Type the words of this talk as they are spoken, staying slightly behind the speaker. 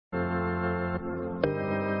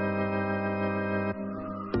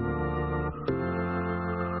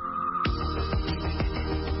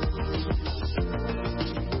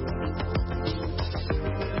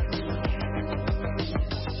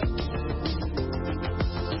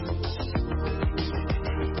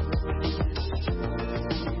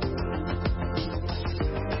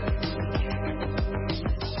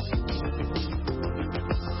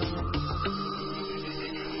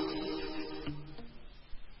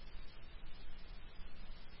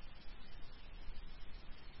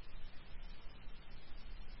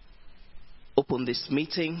open this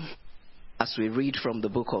meeting as we read from the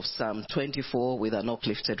book of Psalm 24 with an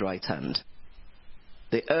uplifted right hand.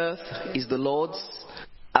 The earth is the Lord's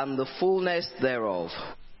and the fullness thereof,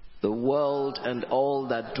 the world and all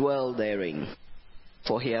that dwell therein.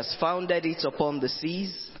 For he has founded it upon the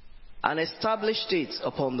seas and established it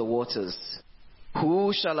upon the waters.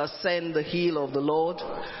 Who shall ascend the hill of the Lord,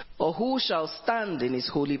 or who shall stand in his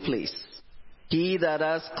holy place? He that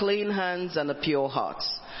has clean hands and a pure heart,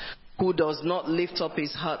 who does not lift up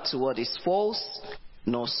his heart to what is false,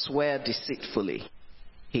 nor swear deceitfully.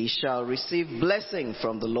 He shall receive blessing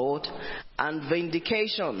from the Lord, and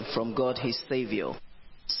vindication from God his Saviour.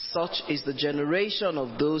 Such is the generation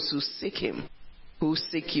of those who seek him, who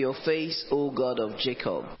seek your face, O God of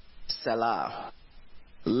Jacob. Selah.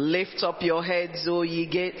 Lift up your heads, O ye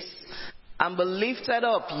gates, and be lifted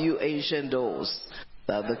up, you ancient doors,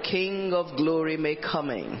 that the King of glory may come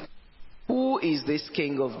in. Who is this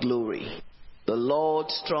King of glory? The Lord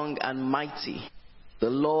strong and mighty, the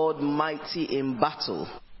Lord mighty in battle.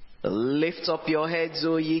 Lift up your heads,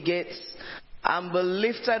 O ye gates, and be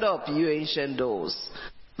lifted up, you ancient doors,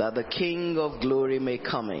 that the King of glory may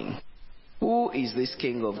come in. Who is this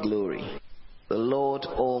King of glory? The Lord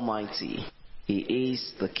Almighty. He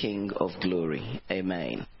is the King of glory.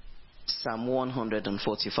 Amen. Psalm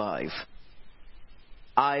 145.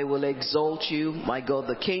 I will exalt you, my God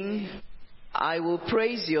the King. I will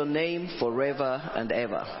praise your name forever and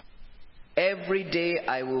ever. Every day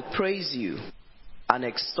I will praise you and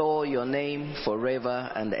extol your name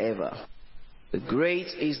forever and ever. Great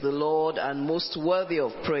is the Lord and most worthy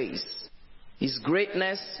of praise. His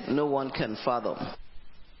greatness no one can fathom.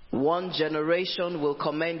 One generation will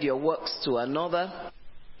commend your works to another.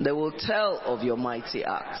 They will tell of your mighty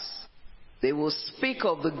acts. They will speak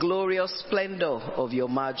of the glorious splendor of your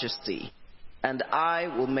majesty, and I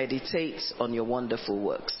will meditate on your wonderful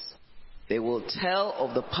works. They will tell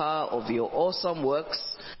of the power of your awesome works,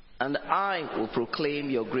 and I will proclaim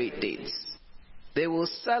your great deeds. They will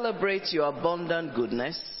celebrate your abundant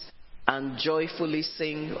goodness and joyfully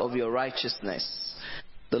sing of your righteousness.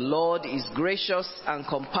 The Lord is gracious and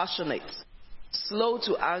compassionate, slow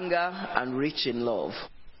to anger and rich in love.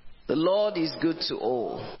 The Lord is good to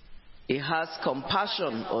all. He has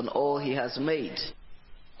compassion on all he has made.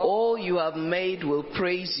 All you have made will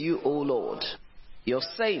praise you, O Lord. Your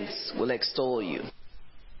saints will extol you.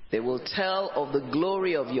 They will tell of the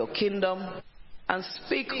glory of your kingdom and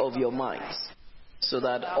speak of your might, so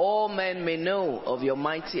that all men may know of your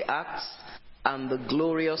mighty acts and the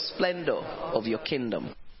glorious splendor of your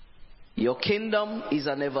kingdom. Your kingdom is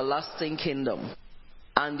an everlasting kingdom,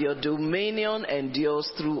 and your dominion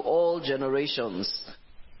endures through all generations.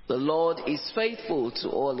 The Lord is faithful to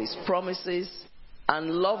all his promises and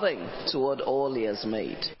loving toward all he has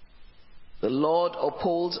made. The Lord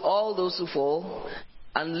upholds all those who fall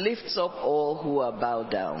and lifts up all who are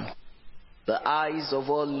bowed down. The eyes of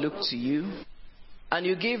all look to you, and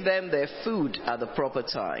you give them their food at the proper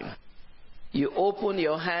time. You open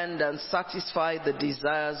your hand and satisfy the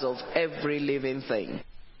desires of every living thing.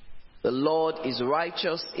 The Lord is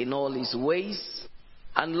righteous in all his ways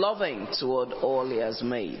and loving toward all he has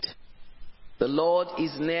made. The Lord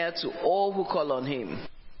is near to all who call on him,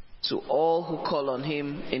 to all who call on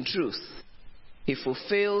him in truth. He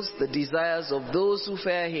fulfills the desires of those who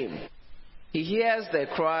fear him. He hears their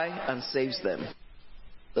cry and saves them.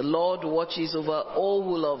 The Lord watches over all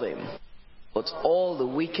who love him, but all the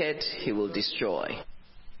wicked he will destroy.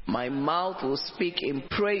 My mouth will speak in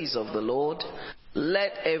praise of the Lord.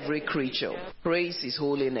 Let every creature praise his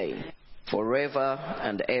holy name forever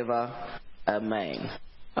and ever. Amen.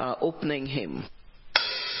 Our opening hymn.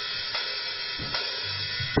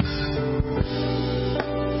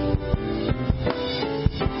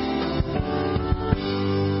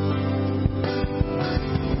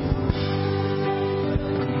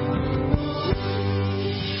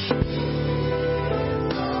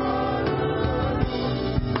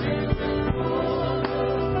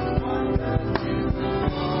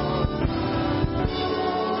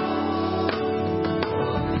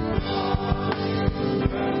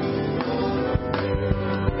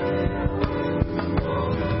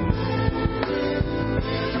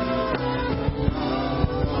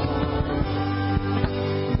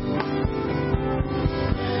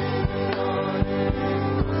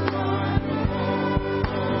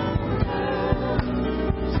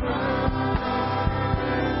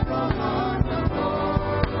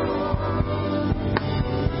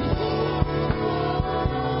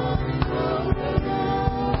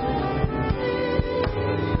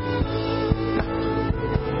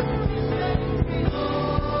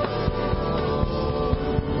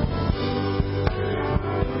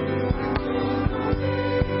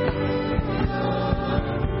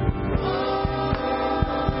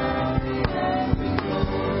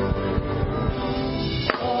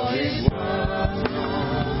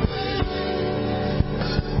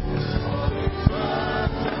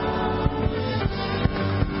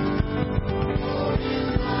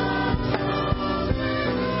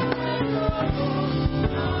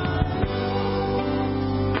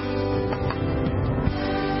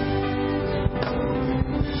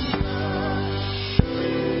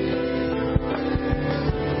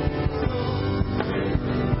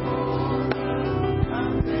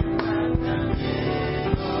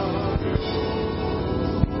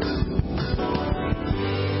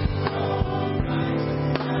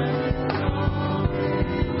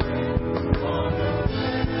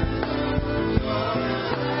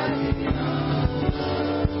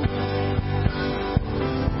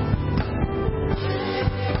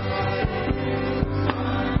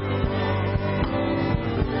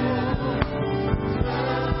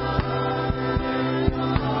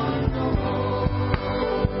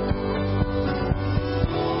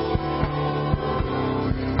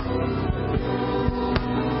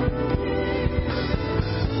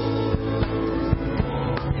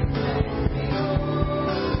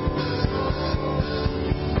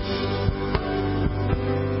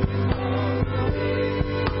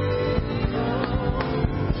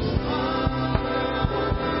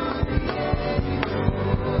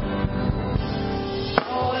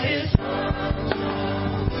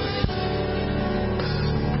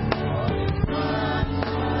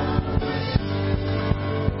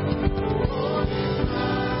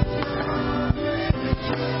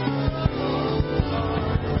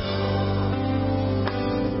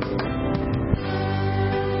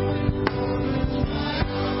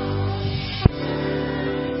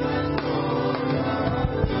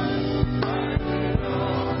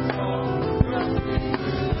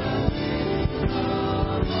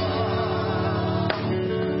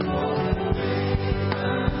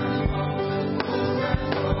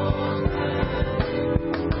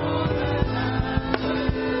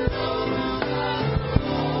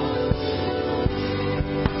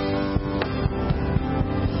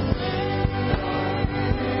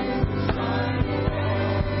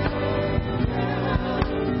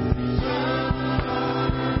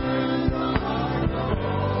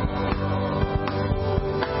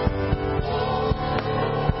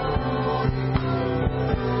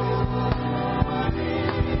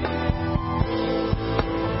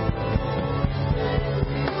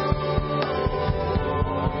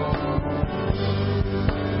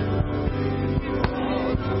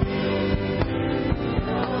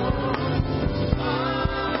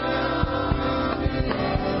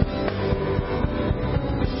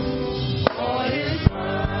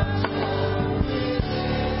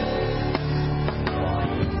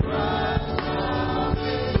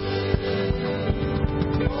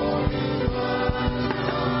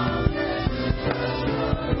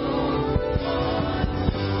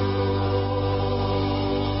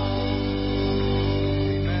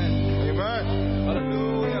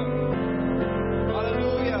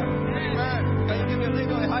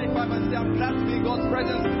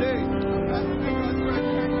 today.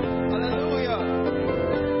 Hallelujah.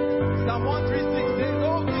 Psalm 136 says,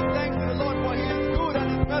 oh, give thanks to the Lord, for he is good and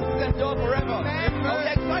his mercies endure forever. Are we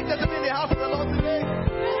excited to be in the house of the Lord today?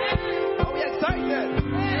 Are we excited?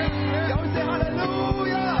 Can we say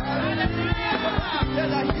hallelujah? Say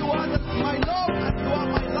that you are my Lord and you are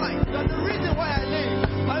my life. That's the reason why I live.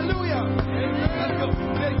 Hallelujah. Let's go.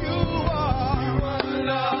 Say you are my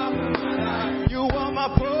love. You are my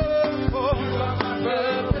purpose. You are my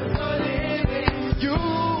purpose for living. You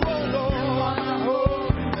alone are my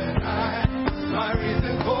hope and my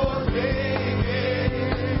reason for living.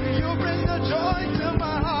 You bring the joy to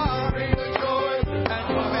my heart. Bring the joy and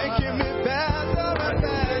you're making me better and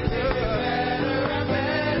better.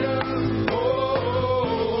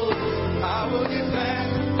 Oh, I will give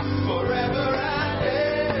thanks forever and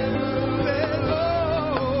ever.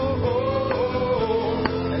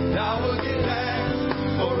 And I will give thanks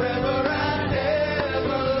forever and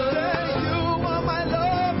ever. You are my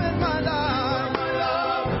love and my life.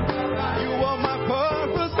 You are my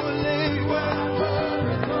purpose for living.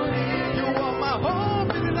 You are my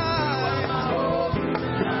hope in life.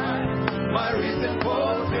 My reason for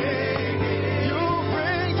living. You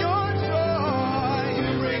bring your joy. You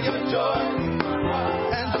bring your joy.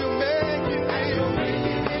 And you make it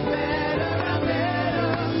better and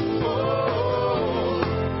better. Oh,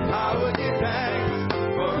 I will give thanks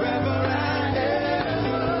forever and ever.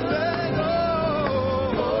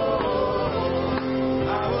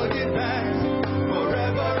 I will give thanks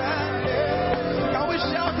forever and ever. Can we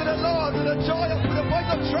shout to the Lord with the joy of with the voice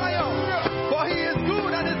of triumph? For he is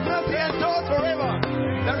good and his mercy endures forever.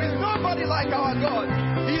 There is nobody like our God.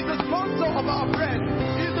 He is the sponsor of our friends.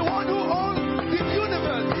 He is the one who owns the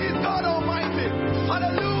universe. He is God Almighty.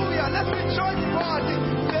 Hallelujah. Let's rejoice for our King.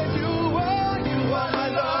 Say, you are my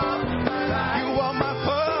love. You are my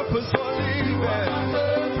purpose for living.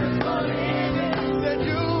 That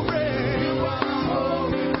you bring. You are my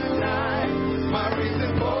hope in life. My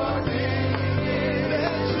reason for living.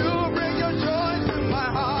 That you bring your joy to my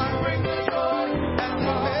heart. Bring the joy and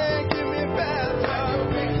you're making me better.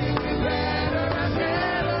 Making me better and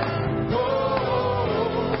better. Oh,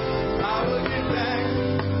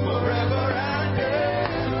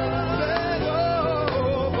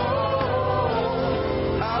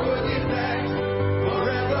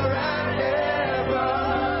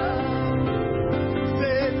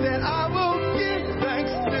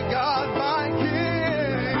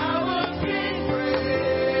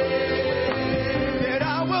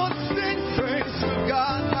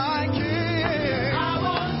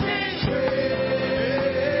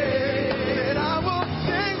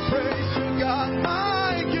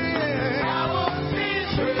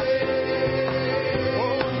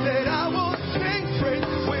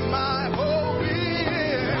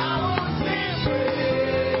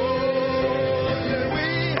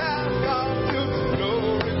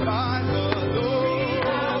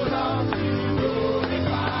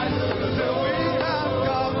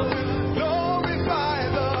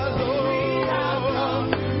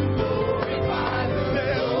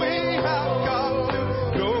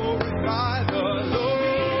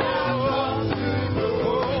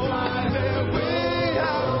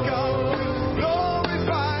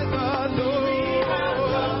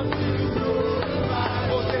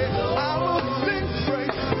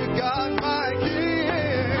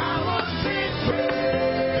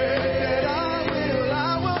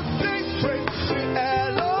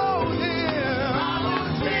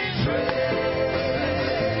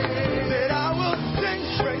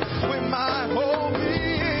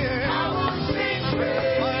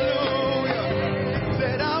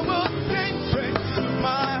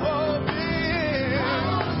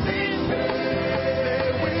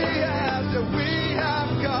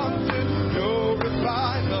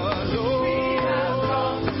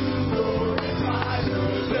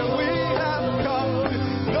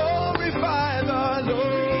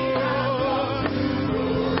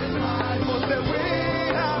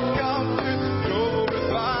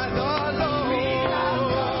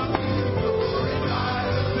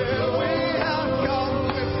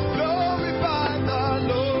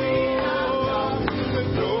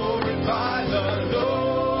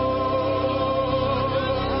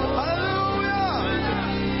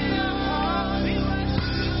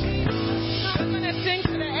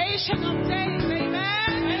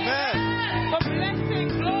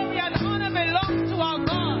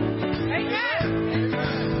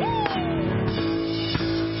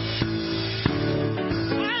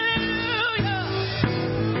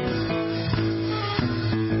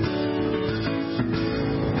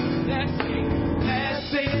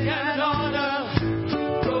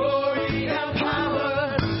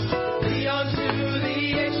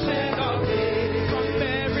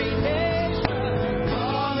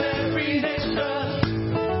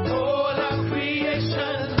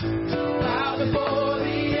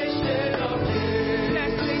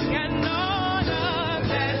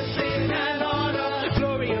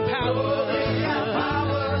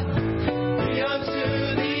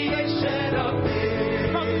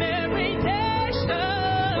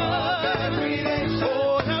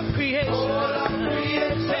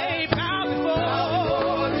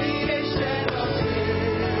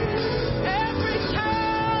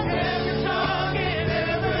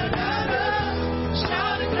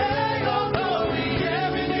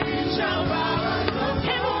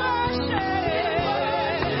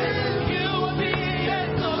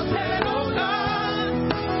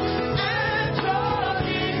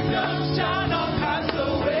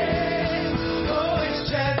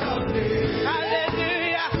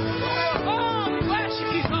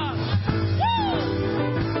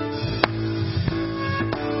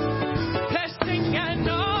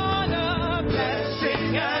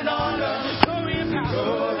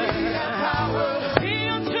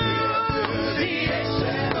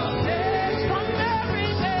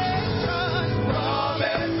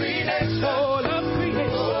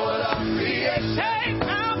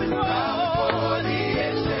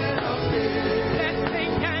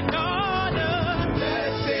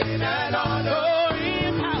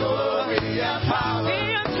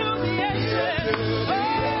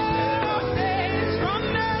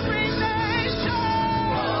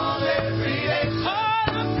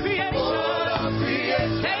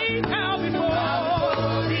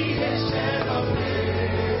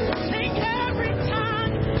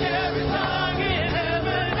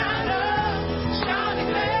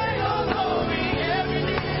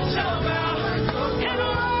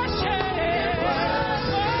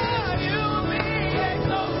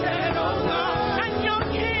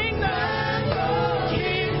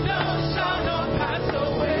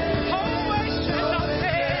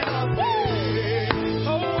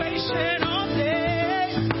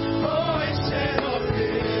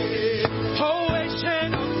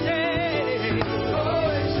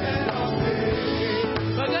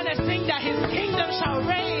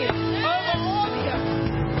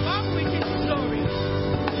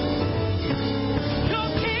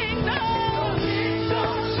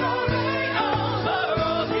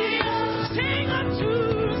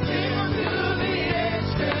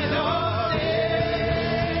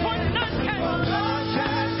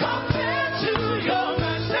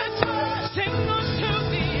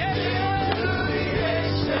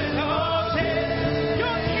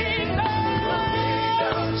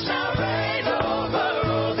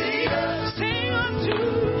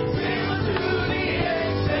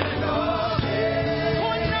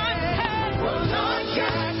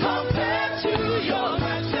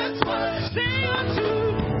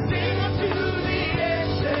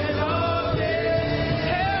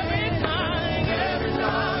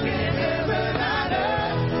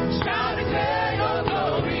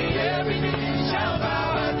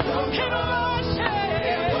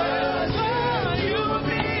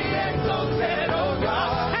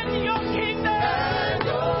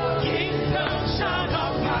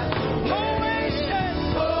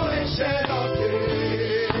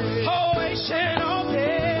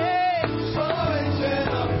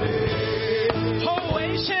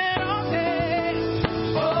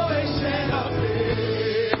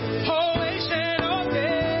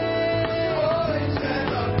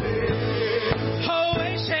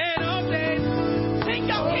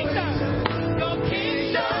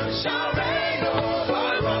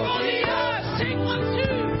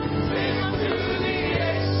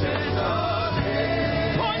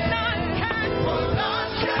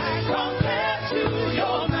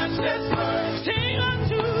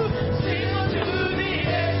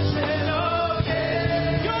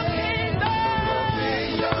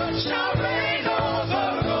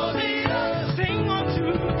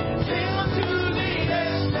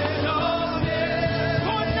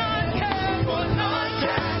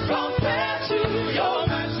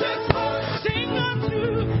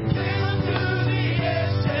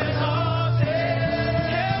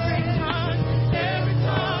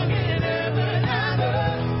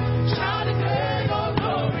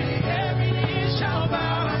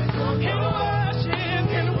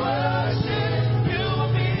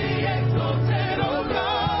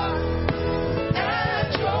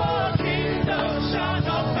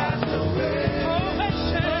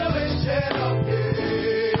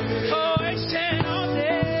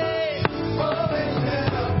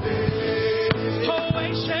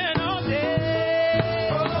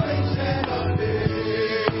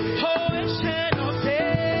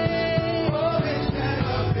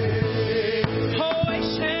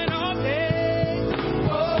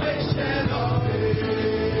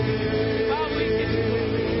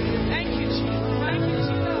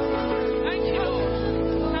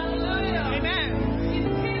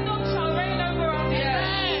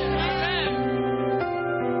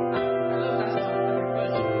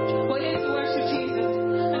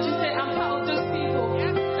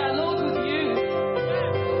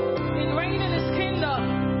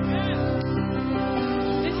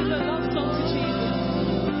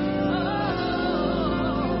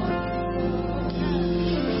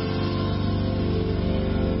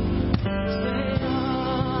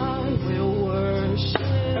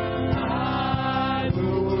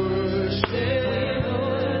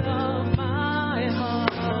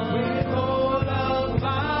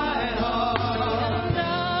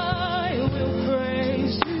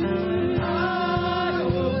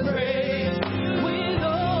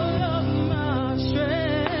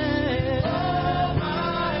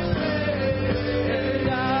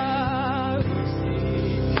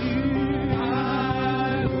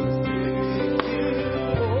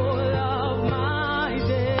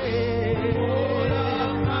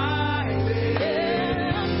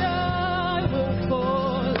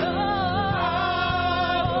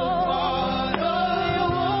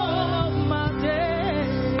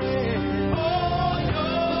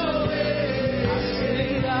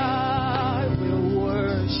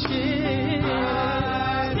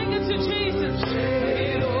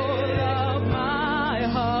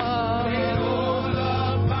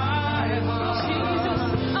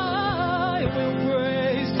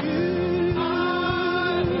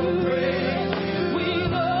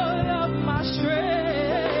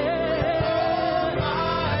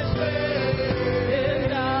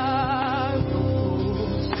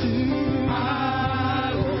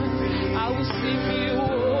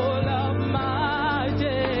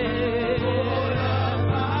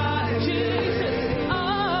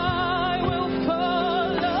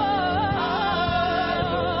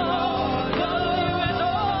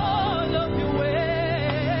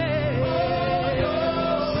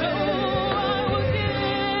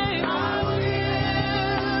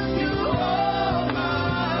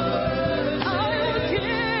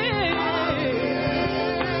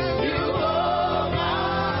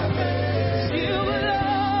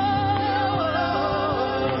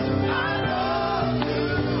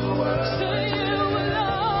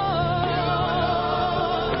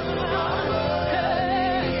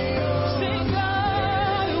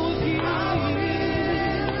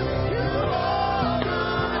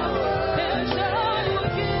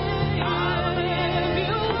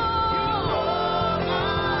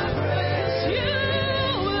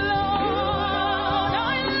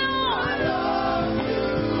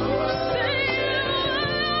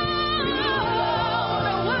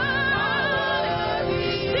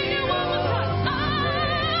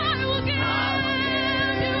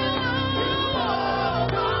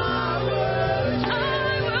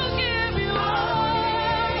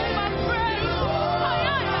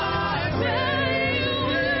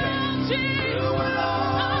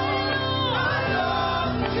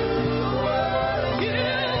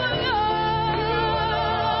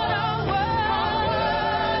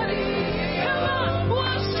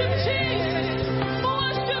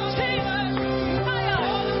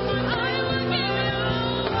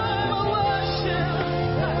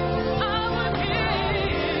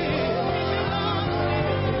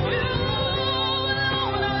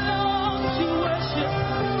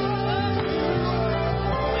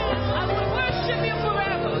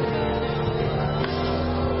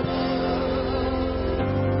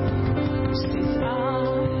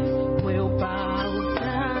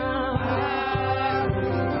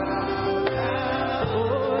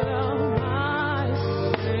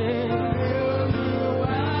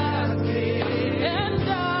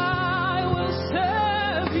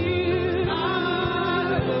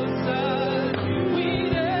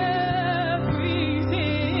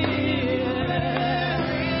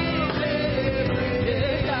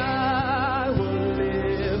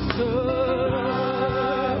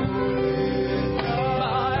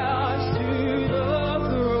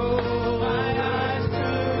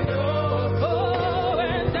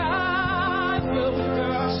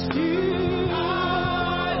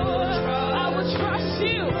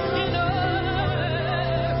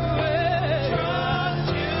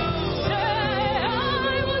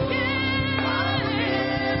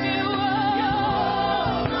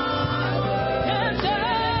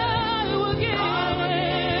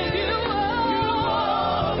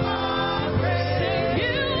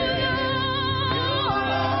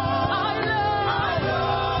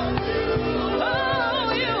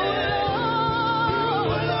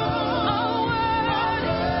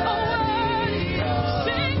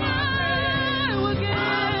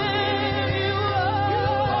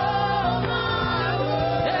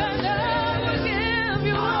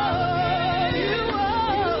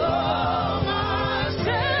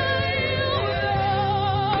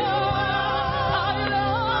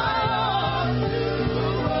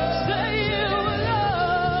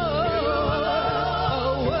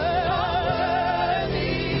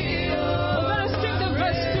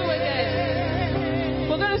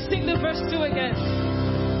 verse 2 again.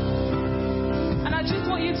 And I just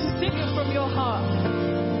want you to sing it from your heart.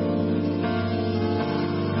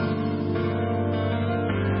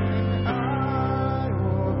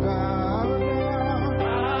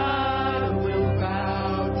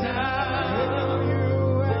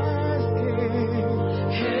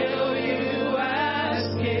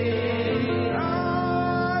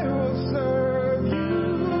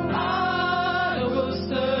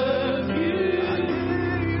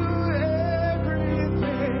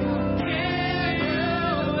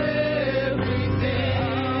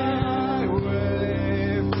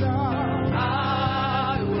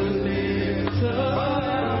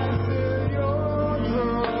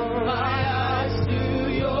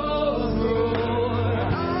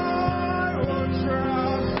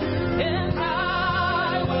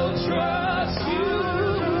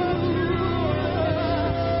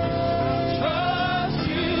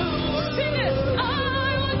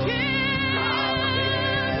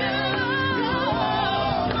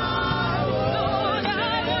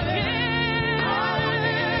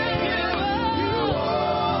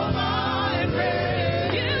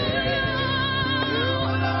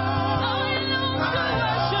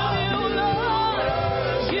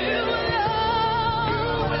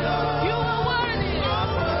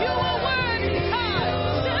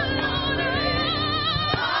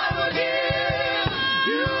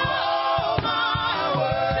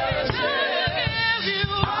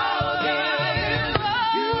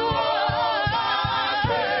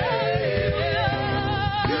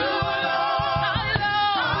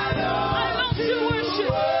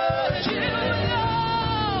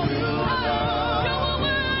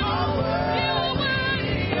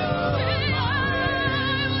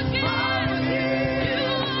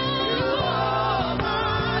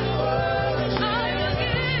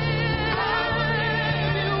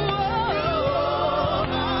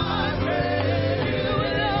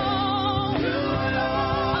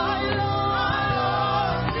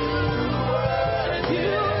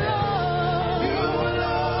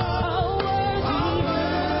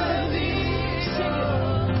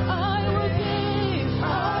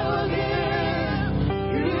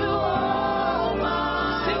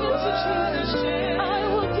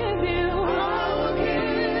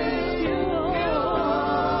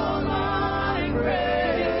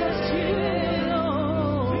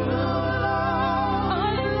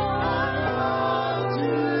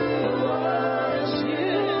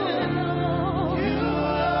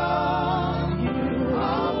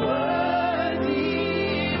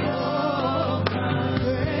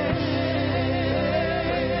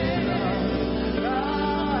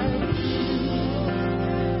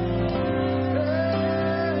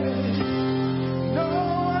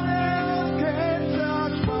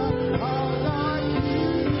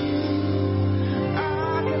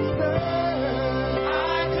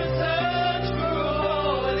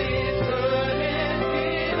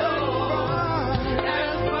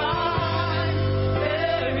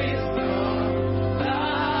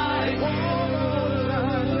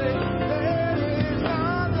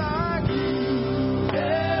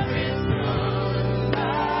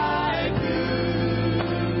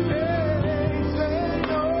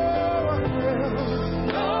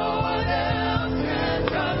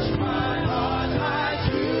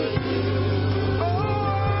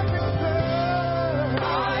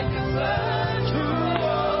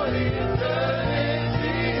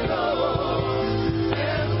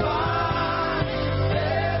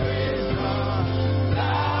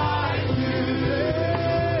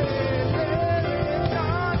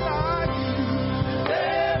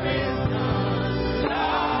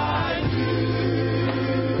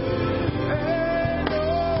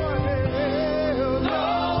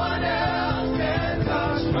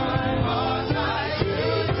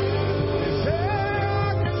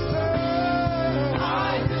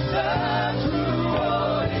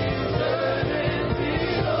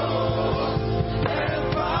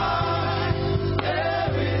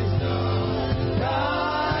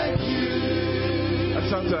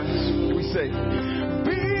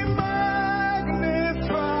 Be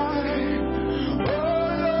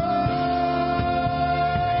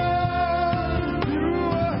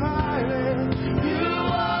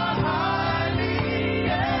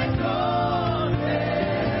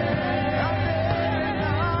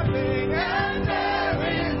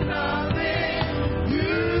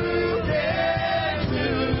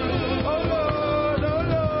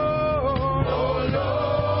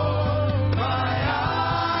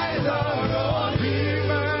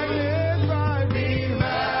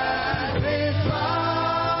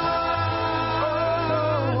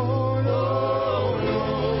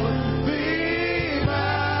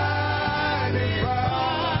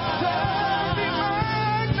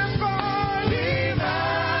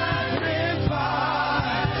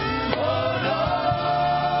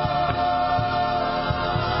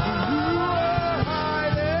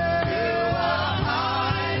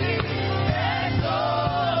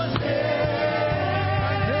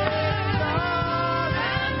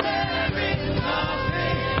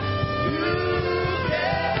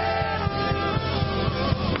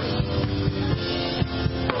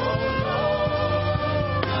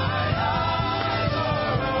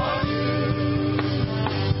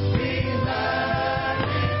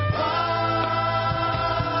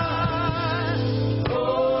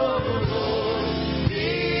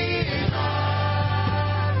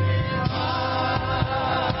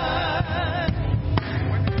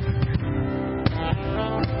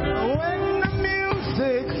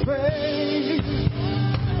fade,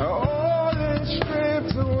 all is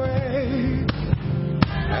stripped away,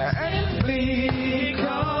 and flee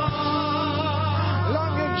come,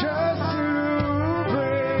 longing just to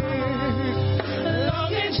bring,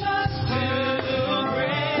 longing just to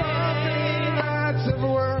bring something that's of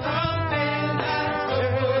worth. Oh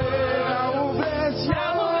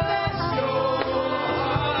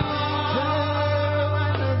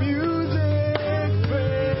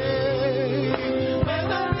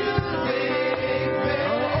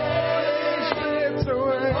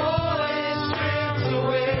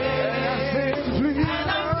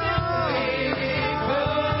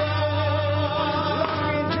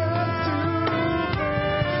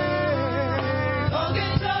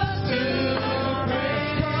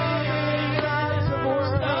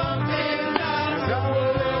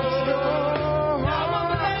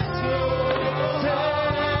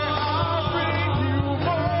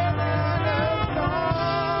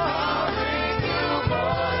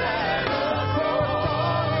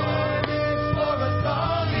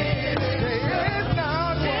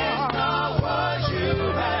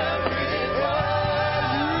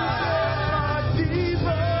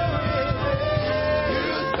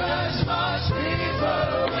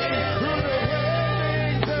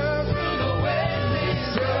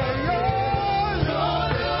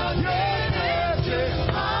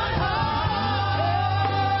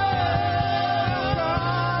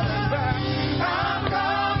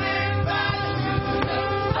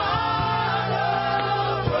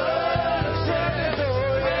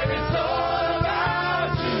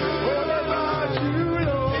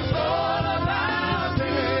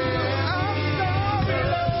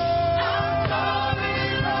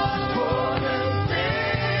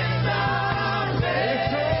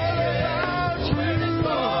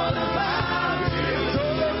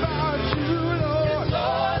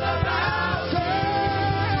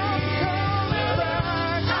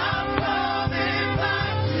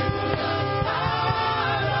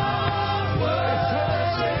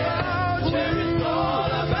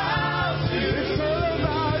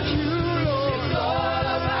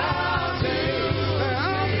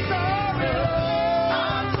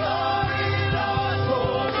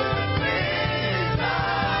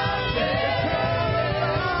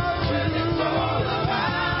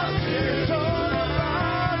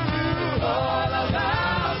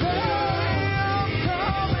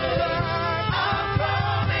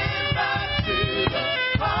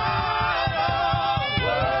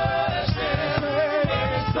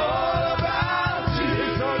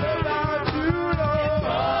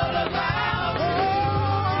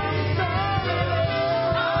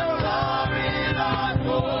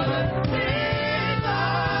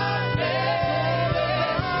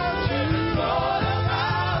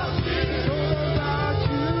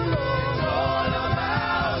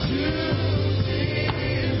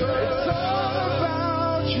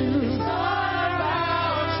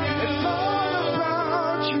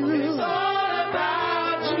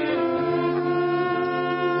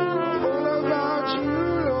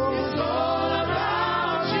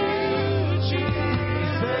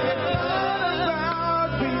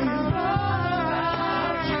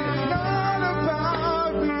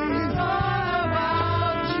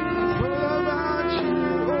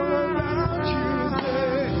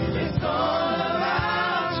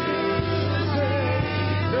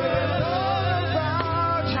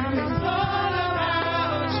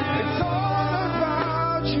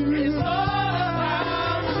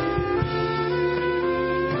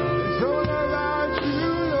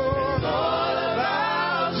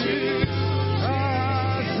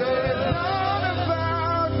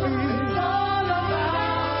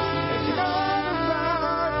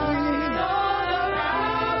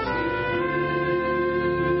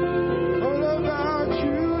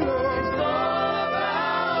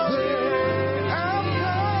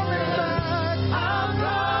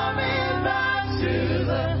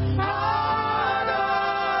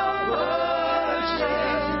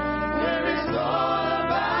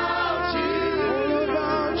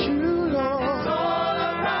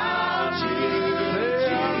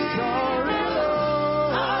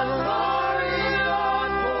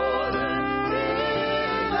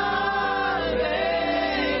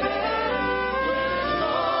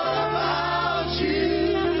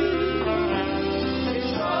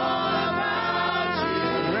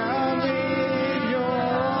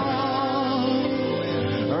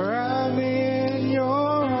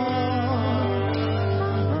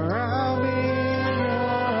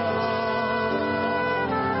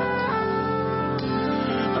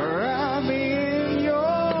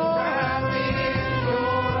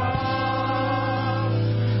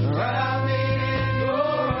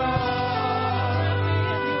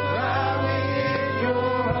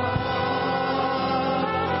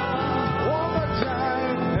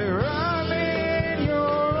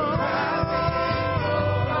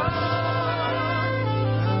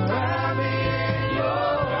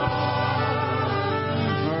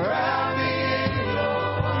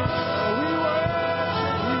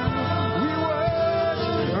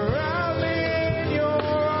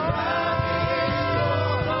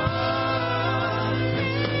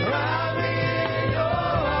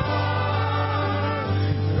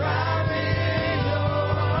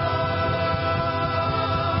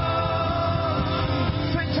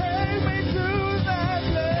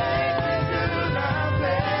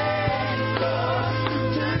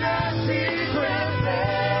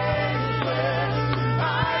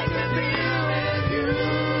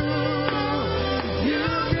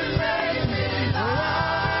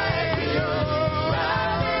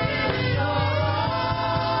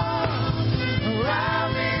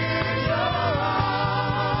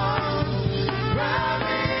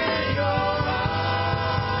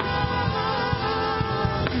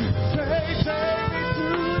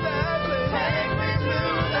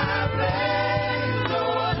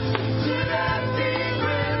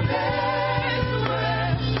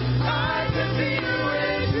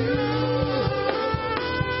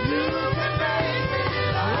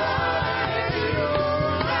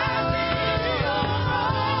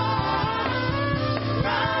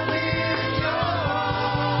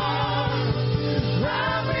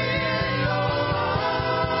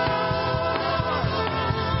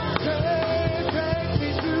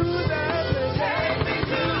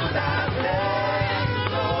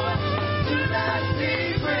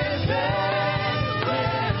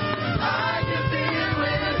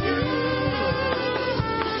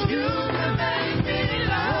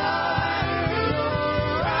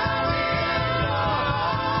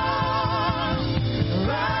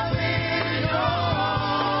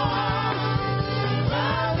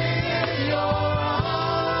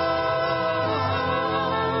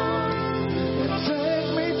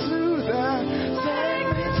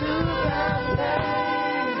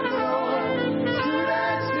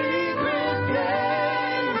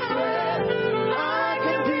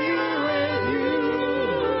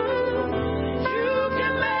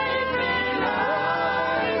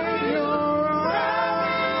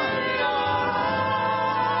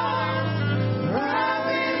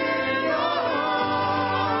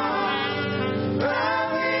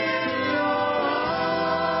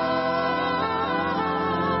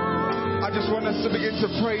I just want us to begin to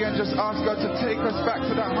pray and just ask God to take us back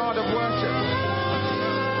to that heart of worship.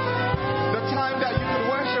 The time that you could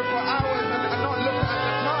worship for hours and not look at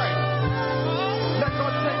the time. Let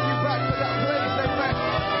God take you back to that place, amen.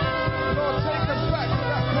 Lord, take us back to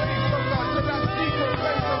that place, oh God, to that secret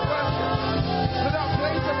place of worship, to that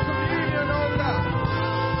place of communion, oh God.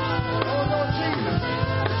 Oh Lord Jesus,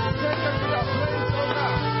 take us to that place, oh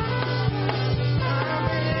God.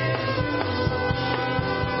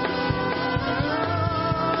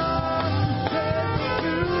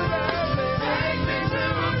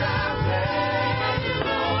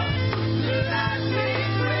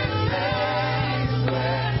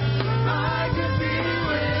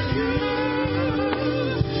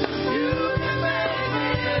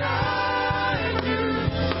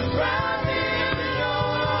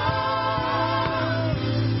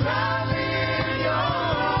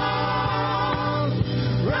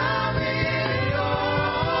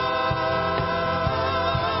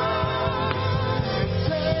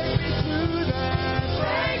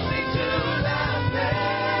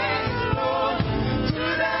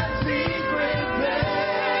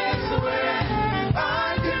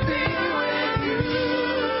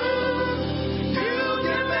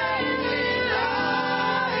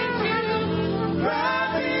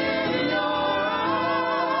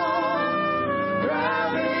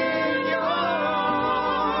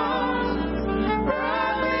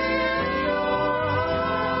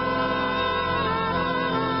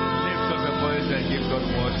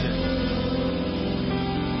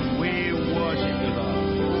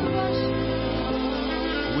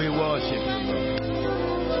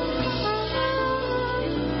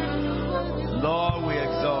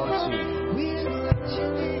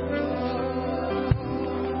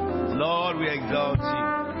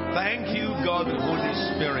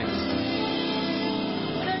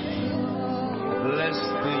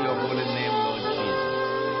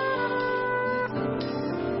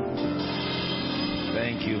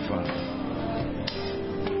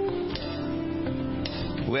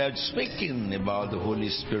 Speaking about the Holy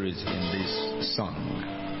Spirit in this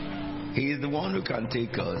song. He is the one who can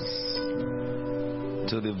take us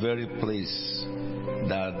to the very place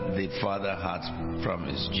that the Father had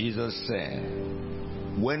promised. Jesus said,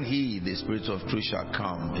 when He, the Spirit of truth, shall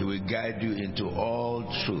come, He will guide you into all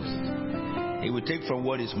truth. He will take from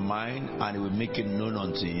what is mine and He will make it known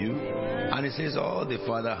unto you. And He says all the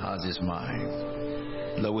Father has is mine.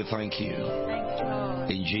 Lord, we thank you.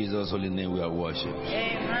 In Jesus' holy name we are worshipped.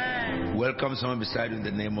 Amen. Welcome someone beside you in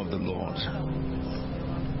the name of the Lord.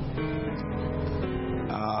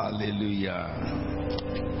 Hallelujah.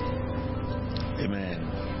 Amen.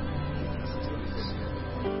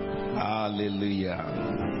 Hallelujah.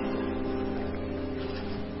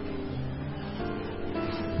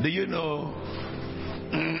 Do you know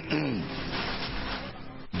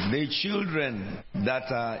the children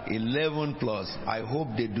that are 11 plus, I hope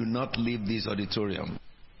they do not leave this auditorium.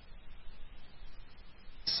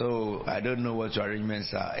 So I don't know what your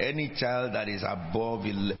arrangements are. Any child that is above,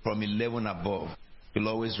 from 11 above, will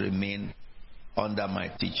always remain under my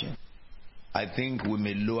teaching. I think we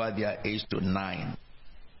may lower their age to 9.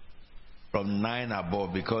 From 9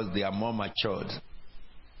 above, because they are more matured.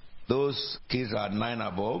 Those kids are 9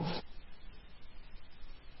 above.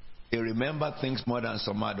 They remember things more than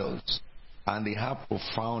some adults. And they have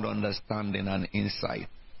profound understanding and insight.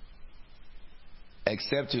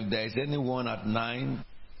 Except if there is anyone at 9.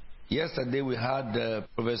 Yesterday we had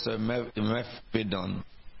Professor Mefedon.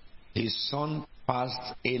 His son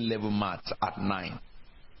passed A-level maths at 9.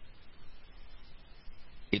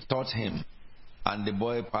 He taught him. And the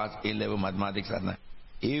boy passed A-level mathematics at 9.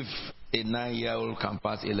 If a 9-year-old can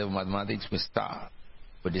pass A-level mathematics with star,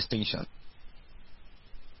 with distinction,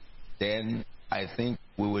 then I think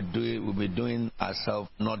we'll be doing ourselves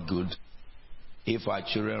not good if our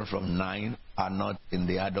children from 9 are not in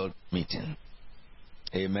the adult meeting.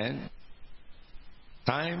 Amen.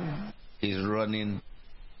 Time is running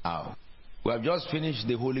out. We have just finished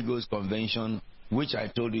the Holy Ghost Convention, which I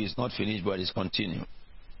told you is not finished but is continuing.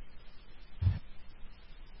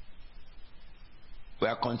 We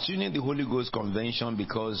are continuing the Holy Ghost Convention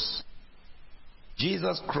because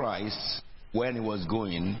Jesus Christ, when He was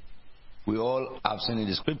going, we all have seen in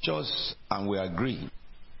the scriptures and we agree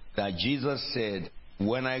that Jesus said,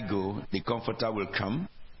 when I go, the Comforter will come.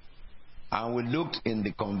 And we looked in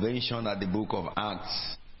the convention at the book of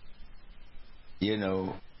Acts,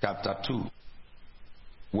 chapter 2.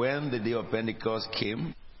 When the day of Pentecost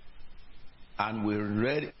came, and we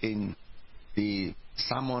read in the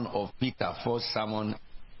sermon of Peter, first sermon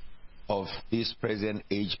of this present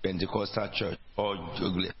age Pentecostal church, or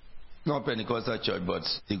Jubilee. not Pentecostal church, but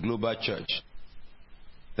the global church,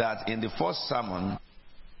 that in the first sermon,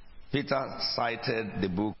 Peter cited the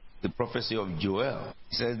book, the prophecy of Joel.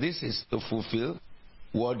 He says this is to fulfill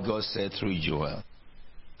what God said through Joel.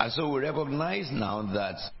 And so we recognize now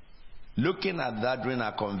that looking at that during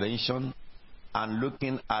our convention and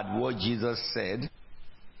looking at what Jesus said,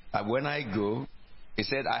 that when I go, he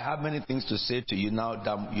said, I have many things to say to you now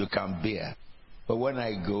that you can bear. But when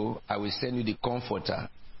I go, I will send you the Comforter.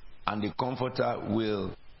 And the Comforter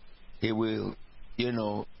will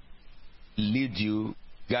lead you,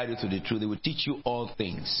 guide you to the truth. He will teach you all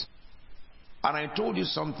things. And I told you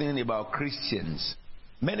something about Christians.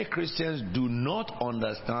 Many Christians do not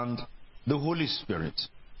understand the Holy Spirit.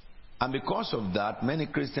 And because of that, many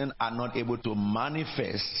Christians are not able to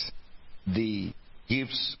manifest the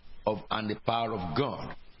gifts of and the power of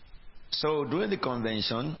God. So during the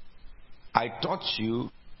convention, I taught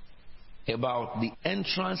you about the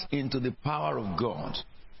entrance into the power of God.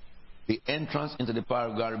 The entrance into the power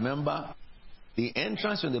of God. Remember, the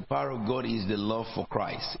entrance into the power of God is the love for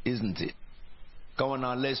Christ, isn't it? Come on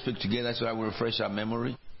now, let's speak together so I will refresh our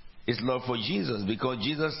memory. It's love for Jesus, because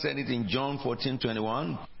Jesus said it in John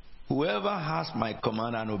 14:21. Whoever has my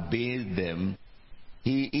command and obeys them,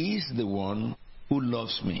 he is the one who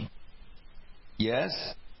loves me. Yes?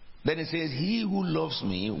 Then it says, he who loves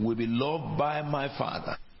me will be loved by my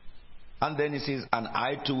Father. And then it says, and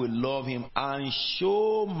I too will love him and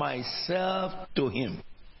show myself to him.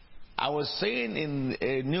 I was saying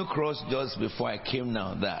in New Cross just before I came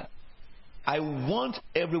now that I want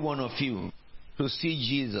every one of you to see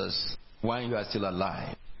Jesus while you are still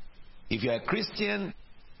alive. If you are a Christian,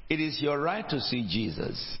 it is your right to see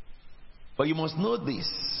Jesus. But you must know this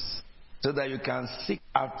so that you can seek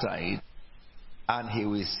after it and he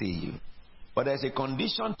will see you. But there's a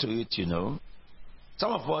condition to it, you know.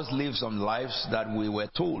 Some of us live some lives that we were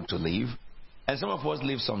told to live, and some of us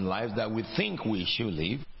live some lives that we think we should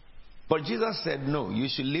live. But Jesus said, no, you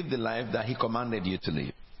should live the life that he commanded you to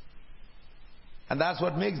live. And that's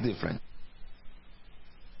what makes difference.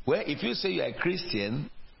 Well, if you say you're a Christian,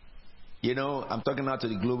 you know, I'm talking now to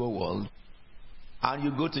the global world, and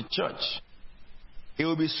you go to church, it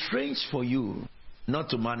will be strange for you not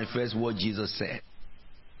to manifest what Jesus said.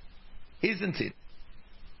 Isn't it?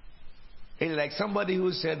 It's like somebody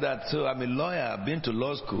who said that, so I'm a lawyer, I've been to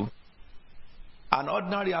law school. An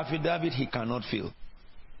ordinary affidavit he cannot fill.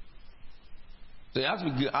 So you have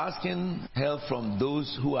to be asking help from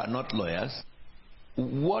those who are not lawyers.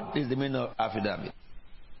 What is the meaning of affidavit?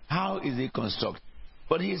 How is it constructed?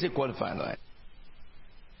 But he is a qualified lawyer.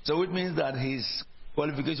 So it means that his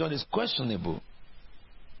qualification is questionable.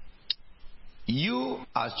 You,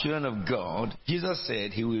 as children of God, Jesus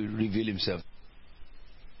said he will reveal himself.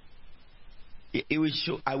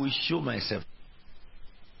 I will show myself.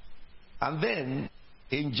 And then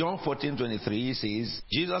in John 14:23 he says,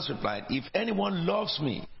 Jesus replied, if anyone loves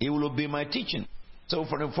me, he will obey my teaching. So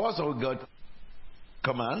for the first of God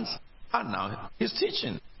commands, and now he's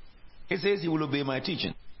teaching. He says he will obey my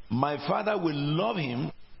teaching. My Father will love him,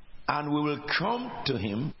 and we will come to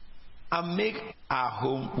him and make our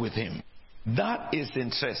home with him. That is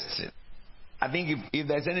interesting. I think if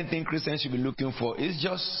there's anything Christians should be looking for, it's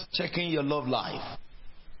just checking your love life.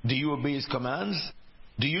 Do you obey his commands?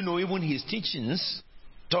 Do you know even his teachings?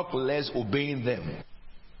 Talk less obeying them.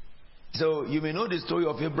 So you may know the story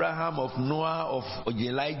of Abraham, of Noah, of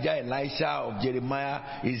Elijah, Elisha, of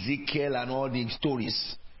Jeremiah, Ezekiel, and all the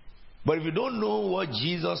stories. But if you don't know what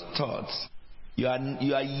Jesus taught, you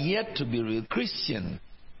are yet to be a real Christian.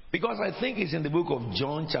 Because I think it's in the book of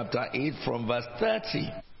John chapter 8 from verse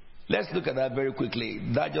 30. Let's look at that very quickly.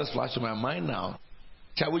 That just flashed in my mind now.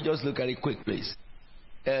 Shall we just look at it quick, please?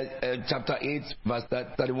 Chapter 8 verse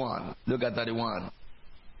 31. Look at 31.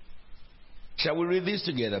 Shall we read this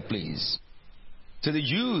together, please? To the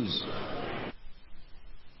Jews.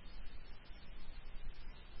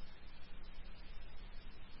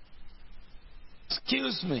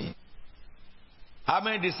 Excuse me. How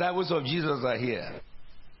many disciples of Jesus are here?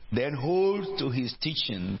 Then hold to his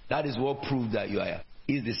teaching. That is what proves that you are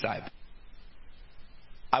his disciple.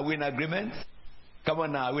 Are we in agreement? Come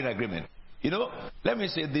on now, are we in agreement? You know, let me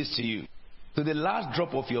say this to you. To the last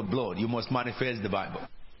drop of your blood, you must manifest the Bible.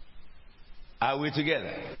 Are we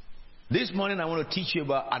together? This morning I want to teach you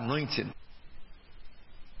about anointing.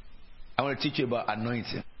 I want to teach you about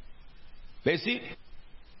anointing. But you see,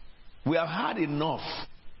 we have had enough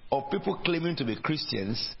of people claiming to be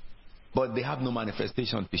Christians, but they have no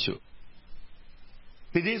manifestation to show.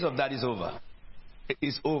 The days of that is over. It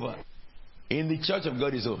is over. In the church of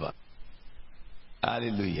God is over.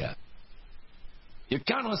 Hallelujah. You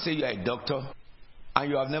cannot say you are a doctor and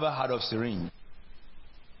you have never heard of syringe.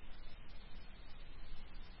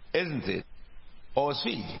 Isn't it? Or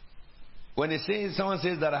see, when someone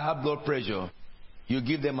says that I have blood pressure, you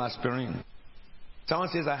give them aspirin. Someone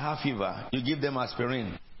says I have fever, you give them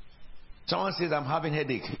aspirin. Someone says I'm having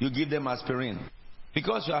headache, you give them aspirin.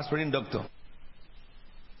 Because you're aspirin doctor.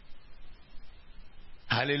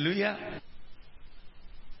 Hallelujah.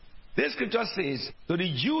 This scripture says, to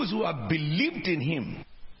the Jews who have believed in him,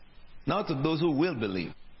 not to those who will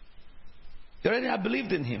believe. They already have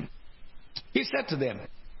believed in him. He said to them,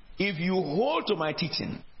 if you hold to my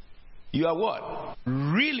teaching, you are what?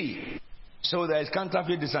 Really. So there is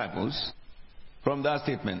counterfeit disciples from that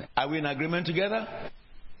statement. Are we in agreement together?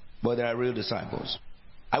 But there are real disciples.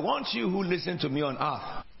 I want you who listen to me on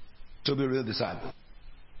earth to be real disciples.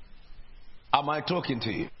 Am I talking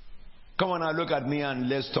to you? Come on now, look at me and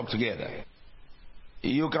let's talk together.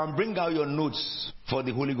 You can bring out your notes for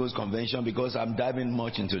the Holy Ghost Convention because I'm diving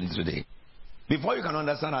much into it today. Before you can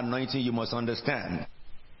understand anointing, you must understand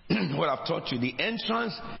what I've taught you, the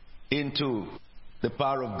entrance into the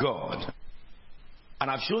power of God.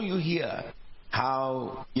 And I've shown you here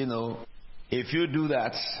how, if you do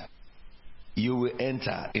that, you will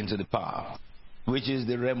enter into the power, which is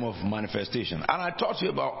the realm of manifestation. And I taught you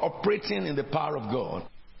about operating in the power of God.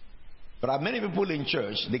 But there are many people in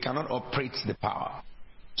church, they cannot operate the power.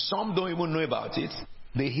 Some don't even know about it.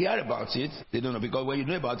 They hear about it, they don't know. Because when you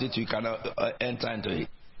know about it, you cannot enter into it.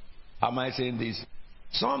 Am I saying this?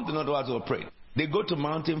 Some do not know how to operate. They go to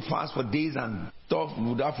mountain fast for days and stuff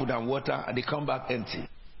without food and water, and they come back empty.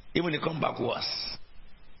 Even they come back worse.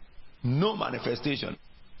 No manifestation.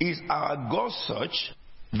 Is our God such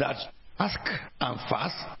that ask and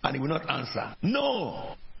fast and he will not answer?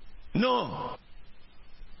 No. No.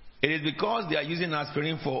 It is because they are using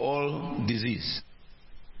aspirin for all disease.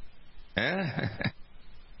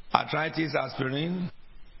 Arthritis aspirin,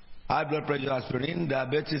 high blood pressure aspirin,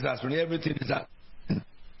 diabetes aspirin, everything is that.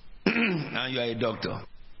 And you are a doctor.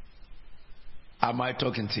 Am I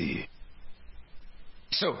talking to you?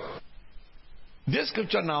 So, this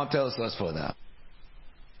scripture now tells us further.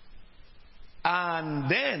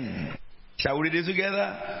 And then, shall we read it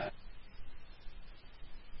together?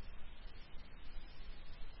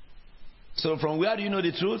 So from where do you know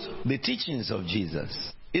the truth? The teachings of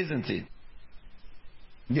Jesus, isn't it?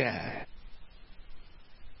 Yeah.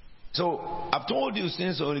 So I've told you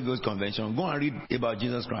since the Holy Ghost Convention, go and read about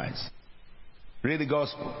Jesus Christ. Read the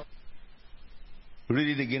gospel.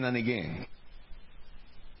 Read it again and again.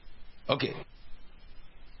 Okay.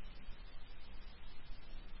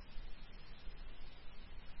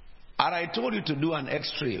 And I told you to do an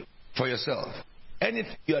x-ray for yourself.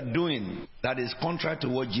 Anything you are doing that is contrary to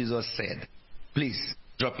what Jesus said, please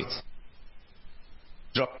drop it.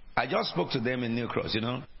 Drop. I just spoke to them in New Cross,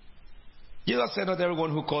 Jesus said, not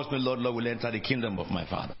everyone who calls me Lord, Lord will enter the kingdom of my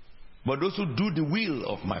Father. But those who do the will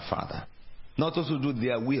of my Father. Not those who do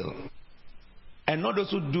their will. And not those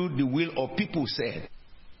who do the will of people said.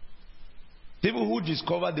 People who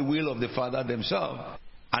discover the will of the Father themselves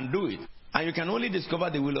and do it. And you can only discover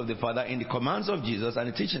the will of the Father in the commands of Jesus and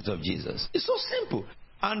the teachings of Jesus. It's so simple.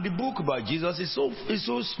 And the book about Jesus is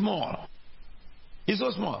so small. It's so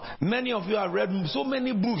small. Many of you have read so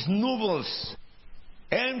many books, novels,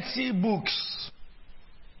 empty books.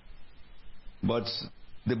 But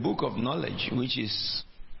the book of knowledge, which is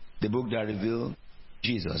the book that reveals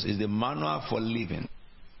Jesus, is the manual for living.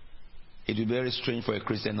 It will be very strange for a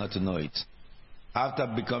Christian not to know it. After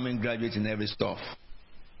becoming graduate in every stuff.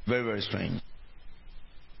 Very, very strange.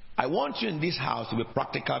 I want you in this house to be a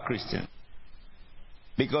practical Christian.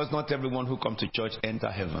 Because not everyone who comes to church enter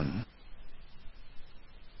heaven.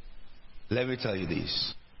 Let me tell you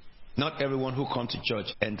this. Not everyone who comes to church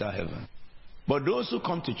enter heaven. But those who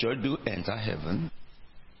come to church do enter heaven.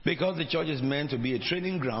 Because the church is meant to be a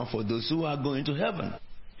training ground for those who are going to heaven.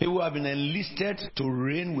 People who have been enlisted to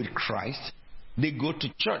reign with Christ, they go to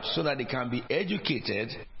church so that they can be educated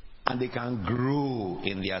and they can grow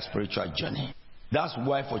in their spiritual journey. That's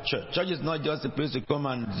why for church. Church is not just a place to come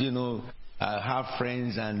and, have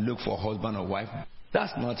friends and look for husband or wife.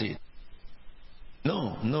 That's not it.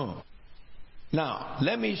 No. Now,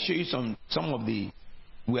 let me show you some of the...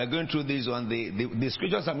 We are going through this on the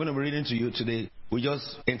scriptures I'm going to be reading to you today. We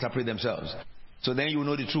just interpret themselves. So then you will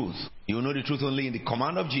know the truth. You will know the truth only in the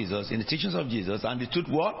command of Jesus, in the teachings of Jesus. And the truth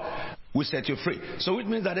what? Will set you free. So it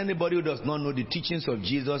means that anybody who does not know the teachings of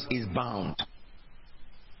Jesus is bound.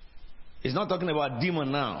 It's not talking about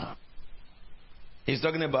demon now. It's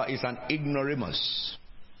talking about it's an ignoramus.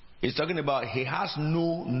 It's talking about he has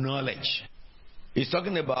no knowledge. It's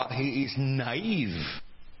talking about he is naive.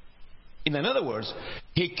 In other words,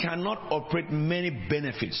 he cannot operate many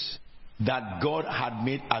benefits that God had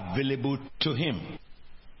made available to him.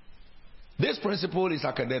 This principle is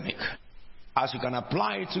academic. As you can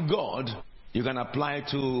apply it to God, you can apply it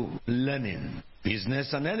to learning,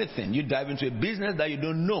 business, and anything. You dive into a business that you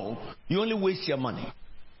don't know, you only waste your money.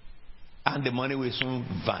 And the money will soon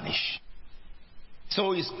vanish.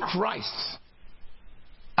 So it's Christ.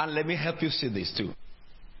 And let me help you see this too.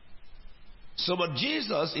 So what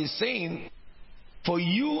Jesus is saying, for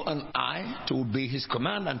you and I to obey his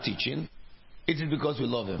command and teaching, it is because we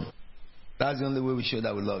love him. That's the only way we show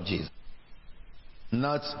that we love Jesus.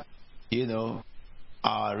 Not,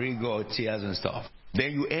 our rigor or tears and stuff.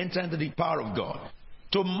 Then you enter into the power of God.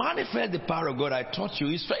 To manifest the power of God, I taught you,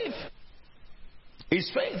 is faith.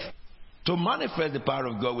 It's faith. To manifest the power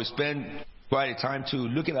of God, we spend quite a time to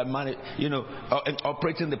looking at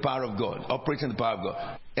operating the power of God. Operating the power of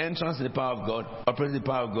God. Entrance in the power of God, operating the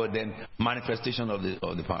power of God, then manifestation of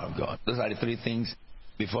the power of God. Those are the three things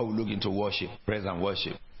before we look into worship, praise and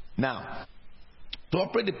worship. Now, to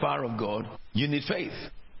operate the power of God, you need faith,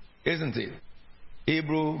 isn't it?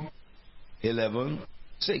 Hebrews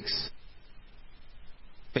 11:6.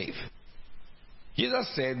 Faith.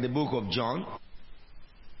 Jesus said in the book of John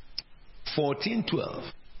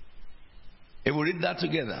 14:12. If we read that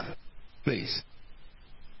together, please.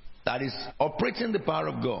 That is operating the power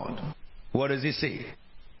of God. What does he say?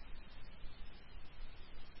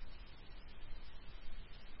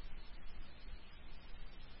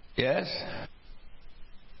 Yes?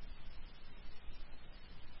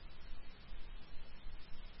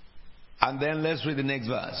 And then let's read the next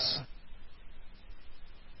verse.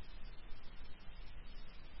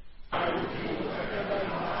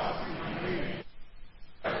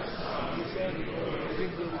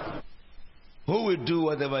 Who will do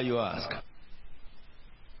whatever you ask?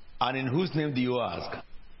 And in whose name do you ask?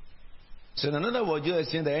 So in another word, you are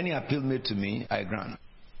saying that any appeal made to me, I grant.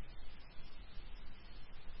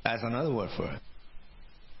 That's another word for it.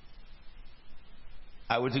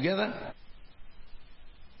 Are we together?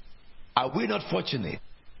 Are we not fortunate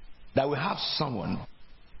that we have someone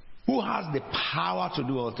who has the power to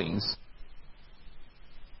do all things,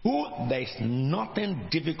 who there is nothing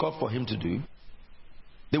difficult for him to do,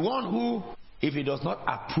 the one who, if he does not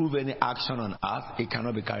approve any action on earth, it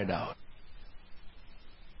cannot be carried out.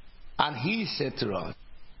 And he said to us,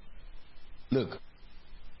 look,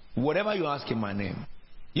 whatever you ask in my name,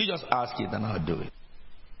 you just ask it and I'll do it.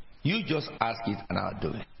 You just ask it and I'll do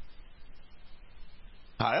it.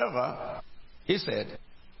 However, he said,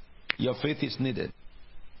 your faith is needed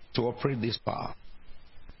to operate this power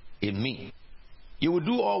in me. You will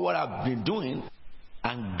do all what I've been doing,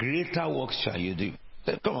 and greater works shall you do.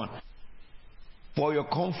 So, come on. For your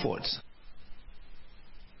comfort,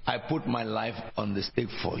 I put my life on the stake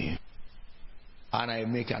for you. And I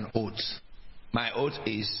make an oath. My oath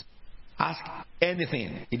is, ask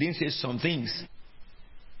anything. He didn't say some things.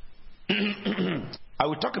 I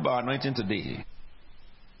will talk about anointing today.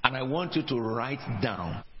 And I want you to write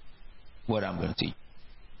down what I'm going to teach.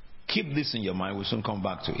 Keep this in your mind. We'll soon come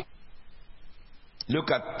back to it. Look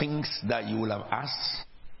at things that you will have asked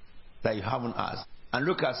that you haven't asked. And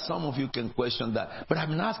look at some of you can question that. But I've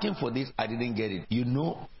been asking for this. I didn't get it. You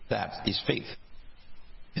know that is faith.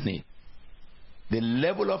 Isn't it? The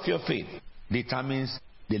level of your faith determines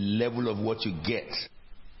the level of what you get.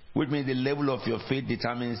 Which means the level of your faith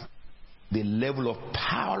determines the level of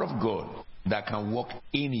power of God that can work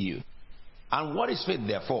in you. And what is faith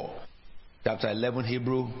therefore? Chapter 11,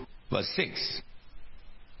 Hebrews, verse 6.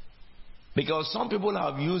 Because some people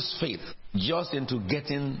have used faith just into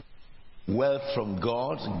getting wealth from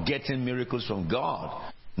God, getting miracles from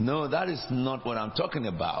God. No, that is not what I'm talking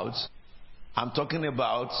about. I'm talking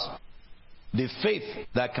about the faith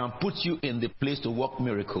that can put you in the place to work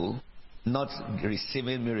miracle, not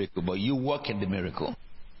receiving miracle, but you work in the miracle.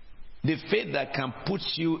 The faith that can put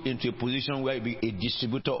you into a position where you be a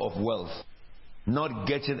distributor of wealth, not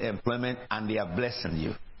getting employment and they are blessing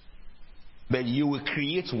you. But you will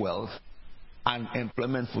create wealth and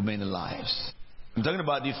employment for many lives. I'm talking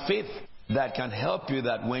about the faith that can help you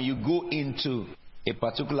that when you go into a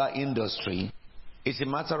particular industry, it's a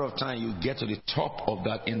matter of time you get to the top of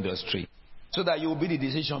that industry so that you will be the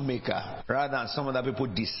decision maker rather than some other people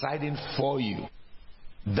deciding for you.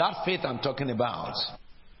 That faith I'm talking about.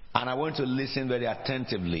 And I want to listen very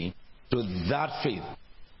attentively to that faith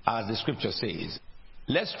as the scripture says.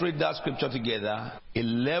 Let's read that scripture together.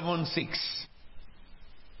 11:6.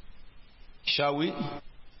 Shall we?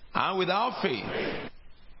 And without faith.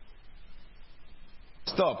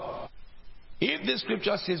 Stop. If the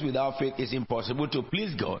scripture says without faith it's impossible to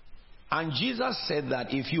please God, And Jesus said that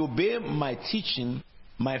if you obey my teaching,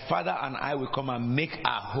 my Father and I will come and make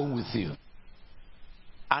our home with you.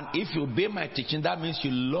 And if you obey my teaching, that means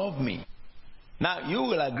you love me. Now, you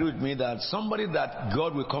will agree with me that somebody that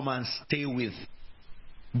God will come and stay with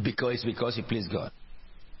because he pleased God.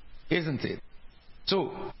 Isn't it?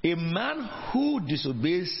 So, a man who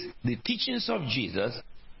disobeys the teachings of Jesus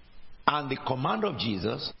and the command of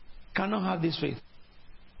Jesus cannot have this faith.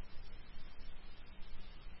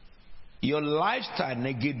 Your lifestyle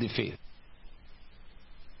negates the faith.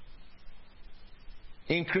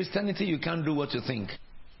 In Christianity, you can't do what you think.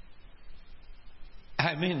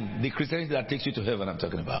 I mean, the Christianity that takes you to heaven, I'm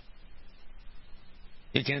talking about.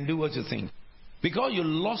 You can do what you think. Because you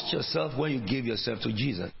lost yourself when you gave yourself to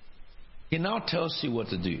Jesus. He now tells you what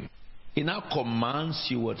to do. He now commands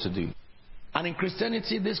you what to do. And in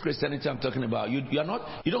Christianity, this Christianity I'm talking about, you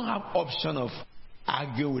don't have option of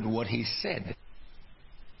arguing with what he said.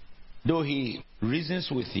 Though he reasons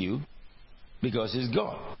with you because he's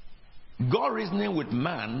God. God reasoning with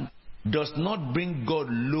man does not bring God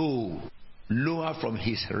lower from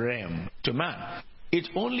his realm to man. It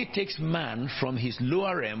only takes man from his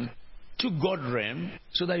lower realm to God's realm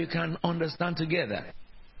so that you can understand together.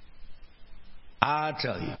 I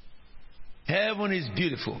tell you, heaven is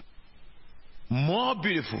beautiful. More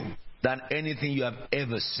beautiful than anything you have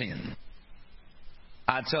ever seen.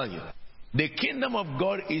 I tell you, the kingdom of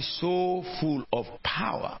God is so full of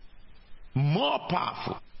power. More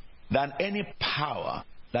powerful than any power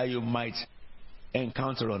that you might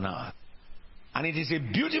encounter on earth. And it is a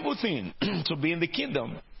beautiful thing to be in the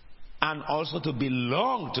kingdom and also to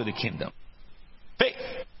belong to the kingdom. Faith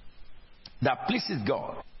that pleases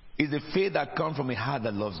God is the faith that comes from a heart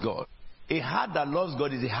that loves God. A heart that loves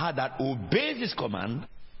God is a heart that obeys his command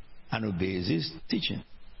and obeys his teaching.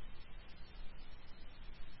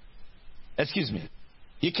 Excuse me.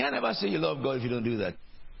 You can't ever say you love God if you don't do that.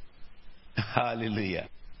 Hallelujah.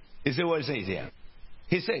 You see what he says here?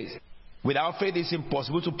 He says, without faith it's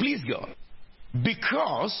impossible to please God.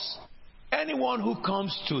 Because anyone who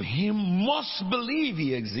comes to him must believe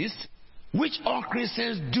he exists, which all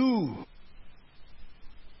Christians do.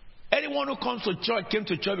 Anyone who comes to church came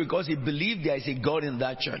to church because he believed there is a God in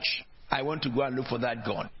that church. I want to go and look for that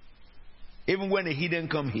God. Even when a heathen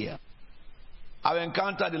come here. I've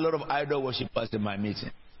encountered a lot of idol worshippers in my meeting.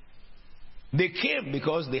 They came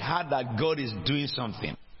because they heard that God is doing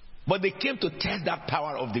something. But they came to test that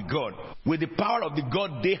power of the God with the power of the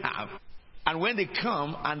God they have. And when they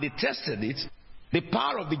come and they tested it, the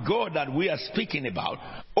power of the God that we are speaking about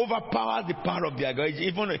overpowers the power of their God.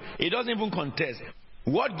 It doesn't even contest.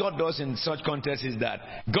 What God does in such contests is that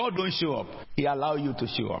God don't show up. He allows you to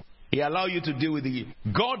show up. He allows you to deal with the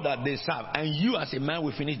God that they serve. And you as a man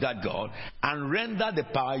will finish that God and render the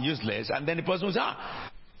power useless. And then the person will say,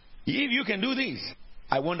 if you can do this,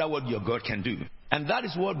 I wonder what your God can do. And that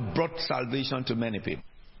is what brought salvation to many people.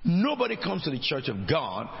 Nobody comes to the church of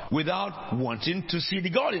God without wanting to see the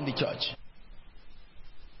God in the church.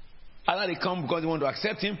 Either they come because they want to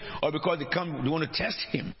accept him or because they want to test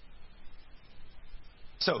him.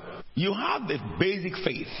 So, you have the basic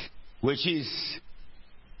faith, which is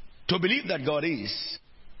to believe that God is.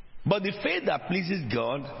 But the faith that pleases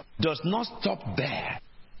God does not stop there.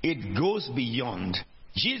 It goes beyond.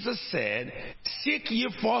 Jesus said, seek ye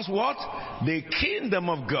first what? The kingdom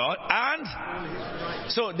of God.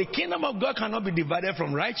 And so the kingdom of God cannot be divided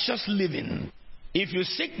from righteous living. If you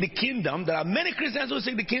seek the kingdom, there are many Christians who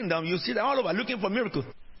seek the kingdom. You see them all over looking for miracle.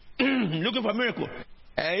 Looking for miracle.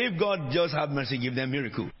 If God just have mercy, give them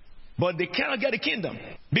miracle. But they cannot get the kingdom.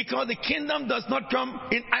 Because the kingdom does not come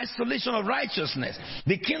in isolation of righteousness.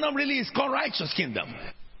 The kingdom really is called righteous kingdom.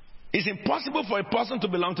 It's impossible for a person to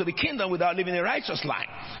belong to the kingdom without living a righteous life.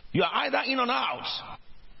 You are either in or out.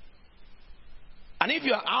 And if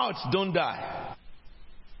you are out, don't die.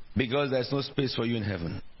 Because there's no space for you in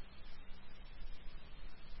heaven.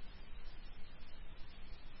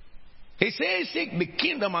 He says, seek the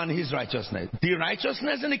kingdom and his righteousness. The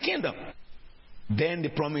righteousness and the kingdom. Then the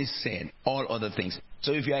promise said, all other things.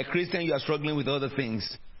 So if you are a Christian, you are struggling with other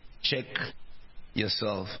things, check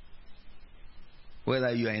yourself.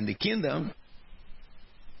 Whether you are in the kingdom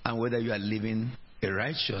and whether you are living a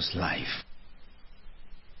righteous life.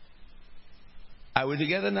 Are we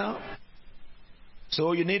together now?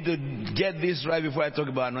 So you need to get this right before I talk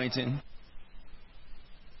about anointing.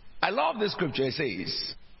 I love this scripture. It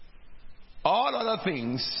says, all other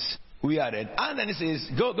things we added. And then it says,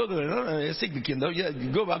 go, seek the kingdom. Yeah,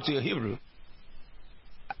 go back to your Hebrew.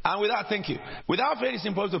 And without, thank you. Without faith it's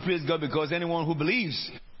impossible to please God, because anyone who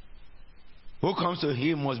believes, who comes to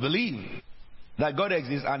him, must believe that God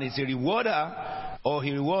exists and is a rewarder Or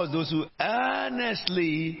he rewards those who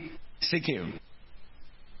earnestly seek him.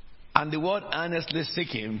 And the word earnestly seek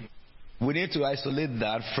him, we need to isolate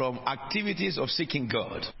that from activities of seeking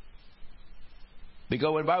God.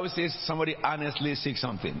 Because when the Bible says somebody earnestly seeks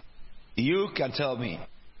something, you can tell me,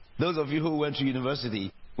 those of you who went to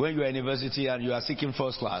university, when you are in university and you are seeking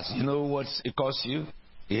first class, you know what it costs you?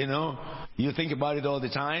 You know, you think about it all the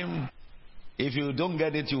time. If you don't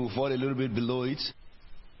get it, you will fall a little bit below it.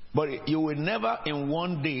 But you will never in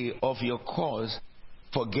one day of your course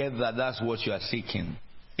forget that that's what you are seeking.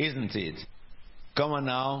 Isn't it? Come on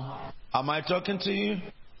now. Am I talking to you?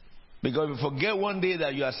 Because if you forget one day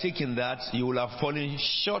that you are seeking that, you will have fallen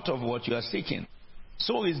short of what you are seeking.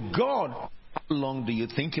 So is God. How long do you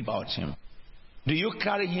think about him? Do you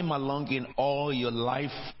carry him along in all your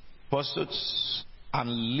life pursuits and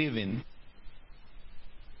living?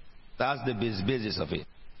 That's the basis of it.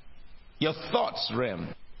 Your thoughts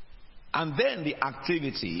realm. And then the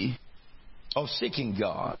activity of seeking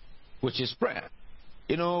God, which is prayer.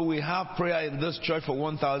 You know, we have prayer in this church for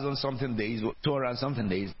 1,000 something days, 200 something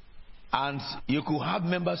days. And you could have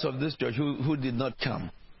members of this church who did not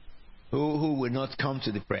come, who will not come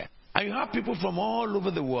to the prayer. And you have people from all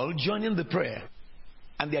over the world joining the prayer.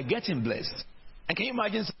 And they are getting blessed. And can you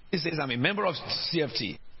imagine somebody says, I'm a member of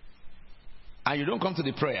CFT. And you don't come to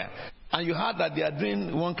the prayer. And you heard that they are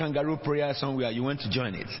doing one kangaroo prayer somewhere. You went to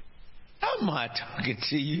join it. How much I can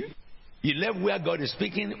see you? You left where God is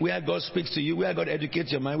speaking, where God speaks to you, where God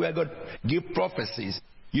educates your mind, where God gives prophecies.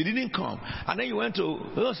 You didn't come. And then you went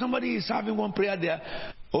to, somebody is having one prayer there,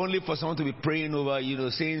 only for someone to be praying over, you know,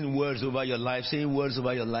 saying words over your life,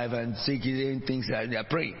 and saying things that they are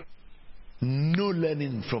praying. No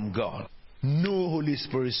learning from God. No Holy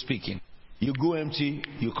Spirit speaking. You go empty,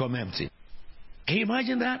 you come empty. Can you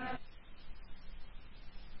imagine that?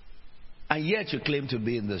 And yet you claim to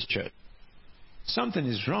be in this church. Something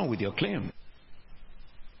is wrong with your claim.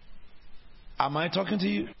 Am I talking to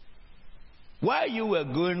you? While you were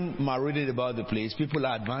going marauding about the place, people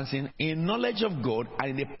are advancing in knowledge of God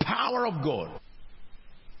and in the power of God.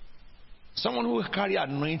 Someone who carry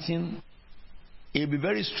anointing, it will be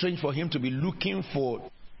very strange for him to be looking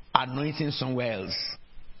for anointing somewhere else.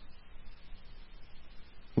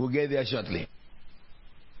 We'll get there shortly.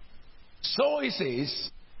 So he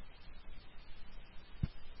says,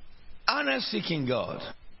 earnest seeking God.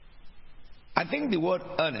 I think the word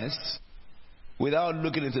earnest, without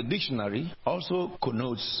looking into the dictionary, also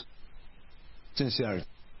connotes sincerity.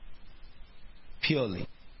 Purely.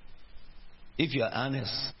 If you are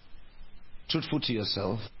earnest, truthful to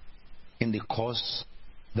yourself in the cause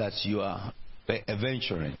that you are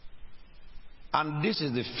venturing. And this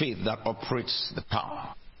is the faith that operates the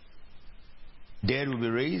power. Dead will be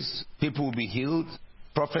raised, people will be healed,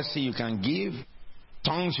 prophecy you can give,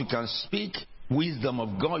 tongues you can speak, wisdom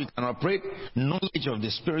of God you can operate, knowledge of the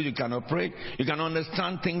Spirit you can operate. You can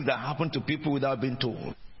understand things that happen to people without being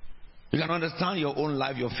told. You can understand your own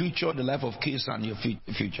life, your future, the life of kids, and your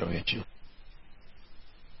future virtue.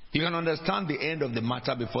 You can understand the end of the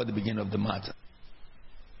matter before the beginning of the matter.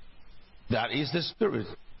 That is the spirit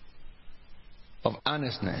of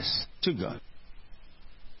earnestness to God.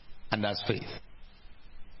 And that's faith.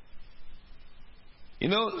 You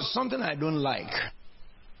know, something I don't like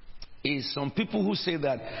is some people who say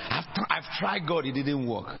that I've tried God, it didn't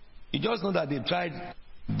work. You just know that they tried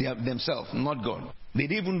themselves, not God. They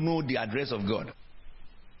didn't even know the address of God.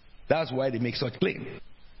 That's why they make such claim.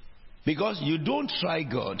 Because you don't try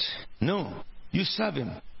God. No. You serve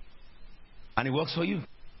him. And it works for you.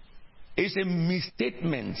 It's a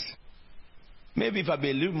misstatement. Maybe if I be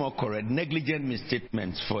a little more correct, negligent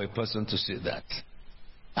misstatement for a person to say that.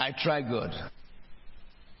 I try God.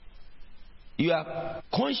 You are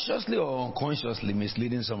consciously or unconsciously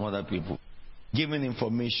misleading some other people, giving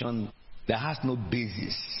information that has no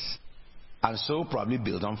basis, and so probably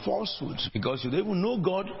built on falsehoods, because you don't even know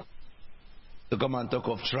God to come and talk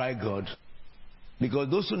of try God,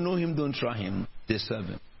 because those who know him don't try him, they serve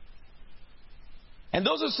him. And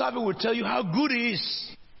those who serve him will tell you how good he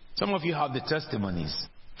is. Some of you have the testimonies.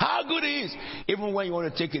 How good he is. Even when you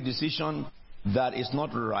want to take a decision that is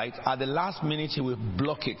not right, at the last minute he will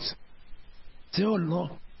block it. Say, oh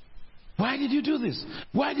Lord, why did you do this?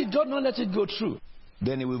 Why did God not let it go through?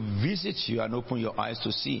 Then he will visit you and open your eyes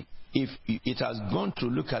to see if it has gone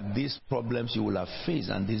through. Look at these problems you will have faced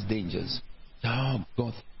and these dangers. Oh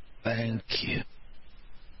God, thank you.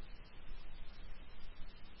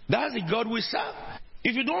 That's the God we serve.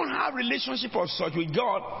 If you don't have relationship of such with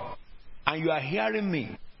God and you are hearing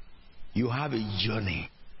me, you have a journey.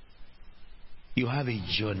 You have a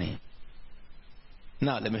journey.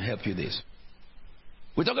 Now let me help you this.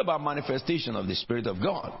 We talk about manifestation of the Spirit of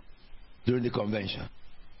God during the convention.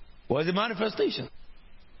 What is the manifestation?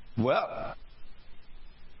 Well,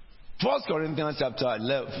 1 Corinthians chapter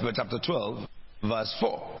 12, verse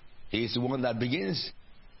 4 is the one that begins.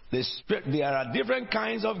 The Spirit, there are different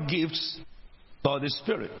kinds of gifts for the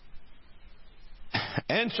Spirit.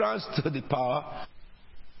 Entrance to the power,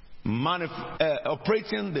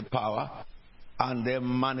 operating the power, and the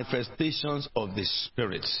manifestations of the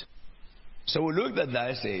Spirit. So we looked at that.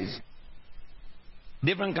 It says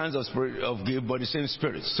different kinds of spirit of gift, but the same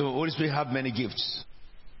Spirit. So Holy Spirit have many gifts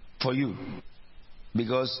for you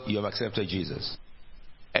because you have accepted Jesus.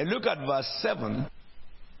 And look at verse 7.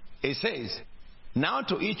 It says, now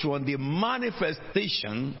to each one the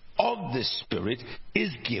manifestation of the Spirit is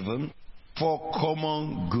given for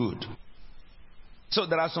common good. So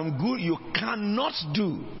there are some good you cannot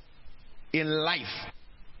do in life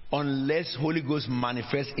unless Holy Ghost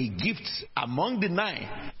manifests a gift among the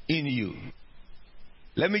 9 in you.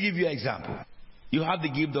 Let me give you an example. You have the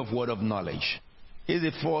gift of word of knowledge. Here's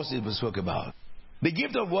the first we spoke about. The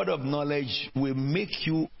gift of word of knowledge will make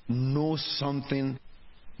you know something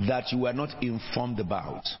that you were not informed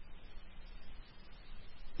about.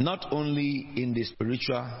 Not only in the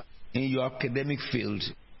spiritual, in your academic field,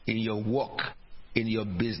 in your work, in your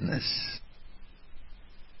business.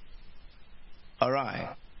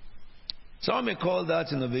 Alright. Some may call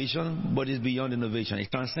that innovation, but it's beyond innovation. It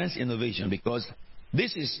transcends innovation because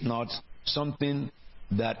this is not something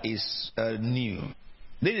that is new.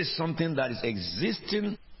 This is something that is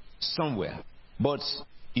existing somewhere, but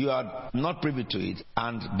you are not privy to it,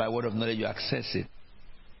 and by word of knowledge you access it.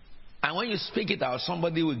 And when you speak it out,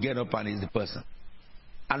 somebody will get up and is the person.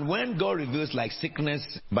 And when God reveals like sickness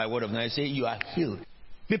by word of knowledge, say you are healed,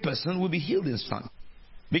 the person will be healed instantly.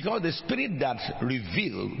 Because the Spirit that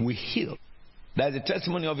reveals will heal. There's a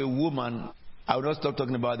testimony of a woman. I will not stop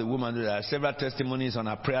talking about the woman. There are several testimonies on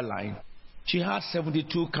her prayer line. She had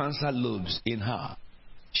 72 cancer lobes in her.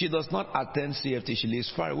 She does not attend CFT. She lives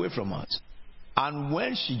far away from us. And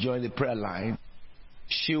when she joined the prayer line,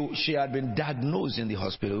 she had been diagnosed in the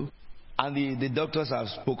hospital. And the doctors have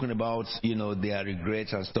spoken about, their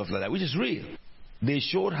regrets and stuff like that, which is real. They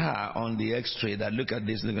showed her on the x-ray that look at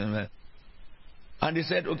this, look at that. And they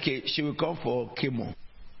said, okay, she will come for chemo.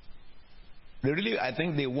 I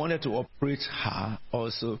think they wanted to operate her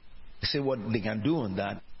also, say what they can do on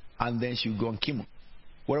that, and then she will go on chemo.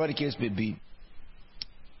 Whatever the case may be,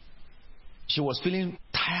 she was feeling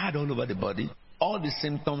tired all over the body. All the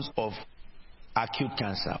symptoms of acute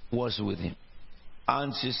cancer was with him.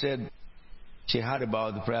 And she said she heard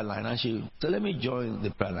about the prayer line, and she said, let me join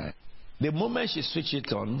the prayer line. The moment she switched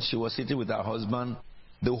it on, she was sitting with her husband.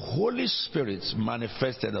 The Holy Spirit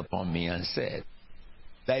manifested upon me and said,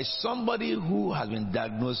 there is somebody who has been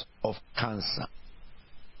diagnosed of cancer.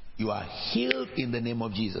 You are healed in the name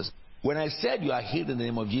of Jesus. When I said you are healed in the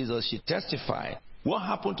name of Jesus, she testified. What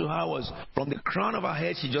happened to her was from the crown of her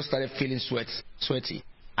head, she just started feeling sweaty.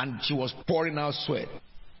 And she was pouring out sweat,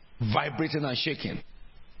 vibrating and shaking.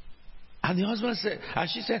 And the husband said, and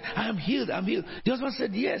she said, I am healed, I'm healed. The husband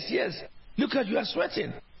said, yes, yes. Look at you are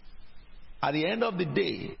sweating. At the end of the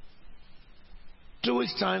day, 2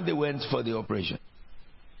 weeks' time, they went for the operation.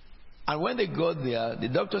 And when they got there, the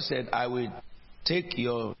doctor said, I will take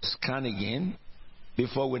your scan again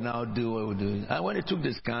before we now do what we're doing. And when they took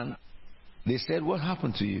the scan, they said, what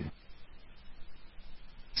happened to you?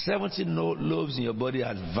 70 lobes in your body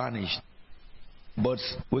had vanished. But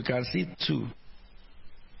we can see 2.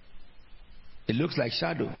 It looks like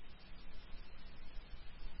shadow.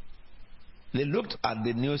 They looked at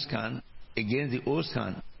the new scan against the old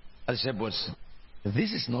scan. I said, but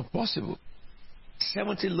this is not possible.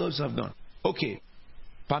 70 lobes have gone. Okay,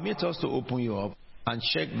 permit us to open you up and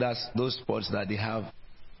check those spots that they have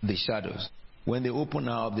the shadows. When they opened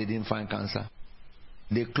her up, they didn't find cancer.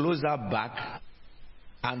 They closed her back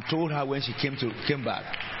and told her when she came back.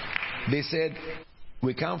 They said,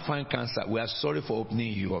 we can't find cancer. We are sorry for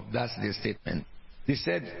opening you up. That's their statement. They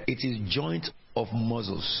said, it is joint of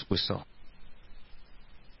muscles we saw.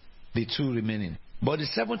 The 2 remaining. But the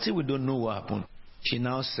 70, we don't know what happened. She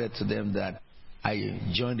now said to them that I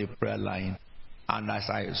joined the prayer line, and as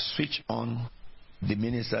I switched on, the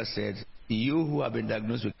minister said, you who have been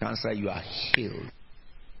diagnosed with cancer, you are healed.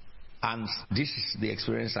 And this is the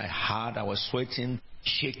experience I had. I was sweating,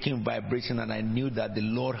 shaking, vibrating, and I knew that the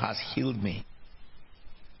Lord has healed me.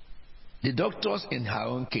 The doctors in her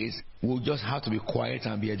own case will just have to be quiet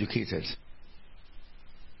and be educated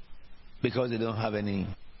because they don't have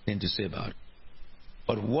anything to say about it.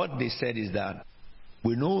 But what they said is that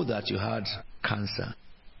we know that you had cancer,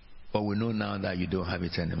 but we know now that you don't have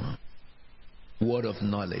it anymore. word of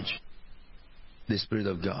knowledge, the Spirit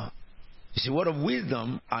of God. You see, word of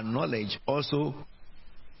wisdom and knowledge also,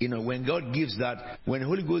 when God gives that, when the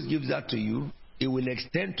Holy Ghost gives that to you, it will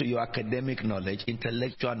extend to your academic knowledge,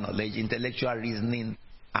 intellectual reasoning,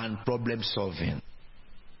 and problem solving.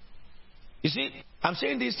 You see, I'm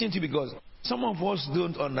saying this thing to you because some of us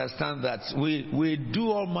don't understand that we do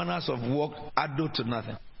all manners of work, add to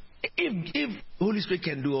nothing. If Holy Spirit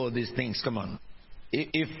can do all these things, come on.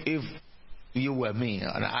 If you were me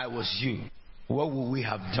and I was you, what would we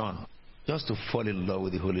have done? Just to fall in love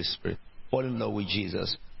with the Holy Spirit, fall in love with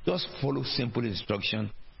Jesus. Just follow simple instruction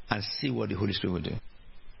and see what the Holy Spirit will do.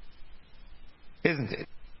 Isn't it?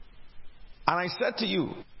 And I said to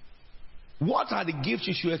you, what are the gifts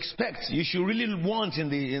you should expect? You should really want in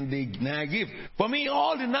the gift. For me,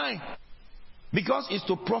 all the 9. Because it's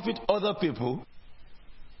to profit other people.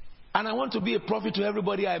 And I want to be a prophet to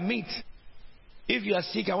everybody I meet. If you are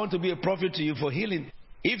sick, I want to be a prophet to you for healing.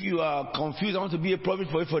 If you are confused, I want to be a prophet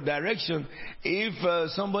for you for direction.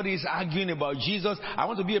 If somebody is arguing about Jesus, I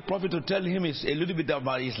want to be a prophet to tell him a little bit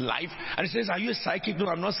about his life. And he says, are you a psychic? No,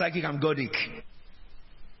 I'm not psychic, I'm Godic.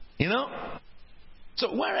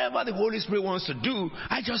 So wherever the Holy Spirit wants to do,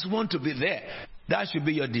 I just want to be there. That should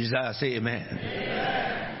be your desire. Say amen.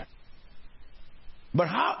 Amen. But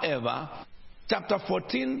however, chapter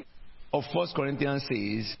 14 of 1 Corinthians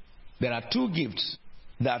says, there are 2 gifts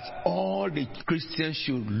that all the Christians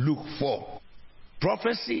should look for.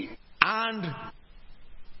 Prophecy and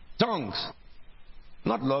tongues.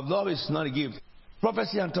 Not love. Love is not a gift.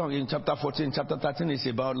 Prophecy and tongues in chapter 14. Chapter 13 is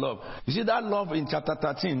about love. You see that love in chapter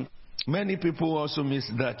 13, many people also miss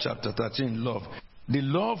that chapter 13 love. The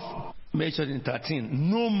love mentioned in 13,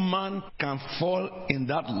 no man can fall in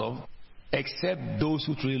that love except those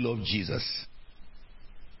who truly love Jesus.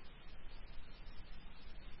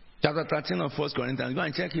 Chapter 13 of 1 Corinthians. Go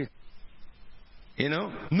and check it.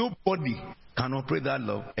 Nobody can operate that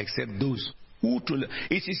love except those who truly.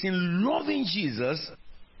 It is in loving Jesus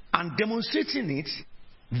and demonstrating it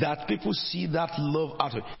that people see that love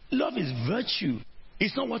out of it. Love is virtue.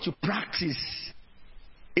 It's not what you practice.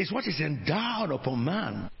 It's what is endowed upon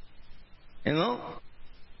man. And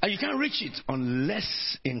you can't reach it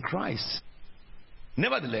unless in Christ.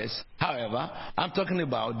 Nevertheless, however, I'm talking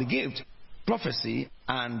about the gift. Prophecy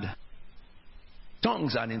and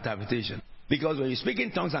tongues and interpretation. Because when you speak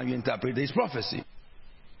in tongues and you interpret, it's prophecy.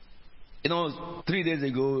 3 days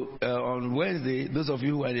ago, on Wednesday, those of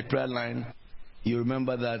you who are in the prayer line, you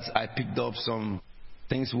remember that I picked up some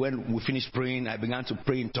things. When we finished praying, I began to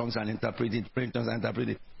pray in tongues and interpret it, pray in tongues and interpret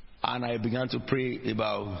it. And I began to pray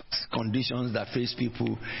about conditions that face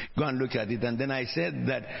people. Go and look at it. And then I said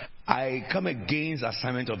that I come against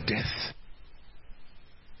assignment of death.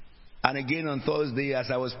 And again on Thursday, as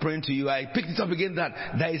I was praying to you, I picked it up again that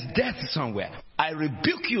there is death somewhere. I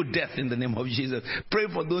rebuke you, death, in the name of Jesus. Pray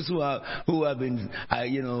for those who have been,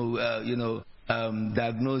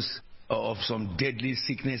 diagnosed of some deadly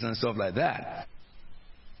sickness and stuff like that.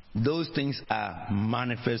 Those things are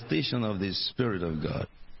manifestation of the Spirit of God.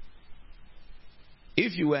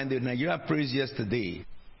 If you were in the Nigeria praise yesterday,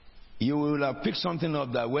 you will have picked something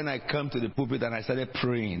up that when I come to the pulpit and I started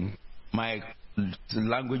praying, my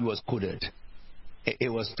language was coded. It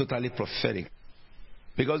was totally prophetic.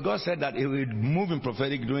 Because God said that He would move in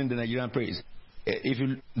prophetic during the Nigerian praise. If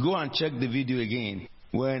you go and check the video again,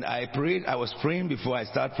 when I prayed, I was praying before I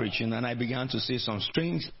started preaching, and I began to say some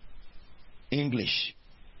strange English.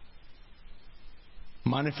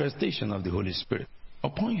 Manifestation of the Holy Spirit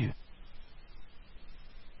upon you.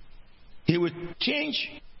 He will change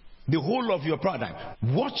the whole of your paradigm.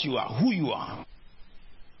 What you are, who you are.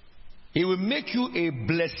 It will make you a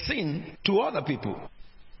blessing to other people.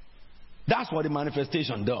 That's what the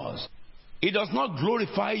manifestation does. It does not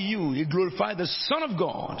glorify you. It glorifies the Son of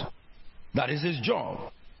God. That is His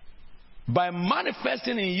job. By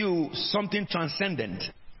manifesting in you something transcendent.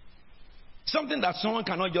 Something that someone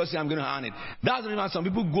cannot just say, I'm going to earn it. That's the reason some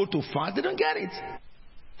people go to fast. They don't get it.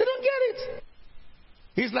 They don't get it.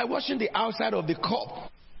 It's like washing the outside of the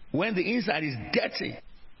cup when the inside is dirty.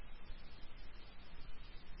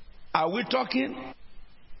 Are we talking?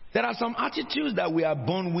 There are some attitudes that we are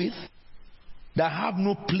born with that have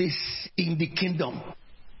no place in the kingdom.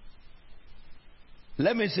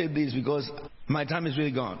 Let me say this because my time is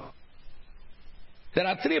really gone. There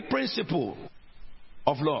are 3 principles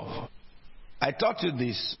of love. I taught you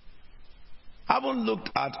this. I haven't looked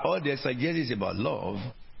at all the exegesis about love,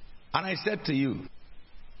 and I said to you,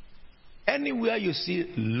 anywhere you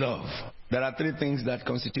see love, there are 3 things that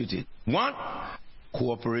constitute it. 1,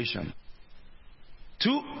 cooperation.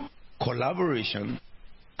 2, collaboration.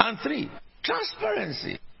 And 3,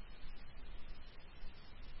 transparency.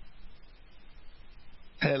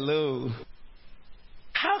 Hello.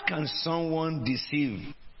 How can someone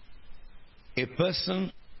deceive a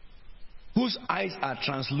person whose eyes are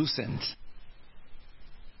translucent?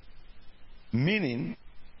 Meaning,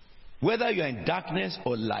 whether you are in darkness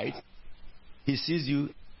or light, he sees you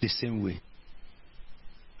the same way.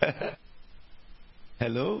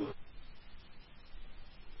 Hello?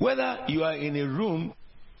 Whether you are in a room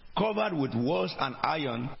covered with walls and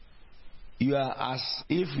iron, you are as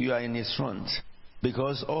if you are in his front,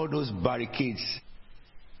 because all those barricades,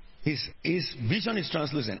 his vision is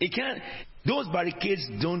translucent. Those barricades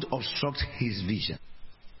don't obstruct his vision.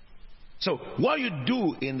 So what you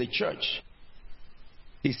do in the church,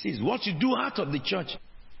 he sees. What you do out of the church,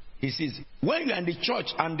 he sees. When you are in the church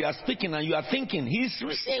and they are speaking and you are thinking, he's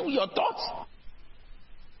receiving your thoughts.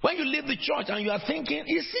 When you leave the church and you are thinking,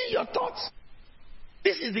 he's seeing your thoughts.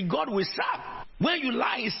 This is the God we serve. When you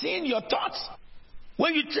lie, he's seeing your thoughts.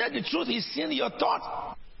 When you tell the truth, he's seeing your thoughts.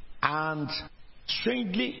 And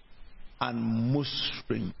strangely and most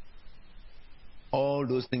strange, all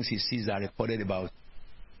those things he sees are recorded about.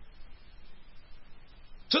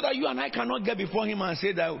 So that you and I cannot get before him and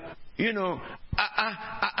say that,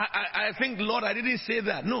 I think, Lord, I didn't say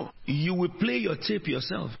that. No, you will play your tape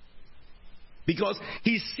yourself. Because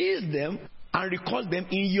he sees them and records them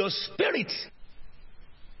in your spirit.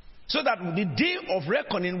 So that the day of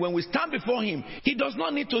reckoning, when we stand before him, he does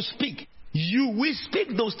not need to speak. You will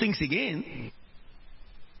speak those things again.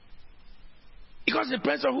 Because the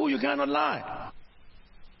presence of who you cannot lie.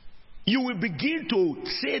 You will begin to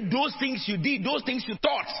say those things you did, those things you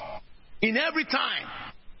thought, in every time.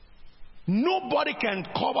 Nobody can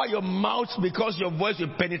cover your mouth because your voice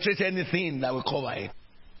will penetrate anything that will cover it.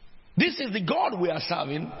 This is the God we are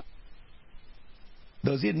serving.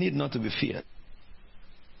 Does it need not to be feared?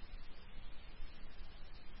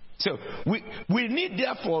 So we need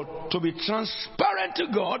therefore to be transparent to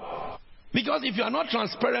God, because if you are not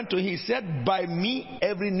transparent to him, he said, by me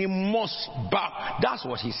every knee must bow. That's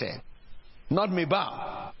what he said. Not me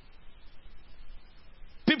bow.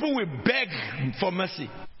 People will beg for mercy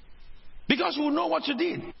because you will know what you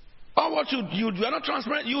did. Or what you are not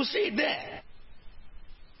transparent, you will see it there.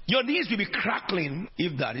 Your knees will be crackling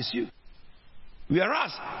if that is you.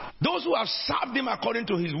 Whereas those who have served him according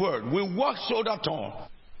to his word will walk shoulder tall,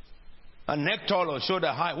 a neck tall or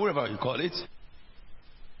shoulder high, whatever you call it.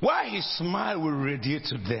 Why his smile will radiate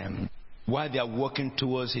to them while they are walking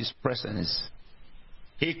towards his presence.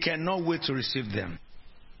 He cannot wait to receive them.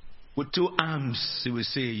 With two arms, he will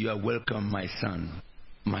say, you are welcome, my son,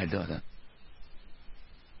 my daughter.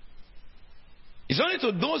 It's only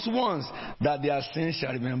to those ones that their sins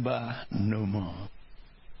shall remember no more.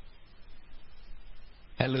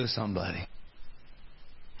 Hello, somebody.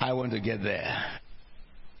 I want to get there.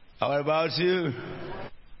 How about you?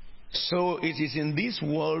 So it is in this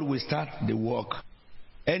world we start the walk.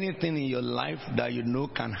 Anything in your life that you know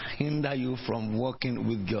can hinder you from walking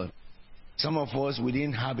with God. Some of us, we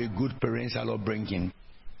didn't have a good parental upbringing.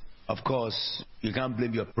 Of course, you can't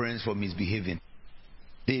blame your parents for misbehaving.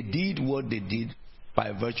 They did what they did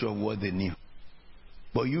by virtue of what they knew.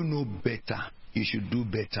 But you know better. You should do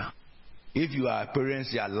better. If you are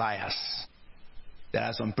parents, you are liars. There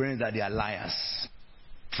are some parents that they are liars.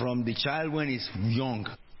 From the child when he's young,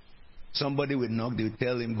 somebody will knock, they will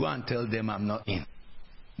tell him, go and tell them I'm not in.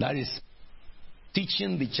 That is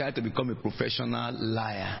teaching the child to become a professional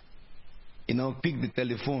liar. Pick the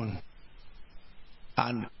telephone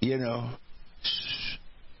and,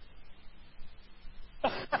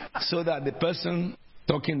 so that the person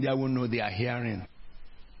talking there will know they are hearing.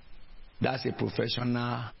 That's a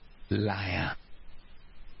professional liar.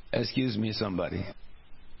 Excuse me, somebody.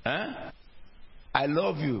 I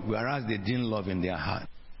love you, whereas they didn't love in their heart.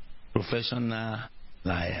 Professional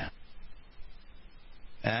liar.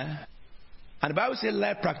 And the Bible says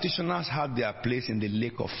life practitioners have their place in the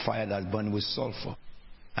lake of fire that's burning with sulfur.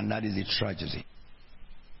 And that is the tragedy.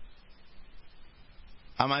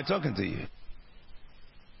 Am I talking to you?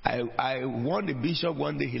 I warned the bishop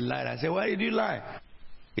one day, he lied. I said, why did you lie?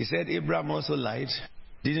 He said, Abraham also lied.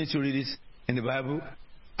 Didn't you read it in the Bible?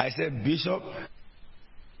 I said, Bishop,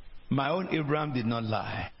 my own Abraham did not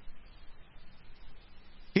lie.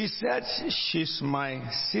 He said, she's my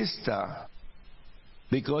sister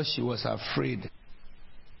because she was afraid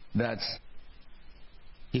that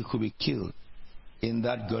he could be killed in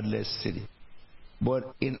that godless city.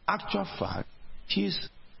 But in actual fact, she's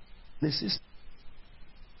the sister.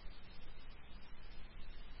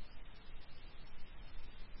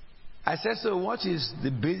 I said, so what is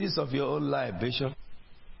the basis of your own life, Bishop?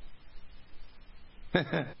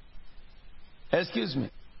 Excuse me.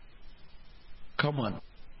 Come on.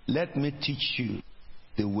 Let me teach you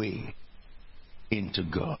the way into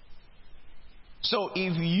God. So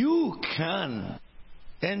if you can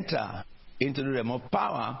enter into the realm of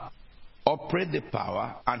power, operate the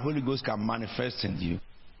power, and Holy Ghost can manifest in you,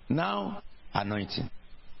 now anointing.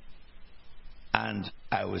 And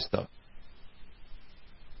I will stop.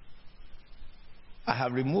 I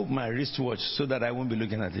have removed my wristwatch so that I won't be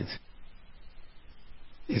looking at it.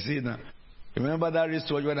 You see now? Remember that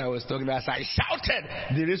wristwatch when I was talking, as I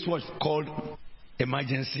shouted, the wristwatch called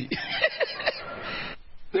emergency.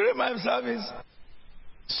 During my service,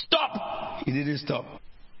 stop! He didn't stop.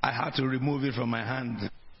 I had to remove it from my hand.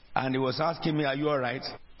 And he was asking me, are you alright?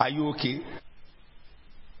 Are you okay?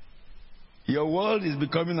 Your world is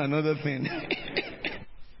becoming another thing.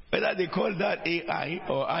 Whether they call that AI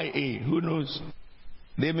or IA, who knows?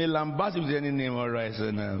 They may lambast with any name, alright,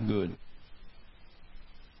 so now, good.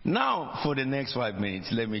 Now, for the next 5 minutes,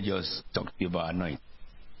 let me just talk to you about anointing.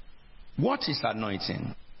 What is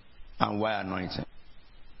anointing and why anointing?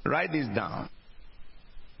 Write this down.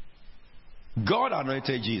 God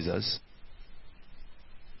anointed Jesus.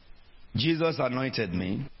 Jesus anointed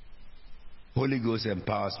me. Holy Ghost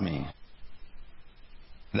empowers me.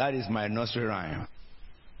 That is my nursery rhyme.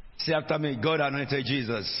 Say after me, God anointed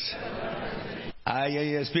Jesus.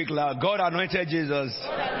 Speak loud. God anointed Jesus.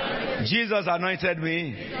 Jesus anointed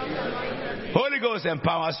me. Holy Ghost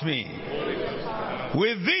empowers me.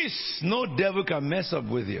 With this, no devil can mess up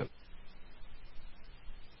with you.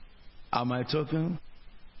 Am I talking?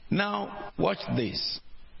 Now, watch this.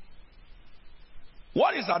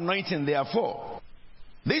 What is anointing therefore?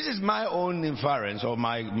 This is my own inference or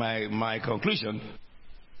my conclusion.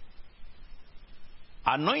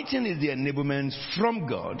 Anointing is the enablement from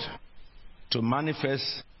God to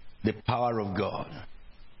manifest the power of God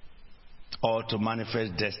or to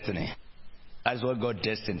manifest destiny. That's what God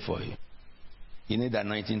destined for you. You need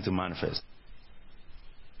anointing to manifest.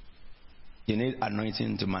 You need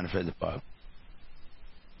anointing to manifest the power.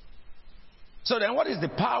 So then what is the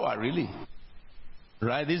power really?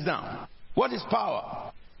 Write this down. What is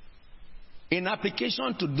power? In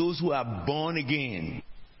application to those who are born again,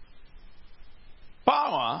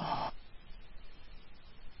 power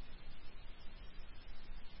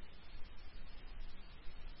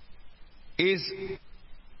is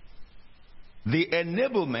the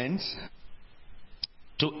enablement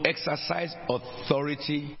to exercise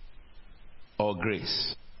authority or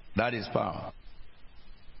grace. That is power.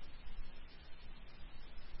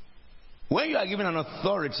 When you are given an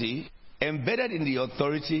authority, embedded in the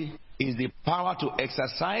authority is the power to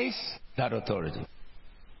exercise that authority.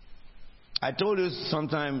 I told you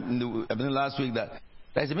sometime in the last week that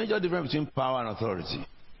there's a major difference between power and authority.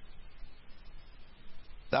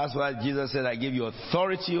 That's why Jesus said, I give you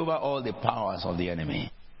authority over all the powers of the enemy.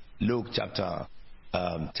 Luke chapter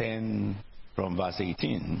 10 from verse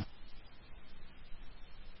 18.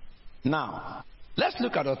 Now, let's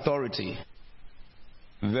look at authority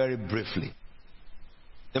very briefly.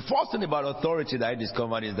 The first thing about authority that I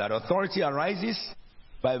discovered is that authority arises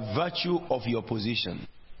by virtue of your position.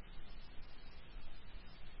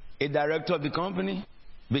 A director of the company,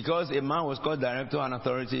 because a man was called director, and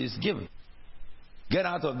authority is given. Get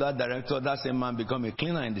out of that director, that same man become a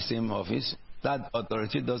cleaner in the same office. That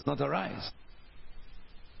authority does not arise.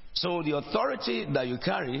 So the authority that you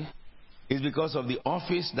carry is because of the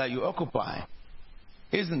office that you occupy,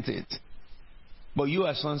 isn't it? But you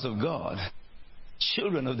are sons of God,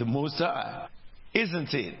 children of the Most High,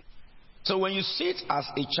 isn't it? So when you sit as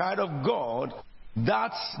a child of God,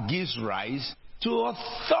 that gives rise to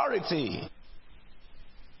authority.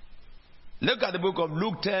 Look at the book of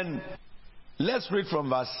Luke 10. Let's read from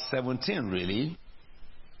verse 17, really.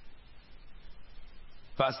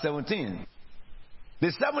 Verse 17.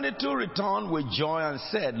 The 72 returned with joy and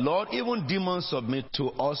said, Lord, even demons submit to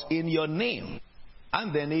us in your name.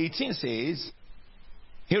 And then 18 says,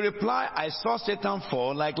 he replied, I saw Satan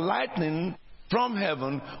fall like lightning from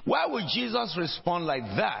heaven. Why would Jesus respond like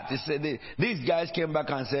that? He said, these guys came back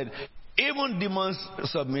and said, even demons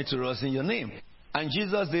submit to us in your name. And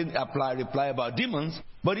Jesus didn't reply about demons,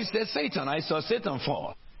 but he said, Satan, I saw Satan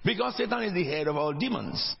fall. Because Satan is the head of all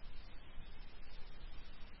demons.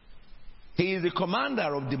 He is the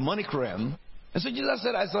commander of the demonic realm. And so Jesus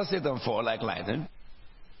said, I saw Satan fall like lightning.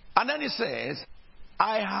 And then he says,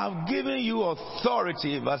 I have given you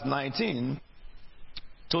authority, verse 19,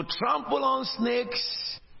 to trample on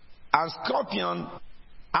snakes and scorpions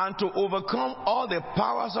and to overcome all the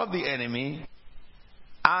powers of the enemy,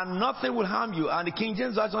 and nothing will harm you. And the King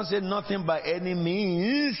James Version said, nothing by any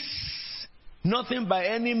means. Nothing by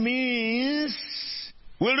any means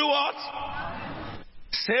will do what?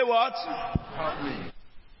 Say what?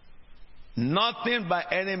 Nothing by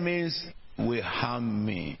any means will harm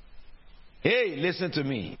me. Hey, listen to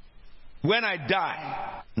me. When I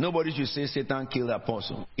die, nobody should say Satan killed the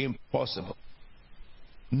apostle. Impossible.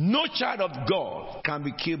 No child of God can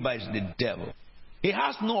be killed by the devil. He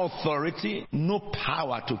has no authority, no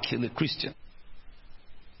power to kill a Christian.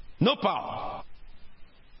 No power.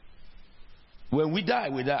 When we die,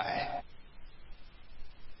 we die.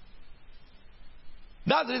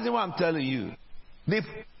 That's the reason why I'm telling you.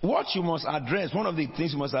 What you must address, one of the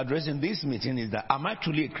things you must address in this meeting is that, am I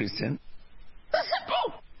truly a Christian? That's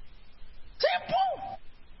simple. Simple.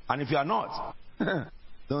 And if you are not,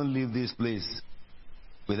 don't leave this place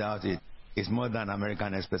without it. It's more than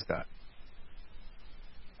American Express card.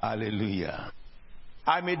 Hallelujah.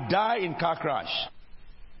 I may die in car crash.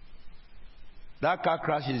 That car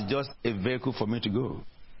crash is just a vehicle for me to go.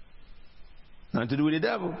 Nothing to do with the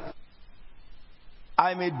devil.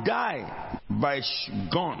 I may die by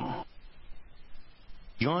gun.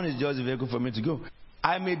 Gun is just a vehicle for me to go.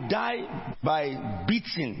 I may die by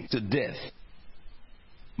beating to death.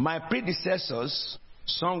 My predecessors,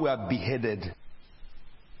 some were beheaded.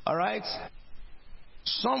 Alright?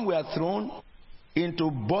 Some were thrown into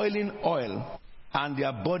boiling oil and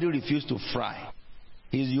their body refused to fry.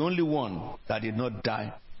 He's the only one that did not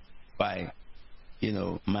die by,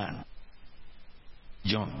 man.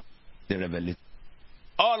 John, the Revelator.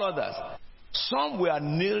 All others. Some were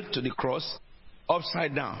nailed to the cross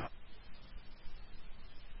upside down.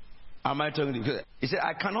 Am I talking to you? He said,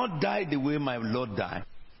 I cannot die the way my Lord died.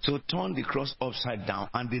 So turn the cross upside down,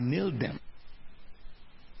 and they nailed them.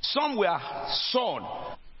 Some were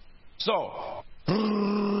sawed. So,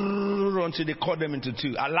 until they cut them into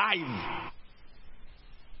two, alive.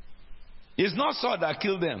 It's not sword that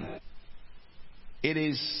killed them. It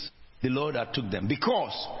is the Lord that took them.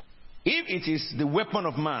 Because if it is the weapon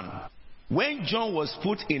of man, when John was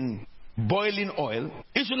put in boiling oil,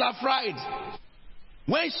 it should have fried.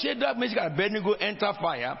 When Shadrach, Meshach, and Abednego enter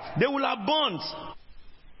fire, they will have burnt.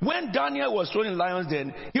 When Daniel was thrown in lion's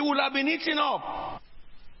den, he would have been eaten up.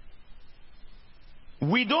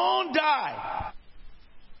 We don't die.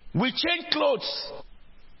 We change clothes.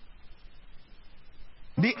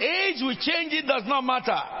 The age we change, it does not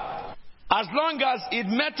matter. As long as it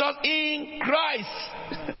matters in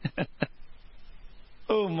Christ.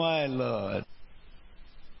 Oh my Lord.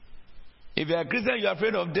 If you are a Christian, you are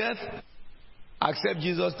afraid of death, accept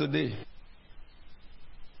Jesus today.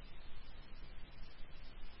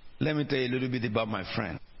 Let me tell you a little bit about my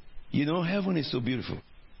friend. Heaven is so beautiful.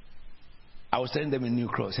 I was telling them in New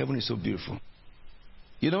Cross, heaven is so beautiful.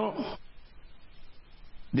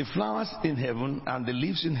 The flowers in heaven and the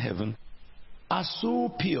leaves in heaven are so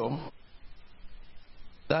pure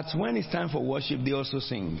that when it's time for worship, they also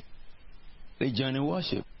sing. They join in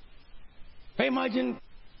worship. Imagine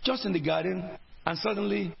just in the garden and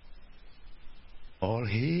suddenly, all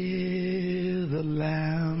hail the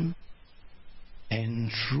Lamb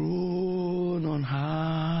enthroned on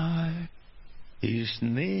high. His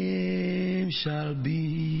name shall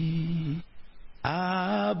be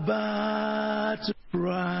Abba to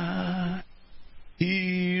cry.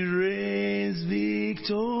 He reigns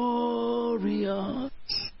victorious,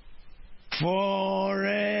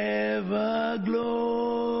 forever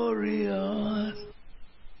glorious.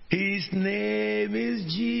 His name is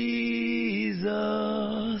Jesus.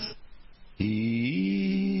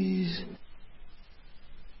 He is.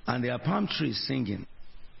 And there are palm trees singing.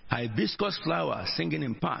 Hibiscus flowers singing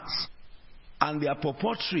in parts. And there are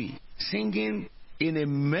pawpaw tree singing in a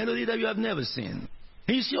melody that you have never seen.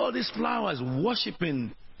 And you see all these flowers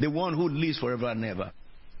worshiping the one who lives forever and ever.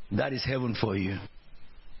 That is heaven for you.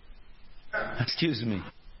 Excuse me.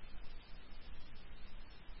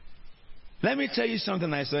 Let me tell you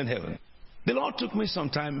something I saw in heaven. The Lord took me some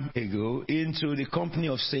time ago into the company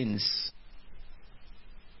of saints.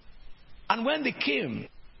 And when they came,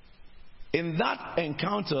 in that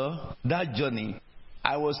encounter, that journey,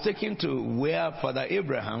 I was taken to where Father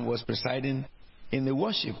Abraham was presiding in the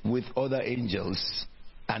worship with other angels,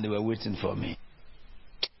 and they were waiting for me.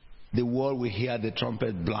 The world will hear the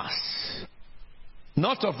trumpet blast.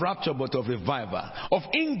 Not of rapture, but of revival. Of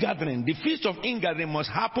ingathering. The feast of ingathering must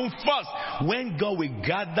happen first. When God will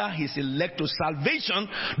gather his elect to salvation,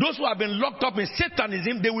 those who have been locked up in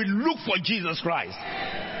Satanism, they will look for Jesus Christ.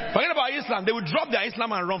 Forget about Islam. They will drop their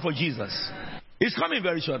Islam and run for Jesus. It's coming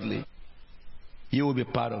very shortly. You will be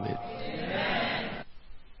part of it. Amen.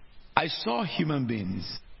 I saw human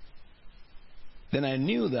beings. Then I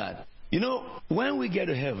knew that, when we get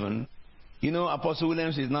to heaven, Apostle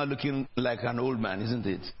Williams is now looking like an old man, isn't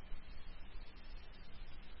it?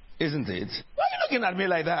 Isn't it? Why are you looking at me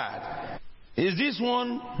like that? Is this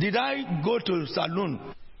one? Did I go to salon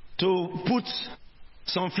to put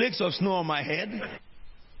some flakes of snow on my head?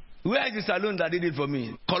 Where is the salon that did it for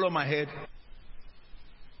me? Color my head.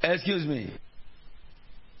 Excuse me.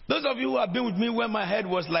 Those of you who have been with me when my head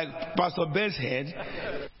was like Pastor Ben's head,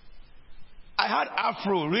 I had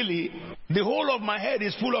afro, really. The whole of my head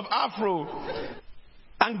is full of afro.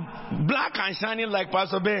 And black and shining like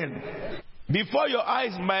Pastor Ben. Before your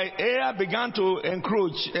eyes, my hair began to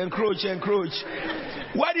encroach.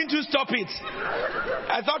 Why didn't you stop it?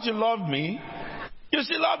 I thought you loved me. You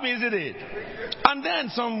still love me, isn't it? And then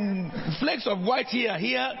some flakes of white here.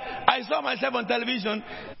 I saw myself on television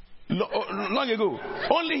long ago.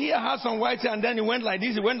 Only here had some white hair, and then it went like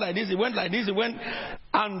this,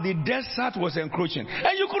 and the desert was encroaching.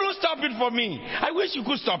 And you couldn't stop it for me. I wish you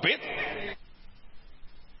could stop it.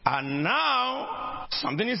 And now,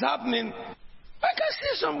 something is happening. I can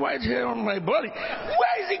see some white hair on my body.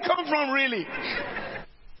 Where is it come from, really?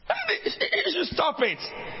 You should stop it.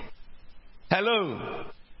 Hello.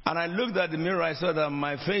 And I looked at the mirror. I saw that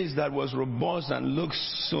my face that was robust and looked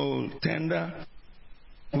so tender.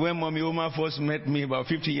 When Mommy Oma first met me about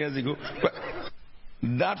 50 years ago, but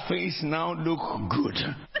that face now looks good.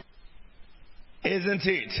 Isn't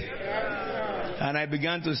it? And I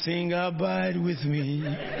began to sing, abide with me,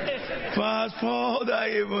 fast forward thy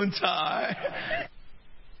eventide.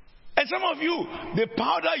 And some of you, the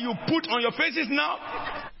powder you put on your faces now,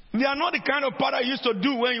 they are not the kind of powder you used to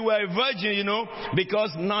do when you were a virgin, you know,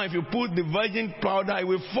 because now if you put the virgin powder, it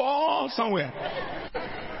will fall somewhere.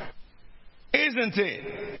 Isn't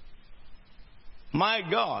it? My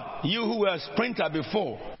God, you who were a sprinter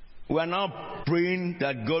before, we are now praying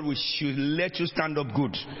that God should let you stand up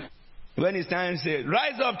good. When it's time to say,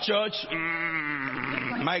 rise up, church.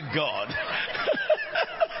 My God.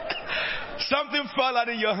 Something fell out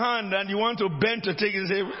of your hand and you want to bend to take it and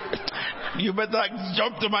say, you better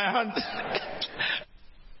jump to my hand.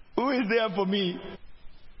 Who is there for me?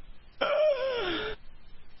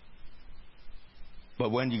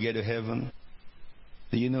 But when you get to heaven,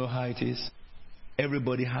 do you know how it is?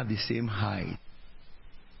 Everybody have the same height.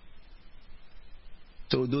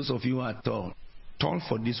 So those of you who are tall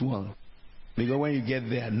for this world. Because when you get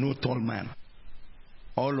there, no tall man.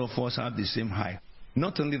 All of us have the same height.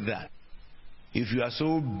 Not only that, if you are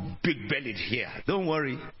so big-bellied here, don't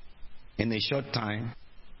worry. In a short time,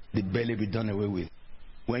 the belly will be done away with.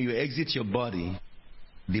 When you exit your body,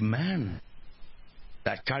 the man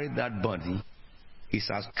that carried that body is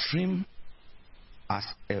as trim as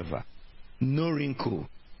ever. No wrinkle.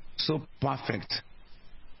 So perfect.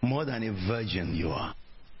 More than a virgin you are.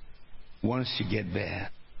 Once you get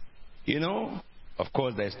there. You know, of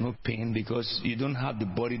course there's no pain because you don't have the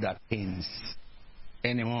body that pains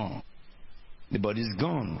anymore. The body is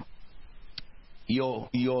gone. Your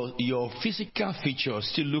physical features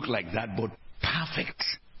still look like that, but perfect.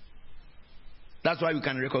 That's why you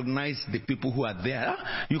can recognize the people who are there.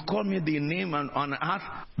 You call me the name on earth,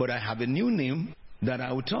 but I have a new name that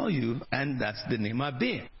I will tell you, and that's the name I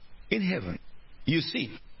bear in heaven. You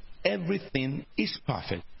see, everything is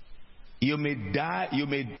perfect. You may die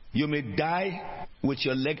with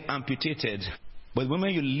your leg amputated, but when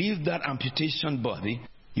you leave that amputation body,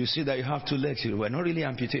 you see that you have two legs. You were not really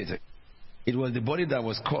amputated. It was the body that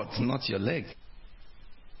was cut, not your leg.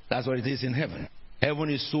 That's what it is in heaven. Heaven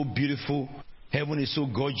is so beautiful. Heaven is so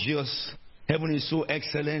gorgeous. Heaven is so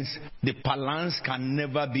excellent. The balance can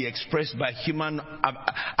never be expressed by human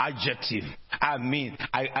adjective. I mean,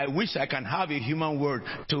 I wish I can have a human word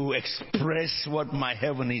to express what my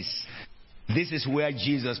heaven is. This is where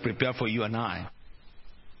Jesus prepared for you and I.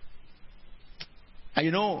 And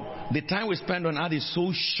you know, the time we spend on earth is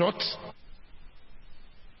so short.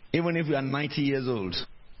 Even if we are 90 years old,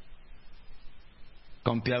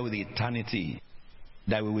 compared with the eternity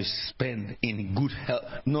that we will spend in good health.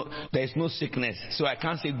 No, there is no sickness, so I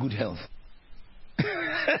can't say good health.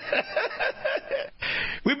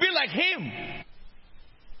 We'll be like him.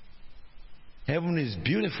 Heaven is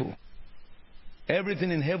beautiful.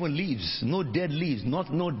 Everything in heaven lives. No dead leaves. No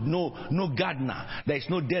gardener. There is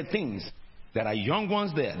no dead things. There are young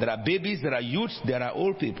ones there. There are babies. There are youths. There are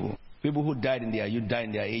old people. People who died in their youth, died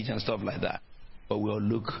in their age and stuff like that. But we all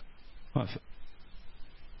look perfect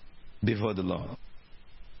before the Lord.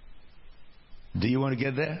 Do you want to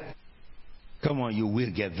get there? Come on, you will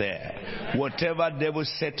get there. Whatever devil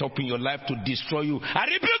set up in your life to destroy you, I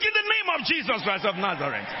rebuke in the name of Jesus Christ of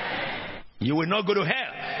Nazareth. You will not go to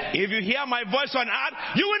hell. If you hear my voice on earth,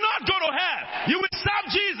 you will not go to hell. You will serve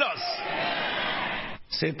Jesus.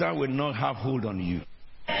 Satan will not have hold on you.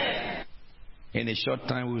 In a short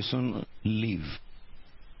time, we will soon leave.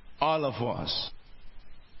 All of us.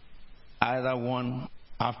 either one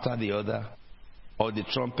after the other, or the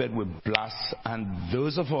trumpet will blast, and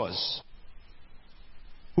those of us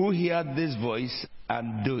who hear this voice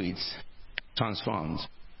and do it, transformed,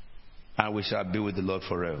 and we shall be with the Lord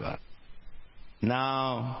forever.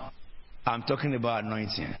 Now, I'm talking about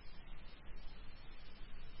anointing.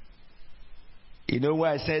 You know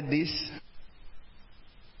why I said this?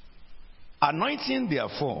 Anointing,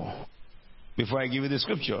 therefore, before I give you the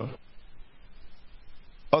scripture,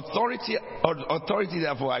 authority,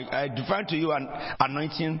 therefore, I define to you,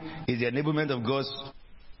 anointing is the enablement of God's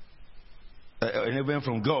enablement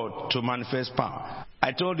from God to manifest power.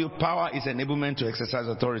 I told you power is enablement to exercise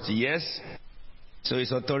authority. Yes? So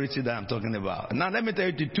it's authority that I'm talking about. Now let me tell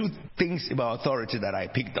you the two things about authority that I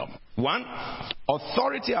picked up. One,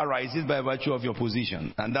 authority arises by virtue of your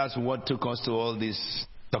position. And that's what took us to all this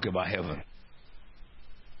talk about heaven.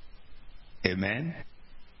 Amen?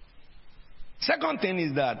 Second thing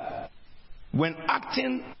is that when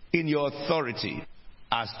acting in your authority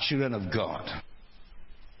as children of God,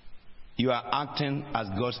 you are acting as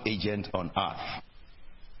God's agent on earth.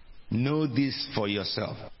 Know this for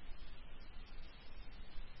yourself.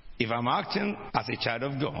 If I'm acting as a child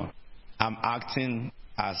of God, I'm acting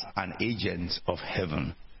as an agent of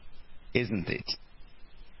heaven. Isn't it?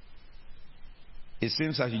 It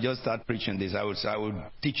seems I should just start preaching this. I will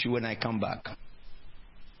teach you when I come back.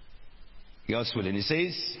 God's willing. It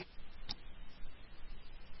says,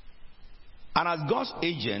 and as God's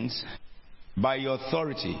agent, by your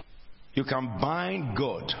authority, you can bind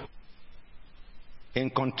God in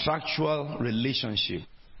contractual relationship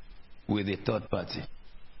with a third party.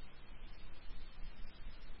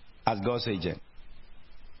 As God's agent.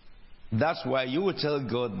 That's why you will tell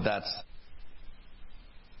God that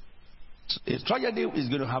a tragedy is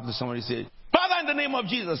going to happen. Somebody say, Father, in the name of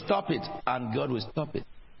Jesus, stop it. And God will stop it.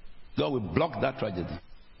 God will block that tragedy.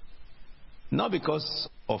 Not because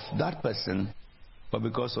of that person, but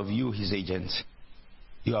because of you, his agent.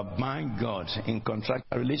 You are bind God in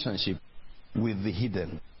contractual relationship with the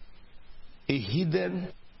hidden. A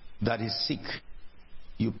hidden that is sick,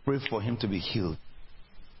 you pray for him to be healed.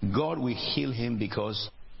 God will heal him because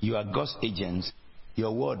you are God's agent.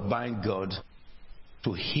 Your word bind God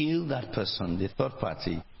to heal that person, the third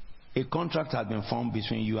party. A contract has been formed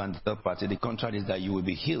between you and the third party. The contract is that you will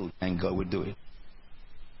be healed and God will do it.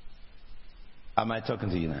 Am I talking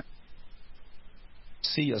to you now?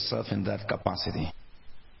 See yourself in that capacity.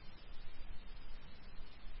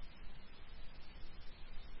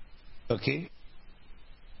 Okay?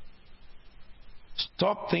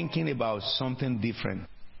 Stop thinking about something different,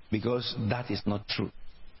 because that is not true.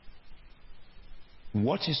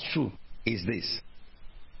 What is true is this.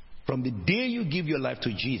 From the day you give your life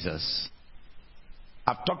to Jesus,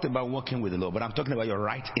 I've talked about walking with the Lord, but I'm talking about your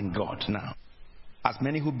right in God now. As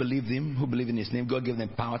many who believe him, who believe in his name, God gave them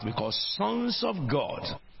power to be called sons of God.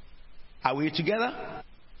 Are we together?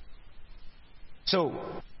 So,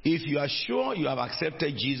 if you are sure you have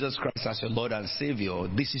accepted Jesus Christ as your Lord and Savior,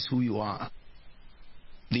 this is who you are.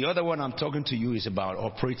 The other one I'm talking to you is about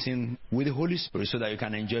operating with the Holy Spirit so that you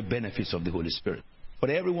can enjoy benefits of the Holy Spirit. But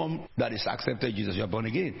everyone that is accepted Jesus, you are born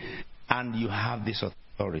again. And you have this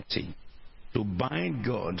authority to bind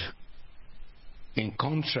God in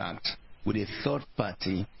contract with a third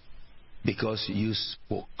party because you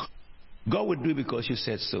spoke. God will do it because you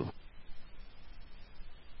said so.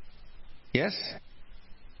 Yes?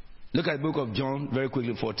 Look at the book of John very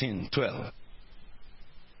quickly, 14:12.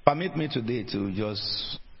 Permit me today to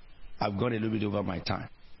just, I've gone a little bit over my time.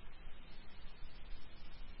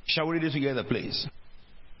 Shall we read it together, please?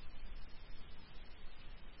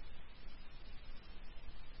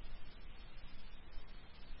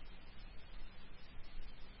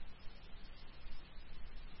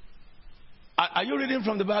 Are you reading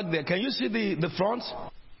from the back there? Can you see the front?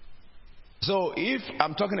 So if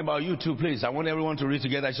I'm talking about you too, please, I want everyone to read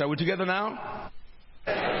together. Shall we together now?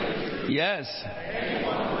 Yes.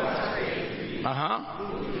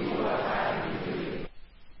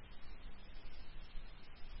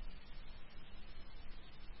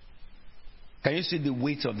 Can you see the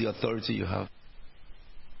weight of the authority you have?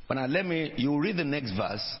 But now you read the next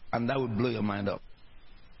verse and that will blow your mind up.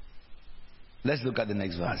 Let's look at the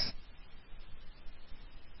next verse.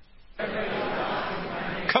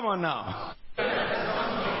 Come on now.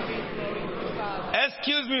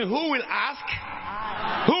 Excuse me, who will ask?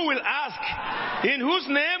 Who will ask? In whose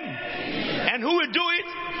name? And who will do it?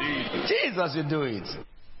 Jesus will do it.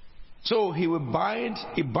 So he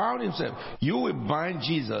bound himself. You will bind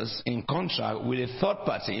Jesus in contract with a third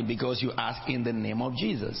party because you ask in the name of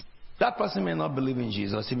Jesus. That person may not believe in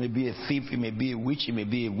Jesus. He may be a thief, he may be a witch, he may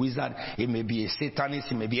be a wizard, he may be a satanist,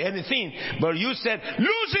 he may be anything. But you said,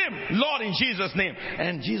 lose him, Lord, in Jesus' name.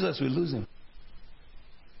 And Jesus will lose him.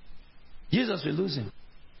 Jesus will lose him.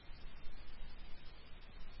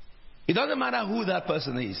 It doesn't matter who that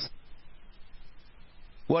person is.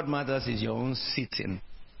 What matters is your own sitting.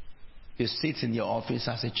 You sit in your office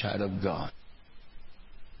as a child of God.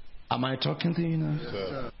 Am I talking to you now? Yes,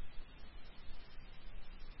 sir.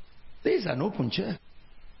 This is an open chair.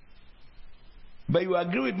 But you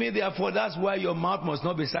agree with me, therefore, that's why your mouth must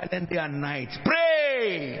not be silent day and night.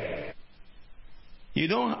 Pray! You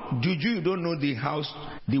don't know the house,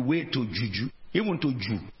 the way to juju. Even to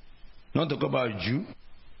Jew. Not talk about Jew.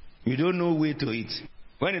 You don't know way to it.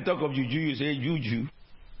 When you talk of juju, you say juju.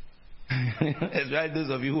 Especially those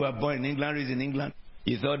of you who are born in England, raised in England.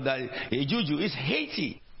 You thought that a juju is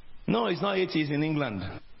Haiti. No, it's not Haiti, it's in England.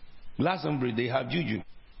 Glastonbury, they have juju.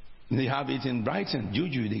 They have it in Brighton,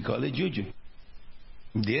 juju, they call it juju.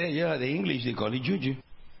 Yeah, the English, they call it juju.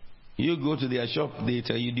 You go to their shop, they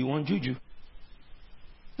tell you, do you want juju?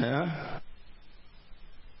 Yeah?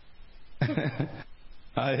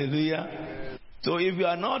 Hallelujah. So if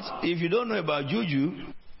you don't know about juju,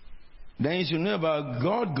 then you should know about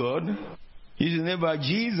God. You should know about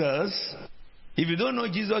Jesus. If you don't know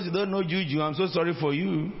Jesus, you don't know juju. I'm so sorry for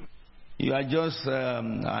you. You are just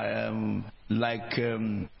like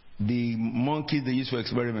the monkeys they use for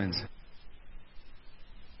experiments.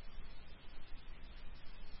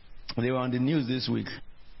 They were on the news this week.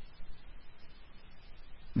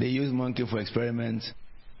 They use monkey for experiments.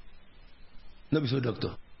 No, be so,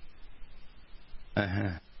 doctor.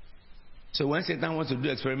 So when Satan wants to do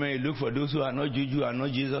experiment, he look for those who are not juju, are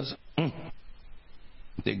not Jesus.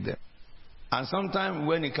 Take them. And sometimes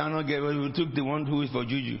when he cannot get, well, we took the one who is for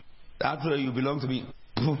juju. After you belong to me.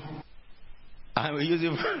 And we use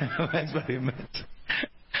it for experiment.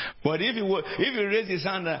 But if he raise his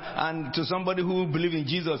hand and to somebody who believes in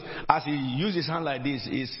Jesus, as he uses his hand like this,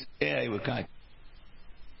 his air will catch.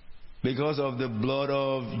 Because of the blood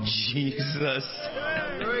of Jesus.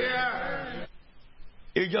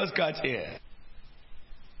 You just catch air.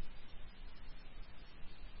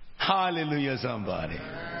 Hallelujah, somebody.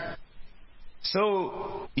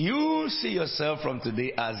 So, you see yourself from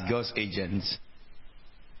today as God's agent.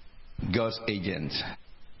 God's agent.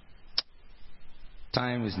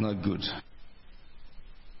 Time is not good.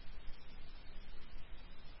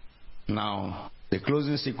 Now, the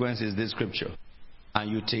closing sequence is this scripture. And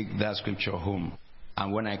you take that scripture home.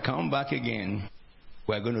 And when I come back again,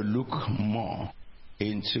 we're going to look more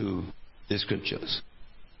into the scriptures.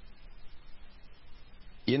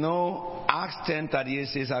 You know, Acts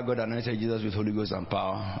 10:38 says how God anointed Jesus with Holy Ghost and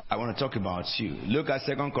power. I want to talk about you. Look at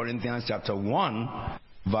 2 Corinthians chapter 1,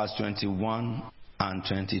 verse 21 and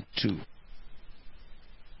 22.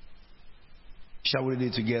 Shall we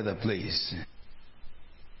read it together, please?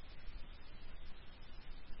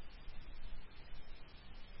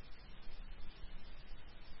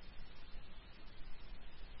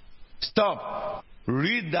 Stop.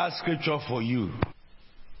 Read that scripture for you.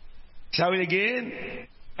 Shall we again?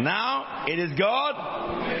 Now, it is God.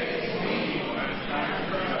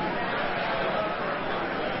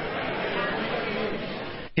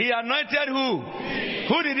 He anointed who?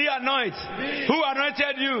 Who did he anoint? Who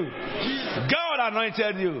anointed you? God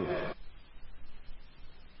anointed you.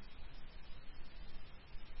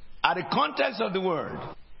 At the context of the word.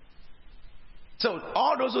 So,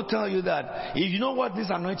 all those who tell you that, if you know what this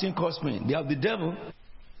anointing cost me, they have the devil.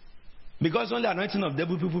 Because only anointing of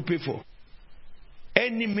devil people pay for.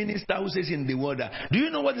 Any minister who says in the world that, do you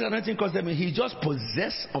know what this anointing cost them? He's just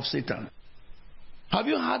possessed of Satan. Have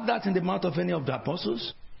you heard that in the mouth of any of the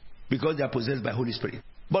apostles? Because they are possessed by Holy Spirit.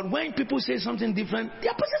 But when people say something different, they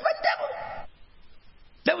are possessed by the devil.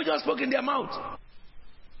 Devil just spoke in their mouth.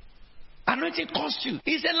 Anointing cost you.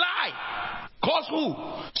 It's a lie. Cost who?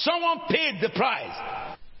 Someone paid the price.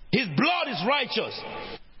 His blood is righteous.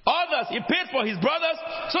 Others, he paid for his brothers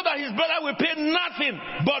so that his brother will pay nothing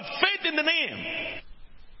but faith in the name.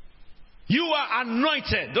 You are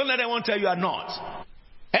anointed. Don't let anyone tell you are not.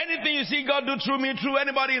 Anything you see God do through me, through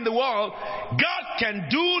anybody in the world, God can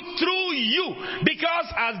do through you. Because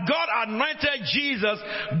as God anointed Jesus,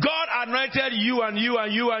 God anointed you and you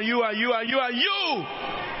and you and you and you and you and you.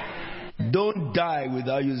 Don't die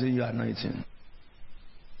without using your anointing.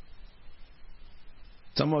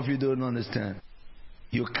 Some of you don't understand.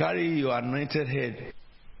 You carry your anointed head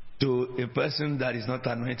to a person that is not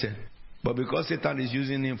anointed. But because Satan is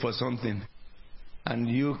using him for something, and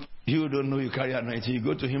you don't know you carry anointing, you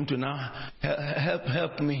go to him to now,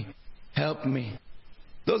 help me.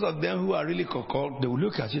 Those of them who are really called, they will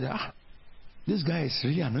look at you. This guy is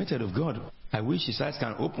really anointed of God. I wish his eyes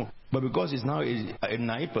can open. But because he's now a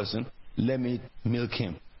naive person, let me milk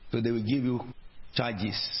him. So they will give you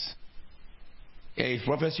charges. If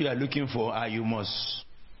prophecy you are looking for, you must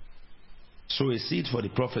sow a seed for the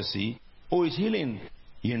prophecy. It's healing.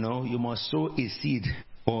 You must sow a seed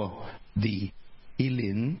for the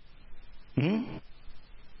healing.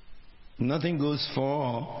 Nothing goes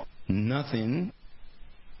for nothing.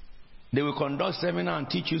 They will conduct seminar and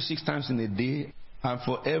teach you 6 times in a day, and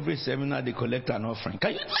for every seminar they collect an offering.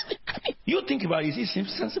 Can you think about it? Is it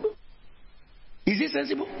sensible? Is it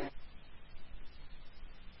sensible?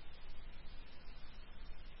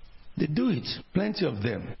 They do it. Plenty of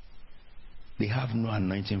them. They have no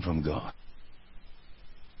anointing from God.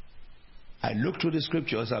 I look through the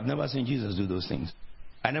scriptures. I've never seen Jesus do those things.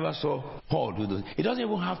 I never saw Paul do those. He doesn't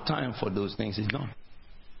even have time for those things. He's gone.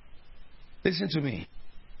 Listen to me.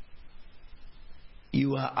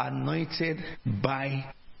 You are anointed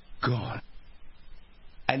by God.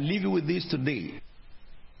 I leave you with this today.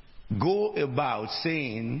 Go about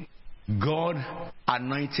saying, God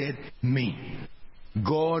anointed me.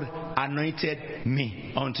 God anointed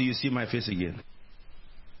me, until you see my face again.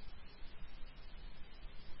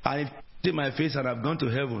 And if you see my face and I've gone to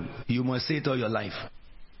heaven, you must say it all your life.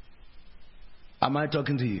 Am I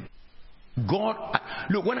talking to you? God,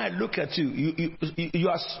 look, when I look at you, you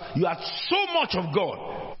are so much of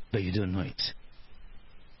God, but you don't know it.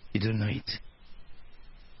 You don't know it.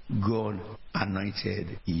 God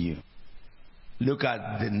anointed you. Look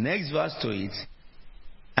at the next verse to it,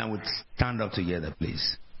 and we'll stand up together,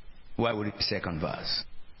 please. Why would it be second verse?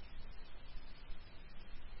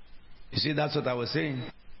 You see, that's what I was saying.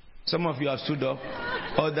 Some of you have stood up.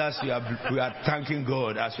 Others, we are thanking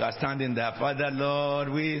God as we are standing there. Father, Lord,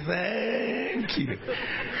 we thank you.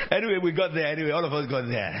 Anyway, we got there. Anyway, all of us got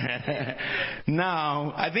there.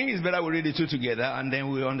 Now, I think it's better we read the two together, and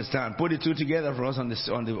then we understand. Put the two together for us on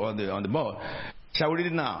the board. Shall we read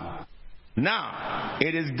it now? Now,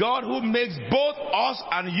 it is God who makes both us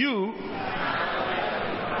and you.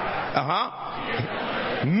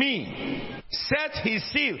 Me. Set his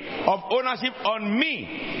seal of ownership on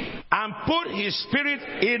me and put his spirit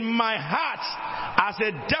in my heart as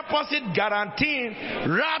a deposit guaranteeing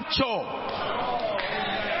rapture.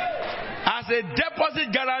 As a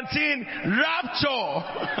deposit guaranteeing rapture.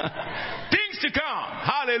 Things to come.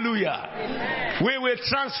 Hallelujah. We will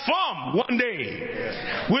transform one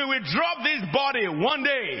day. We will drop this body one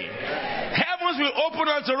day. Heavens will open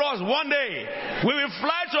unto us one day. We will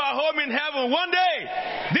fly to our home in heaven one day.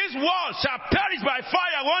 This world shall perish by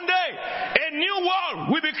fire one day. A new world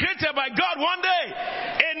will be created by God one day.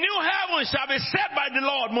 A new heaven shall be set by the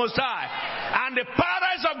Lord Most High. And the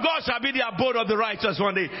paradise of God shall be the abode of the righteous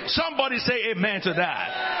one day. Somebody say amen to that.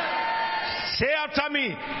 Say after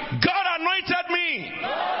me, God anointed me.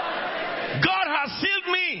 God has sealed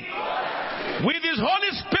me with his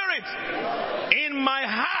Holy Spirit in my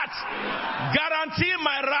heart, guaranteeing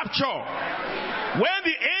my rapture. When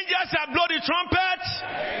the angels shall blow the trumpet,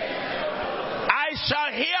 I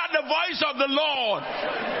shall hear the voice of the Lord.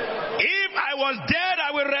 If I was dead,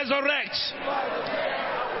 I will resurrect.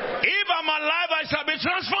 If I'm alive, I shall be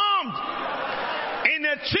transformed in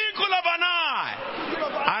a twinkle of an eye,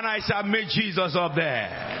 and I shall meet Jesus up there.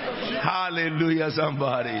 Hallelujah,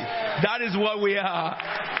 somebody. That is what we are.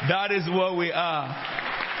 That is what we are.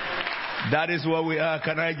 That is what we are.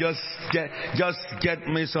 Can I just get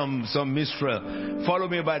me some minstrel? Follow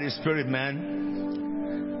me by the Spirit, man.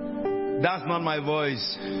 That's not my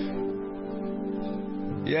voice.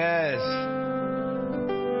 Yes.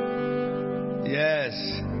 Yes.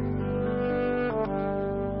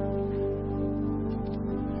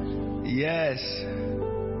 Yes.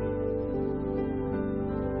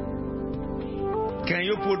 Can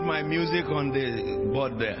you put my music on the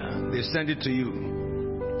board there? They send it to you.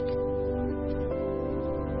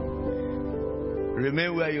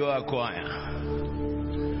 Remain where you are, choir.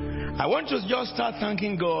 I want to just start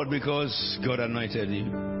thanking God because God anointed you.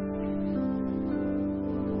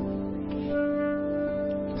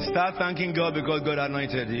 Start thanking God because God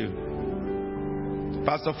anointed you.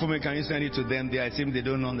 Pastor Fume, can you send it to them? I think they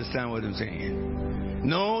don't understand what I'm saying.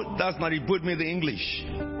 No, that's not it. Put me the English.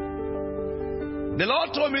 The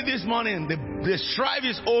Lord told me this morning, the strife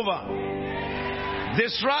is over. The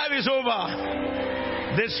strife is over.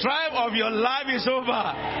 The strife of your life is over.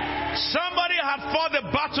 Somebody has fought the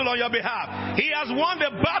battle on your behalf. He has won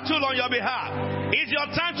the battle on your behalf. It's your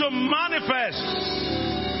time to manifest.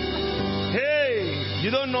 Hey, you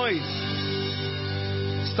don't know it.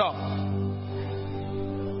 Stop.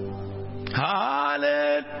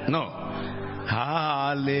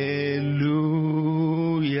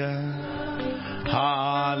 Hallelujah.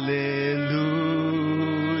 Hallelujah.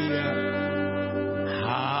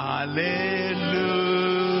 Hallelujah.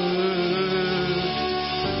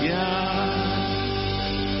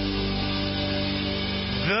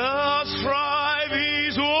 The strife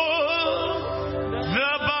is o'er,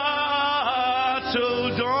 the battle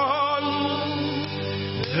done,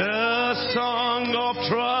 the song of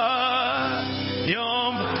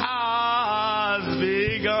triumph has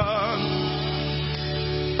begun.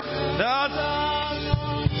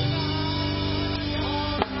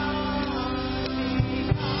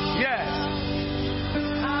 Yes.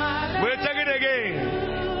 We'll take it again.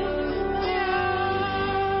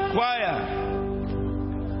 Choir.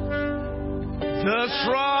 The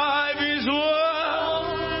strife is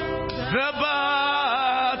won, the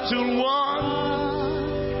battle won,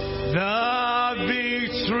 the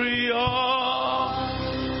victory of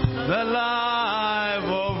the life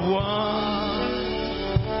of one,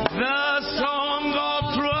 the song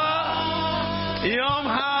of triumph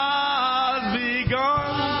has begun.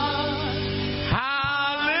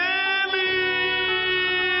 Hallelujah.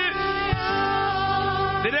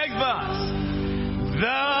 The next verse.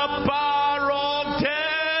 The power of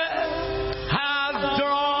death has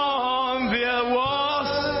done their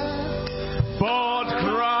worst, but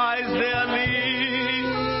Christ their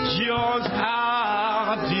legions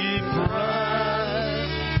have depressed.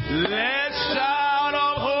 Let's shout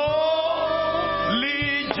of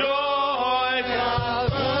holy joy.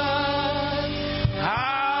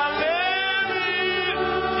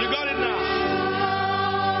 Hallelujah. You got it now.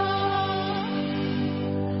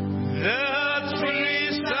 The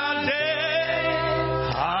trees are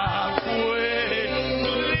dead, are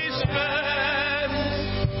quickly spent.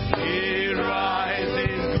 He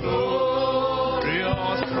rises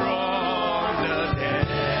glorious from the dead.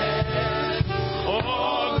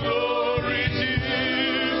 All glory to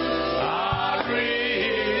our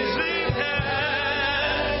risen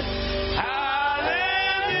head. Hallelujah.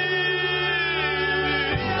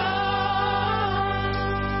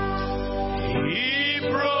 He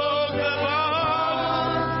broke the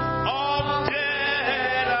bonds of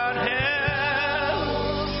death and hell.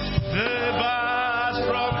 The bars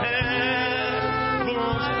from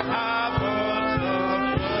heaven's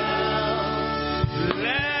abode.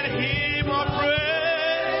 Let him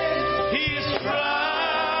praise his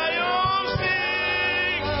triumph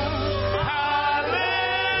sing.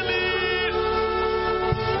 Hallelujah.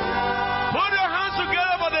 Put your hands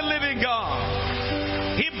together for the living God.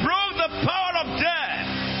 He broke the power of death.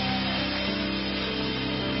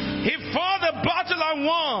 He fought the battle and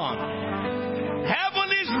won.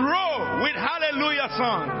 Heaven is roared with hallelujah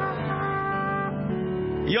song.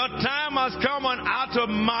 Your time has come on earth to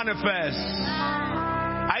manifest.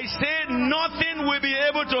 I say nothing will be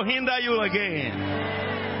able to hinder you again.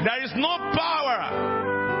 There is no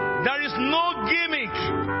power. There is no gimmick.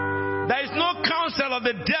 There is no counsel of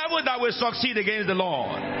the devil that will succeed against the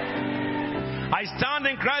Lord. I stand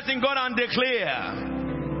in Christ in God and declare,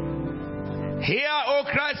 here, O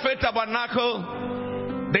Christ Faith Tabernacle,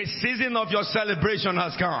 the season of your celebration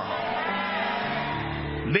has come.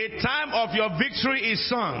 The time of your victory is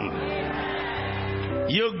sung.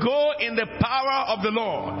 You go in the power of the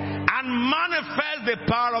Lord and manifest the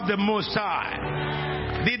power of the Most High.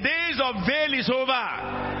 The days of veil is over.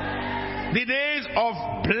 The days of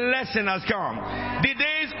blessing has come. The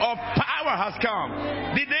days of power has come.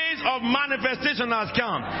 The days of manifestation has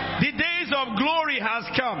come. The days of glory has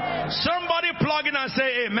come. Somebody plug in and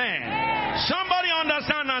say amen. Somebody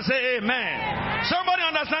understand and say amen. Somebody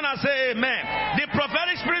understand and say amen. The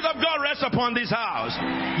prophetic spirit of God rests upon this house.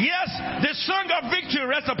 Yes, the song of victory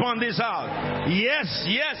rests upon this house. Yes,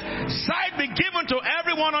 yes. Sight be given to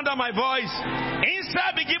everyone under my voice.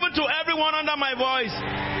 Insight be given to everyone under my voice.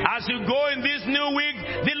 As you go in this new week,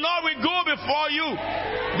 the Lord will go before you.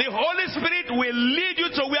 The Holy Spirit will lead you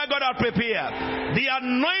to where God has prepared. The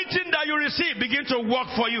anointing that you receive begin to work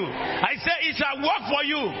for you. I say it shall work for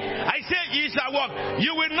you. I say it shall work.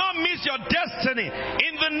 You will not miss your destiny.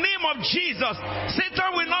 In the name of Jesus,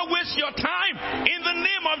 Satan will not waste your time. In the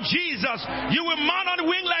name of Jesus, you will mount on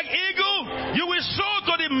wing like eagle. You will soar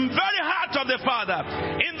to the very heart of the Father.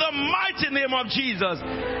 In the mighty name of Jesus,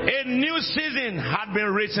 a new season had been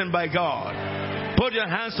written by God. Put your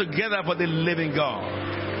hands together for the living God.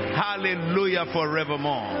 Hallelujah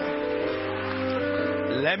forevermore.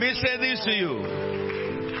 Let me say this to you.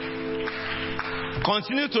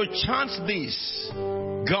 Continue to chant this.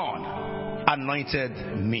 God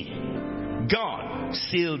anointed me. God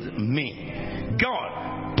sealed me.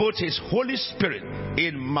 God put His Holy Spirit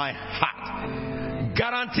in my heart.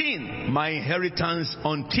 guaranteeing my inheritance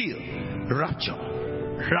until rapture.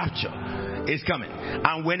 Rapture is coming.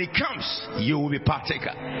 And when it comes, you will be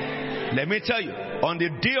partaker. Let me tell you, on the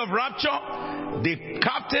day of rapture, the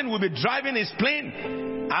captain will be driving his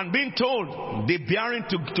plane and being told the bearing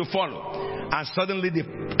to follow. And suddenly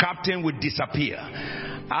the captain will disappear.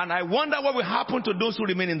 And I wonder what will happen to those who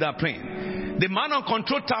remain in that plane. The man on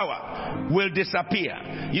control tower will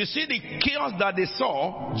disappear. You see the chaos that they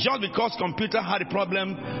saw just because computer had a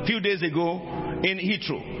problem a few days ago in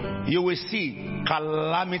Heathrow. You will see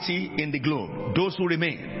calamity in the globe. Those who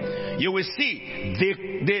remain. You will see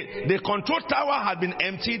the control tower has been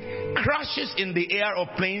emptied, crashes in the air of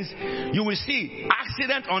planes. You will see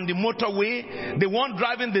accident on the motorway. The one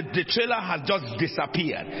driving the trailer has just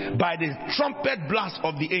disappeared by the trumpet blast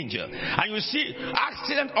of the angel. And you see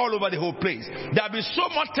accident all over the whole place. There will be so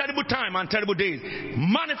much terrible time and terrible days.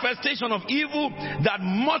 Manifestation of evil that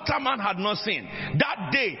mortal man had not seen. That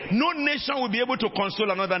day, no nation will be able to console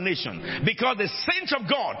another nation because the saints of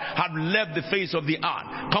God have left the face of the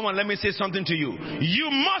earth. Come on, let me say something to you. You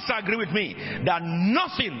must agree with me that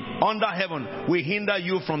nothing under heaven will hinder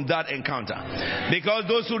you from that encounter. Because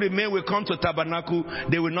those who remain will come to tabernacle.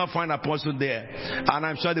 They will not find apostle there. And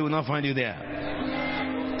I'm sure they will not find you there.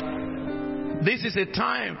 This is a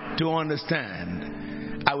time to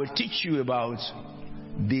understand. I will teach you about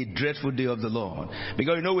the dreadful day of the Lord.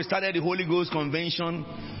 Because you know we started the Holy Ghost Convention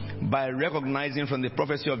by recognizing from the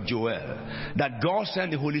prophecy of Joel that God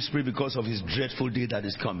sent the Holy Spirit because of his dreadful day that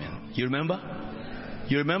is coming. You remember?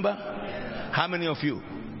 You remember? How many of you?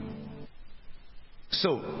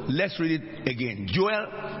 So let's read it again.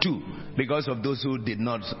 Joel 2, because of those who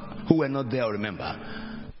were not there or remember.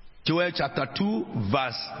 Joel chapter 2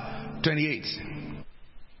 verse 28.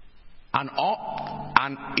 And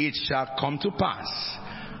it shall come to pass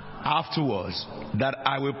afterwards that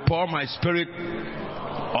I will pour my spirit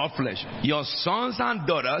of flesh. Your sons and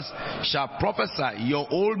daughters shall prophesy. Your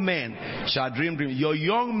old men shall dream dreams. Your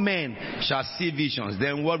young men shall see visions.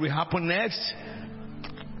 Then what will happen next?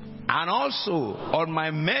 And also on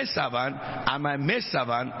my maidservant and my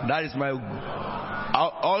maidservant, that is my,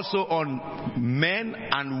 also on men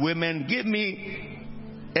and women, give me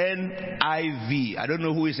NIV. I don't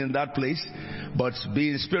know who is in that place, but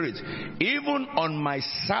be in spirit. Even on my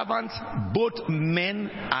servants, both men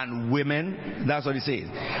and women, that's what he says.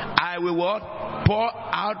 I will what? Pour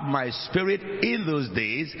out my spirit in those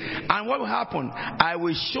days. And what will happen? I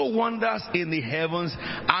will show wonders in the heavens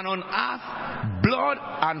and on earth, blood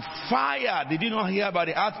and fire. Did you not hear about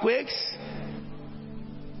the earthquakes?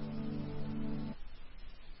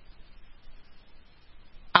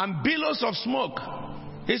 And billows of smoke.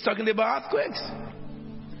 He's talking about earthquakes.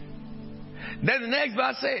 Then the next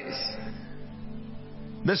verse says,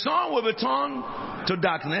 the sun will be turned to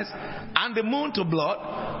darkness and the moon to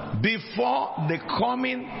blood before the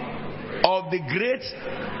coming of the great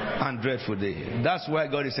and dreadful day. That's why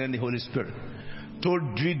God is sending the Holy Spirit. To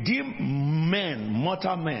redeem men,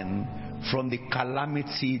 mortal men, from the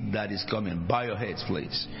calamity that is coming. Bow your heads,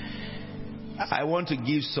 please. I want to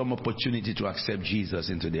give some opportunity to accept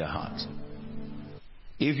Jesus into their hearts.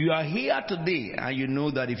 If you are here today and you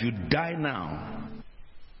know that if you die now,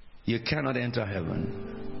 you cannot enter heaven.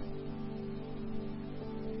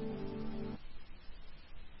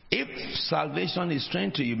 If salvation is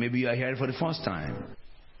strange to you, maybe you are here for the first time.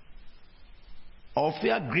 Or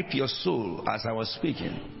fear grip your soul as I was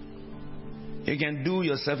speaking. You can do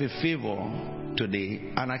yourself a favor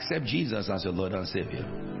today and accept Jesus as your Lord and Savior.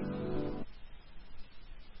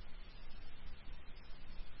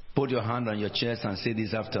 Put your hand on your chest and say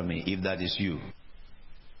this after me, if that is you.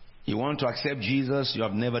 You want to accept Jesus, you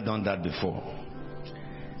have never done that before.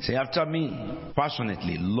 Say after me,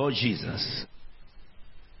 passionately, Lord Jesus,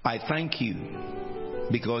 I thank you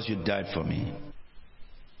because you died for me.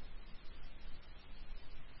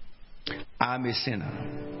 I'm a sinner.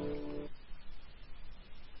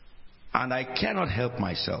 And I cannot help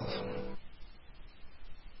myself.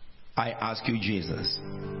 I ask you, Jesus,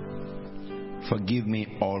 forgive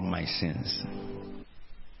me all my sins.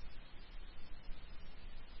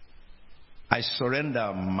 I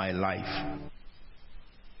surrender my life,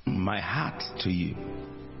 my heart to you.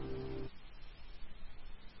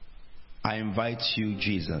 I invite you,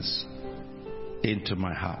 Jesus, into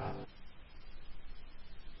my heart.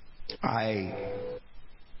 I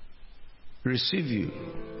receive you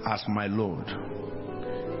as my Lord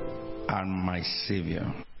and my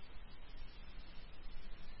Savior.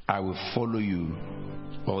 I will follow you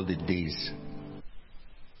all the days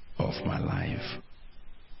of my life.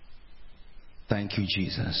 Thank you,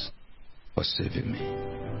 Jesus, for saving me.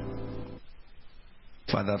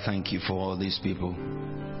 Father, thank you for all these people.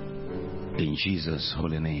 In Jesus'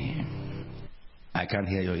 holy name. I can't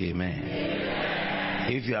hear your amen.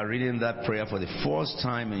 If you are reading that prayer for the first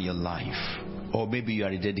time in your life, or maybe you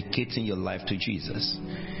are dedicating your life to Jesus,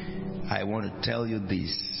 I want to tell you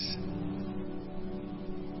this.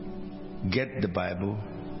 Get the Bible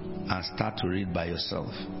and start to read by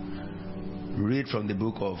yourself. Read from the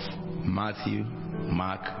book of Matthew,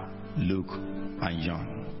 Mark, Luke, and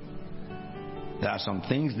John. There are some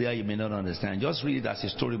things there you may not understand. Just read it as a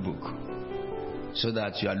storybook, so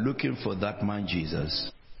that you are looking for that man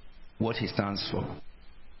Jesus, what he stands for,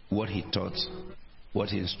 what he taught, what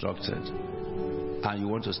he instructed, and you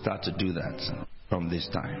want to start to do that from this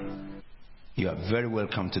time. You are very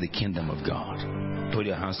welcome to the kingdom of God. Put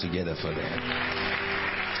your hands together for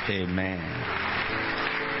that. Amen.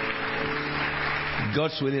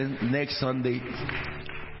 God's willing, next Sunday,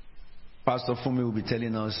 Pastor Fumi will be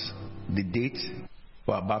telling us the date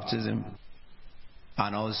for our baptism.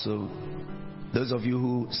 And also, those of you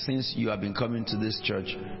who, since you have been coming to this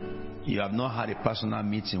church, you have not had a personal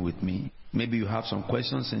meeting with me. Maybe you have some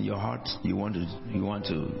questions in your heart you want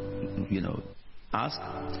to ask.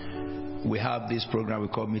 We have this program we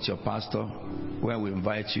call Meet Your Pastor, where we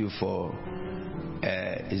invite you for,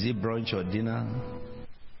 is it brunch or dinner?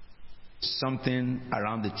 Something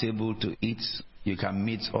around the table to eat. You can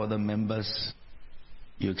meet other members.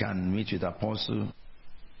 You can meet with Apostle.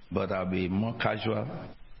 But I'll be more casual,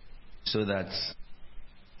 so that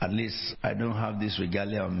at least I don't have this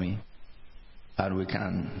regalia on me, and we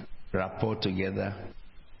can rapport together.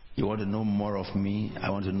 You want to know more of me,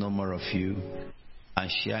 I want to know more of you,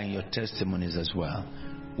 and sharing your testimonies as well.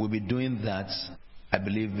 We'll be doing that, I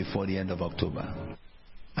believe, before the end of October,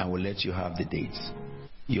 and we'll let you have the dates.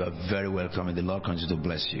 You are very welcome, and the Lord continue to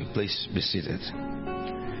bless you. Please be seated.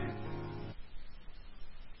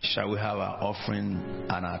 Shall we have our offering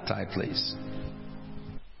and our tithe, please?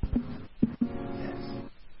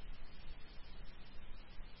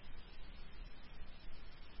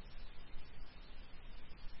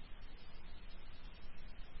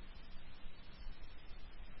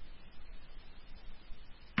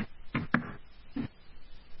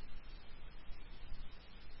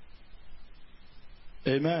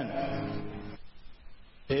 Amen.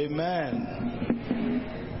 Amen.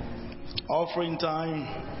 Offering time.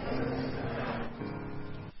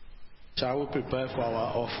 Shall we prepare for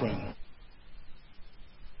our offering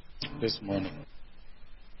this morning?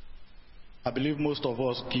 I believe most of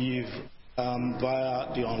us give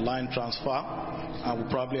via the online transfer, and we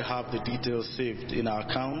probably have the details saved in our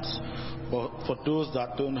accounts. But for those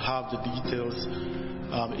that don't have the details,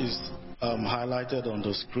 is highlighted on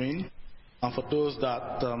the screen. And for those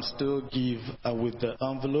that still give with the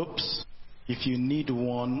envelopes, if you need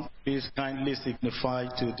one, please kindly signify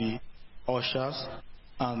to the ushers,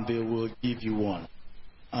 and they will give you one.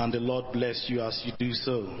 And the Lord bless you as you do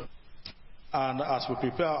so. And as we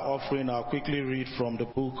prepare our offering, I'll quickly read from the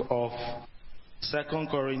book of 2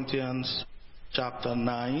 Corinthians chapter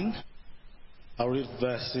 9. I'll read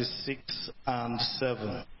verses 6 and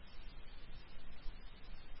 7.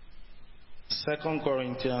 2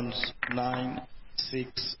 Corinthians 9,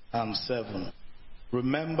 6 and 7.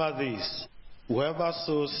 Remember this: whoever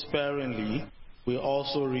sows sparingly will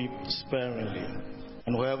also reap sparingly,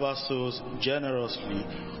 and whoever sows generously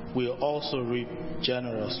will also reap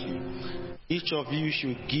generously. Each of you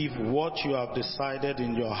should give what you have decided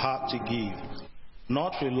in your heart to give,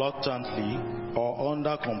 not reluctantly or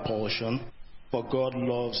under compulsion, for God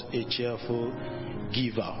loves a cheerful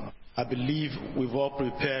giver. I believe we've all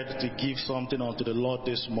prepared to give something unto the Lord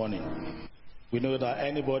this morning. We know that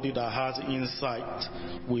anybody that has insight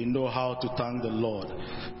will know how to thank the Lord.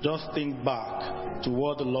 Just think back to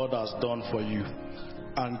what the Lord has done for you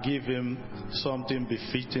and give Him something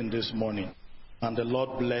befitting this morning. And the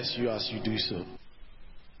Lord bless you as you do so.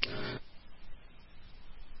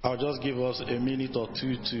 I'll just give us a minute or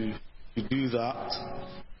two to do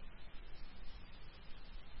that.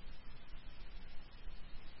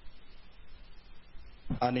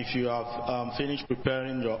 And if you have finished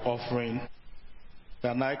preparing your offering,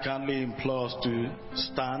 can I kindly implore us to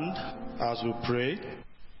stand as we pray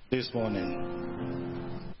this morning?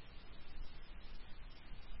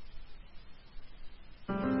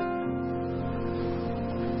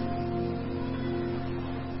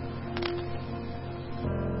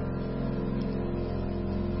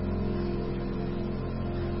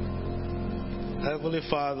 Heavenly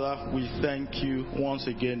Father, we thank you once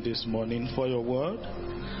again this morning for your word.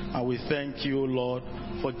 And we thank you, Lord,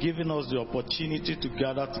 for giving us the opportunity to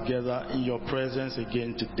gather together in your presence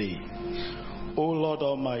again today. O Lord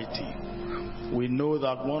Almighty, We know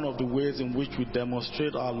that one of the ways in which we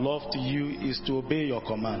demonstrate our love to you is to obey your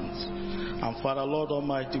commands. And Father, Lord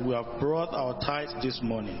Almighty, we have brought our tithes this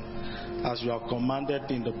morning, as you have commanded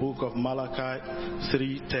in the book of Malachi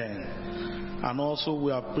 3:10. And also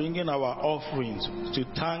we are bringing our offerings to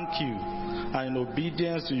thank you and in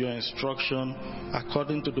obedience to your instruction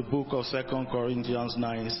according to the book of 2 Corinthians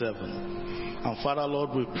 9:7. And Father,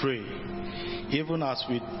 Lord, we pray, even as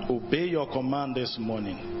we obey your command this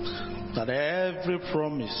morning, that every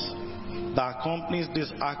promise that accompanies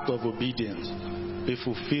this act of obedience be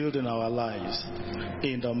fulfilled in our lives,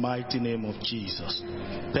 in the mighty name of Jesus.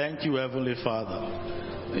 Thank you, Heavenly Father.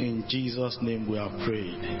 In Jesus' name we have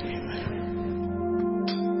prayed. Amen.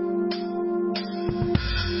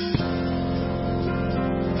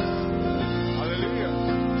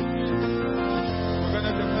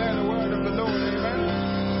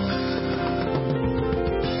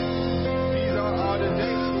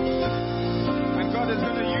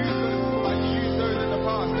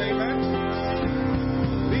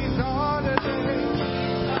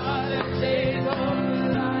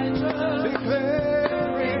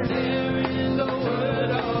 Declaring the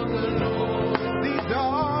word of the Lord.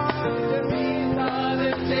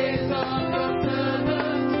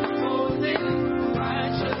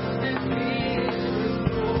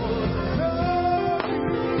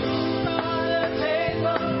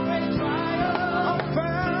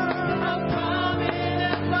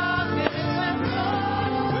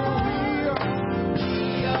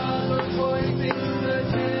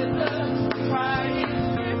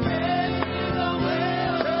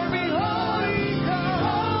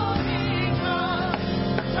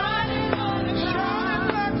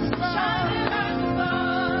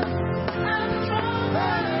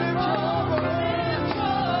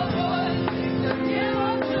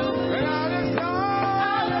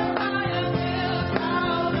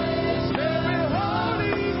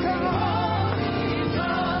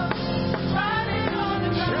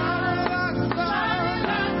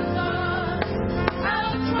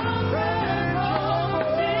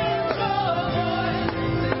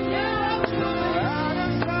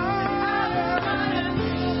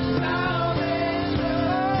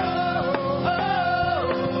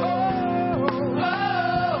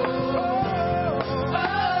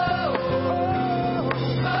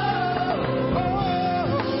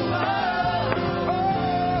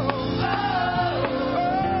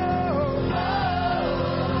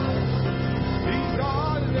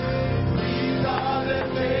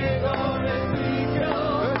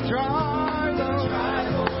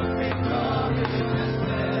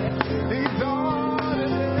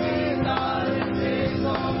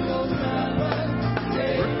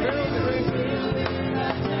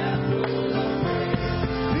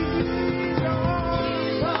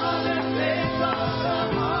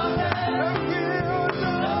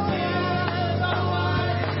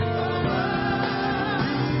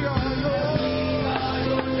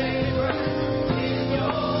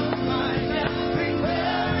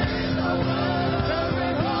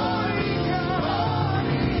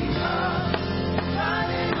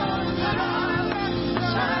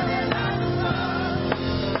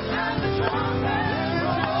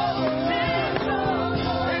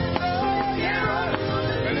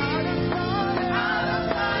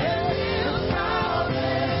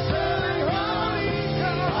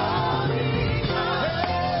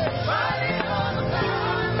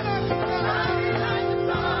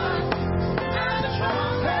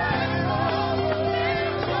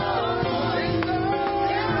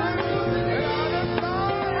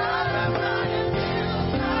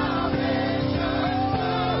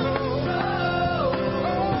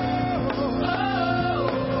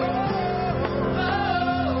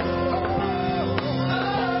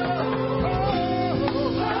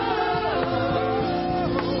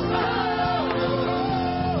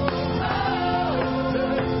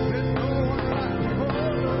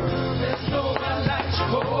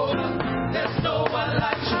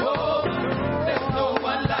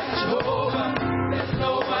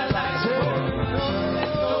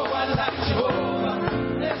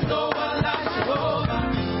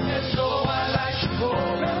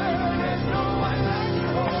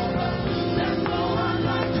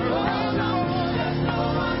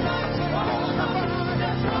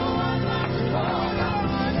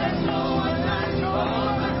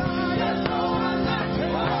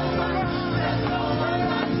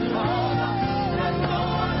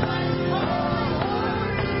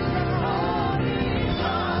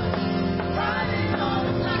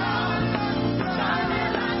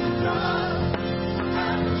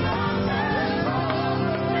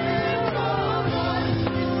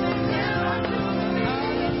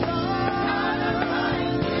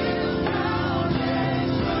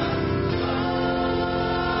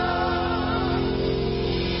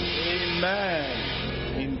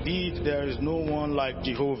 is no one like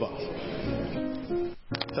Jehovah.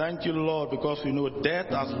 Thank you, Lord, because we know death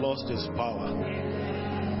has lost its power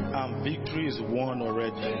and victory is won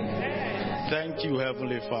already. Thank you,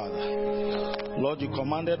 Heavenly Father. Lord, you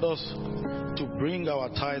commanded us to bring our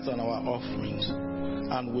tithes and our offerings,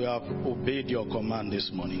 and we have obeyed your command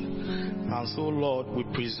this morning. And so, Lord, we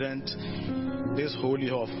present this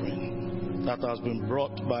holy offering that has been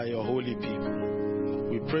brought by your holy people.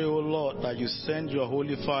 We pray, O Lord, that you send your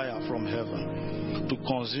holy fire from heaven to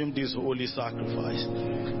consume this holy sacrifice.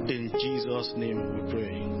 In Jesus' name we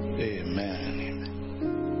pray. Amen.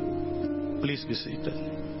 Amen. Please be seated.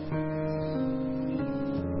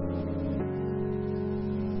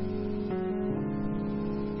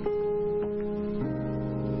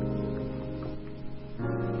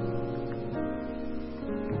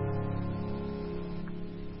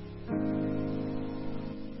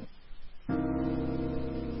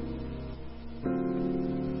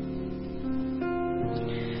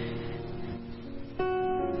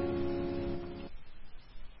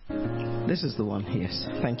 This is the one, yes.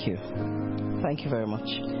 Thank you. Thank you very much.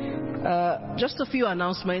 Just a few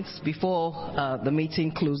announcements before the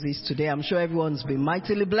meeting closes today. I'm sure everyone's been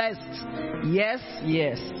mightily blessed. Yes,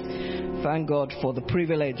 yes. Thank God for the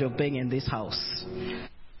privilege of being in this house.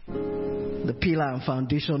 The pillar and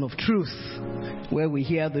foundation of truth, where we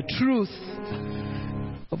hear the truth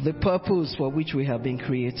of the purpose for which we have been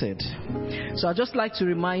created. So I'd just like to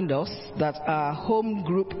remind us that our home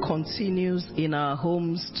group continues in our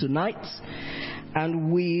homes tonight, and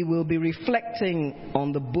we will be reflecting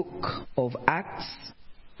on the book of Acts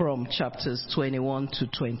from chapters 21 to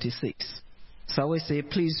 26. So I always say,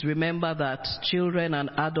 please remember that children and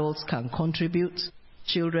adults can contribute.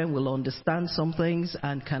 Children will understand some things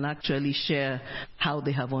and can actually share how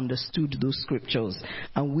they have understood those scriptures,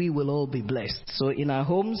 and we will all be blessed. So in our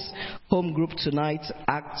homes, home group tonight,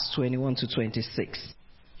 Acts 21 to 26.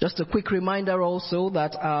 Just a quick reminder also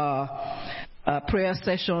that our prayer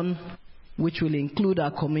session, which will include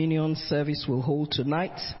our communion service, will hold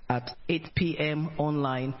tonight at 8 p.m.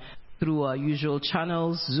 online through our usual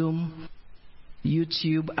channels, Zoom,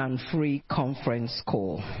 YouTube, and free conference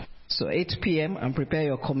call. So 8 p.m. and prepare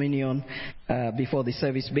your communion before the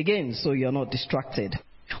service begins so you're not distracted.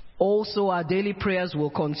 Also, our daily prayers will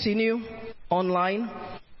continue online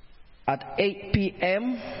at 8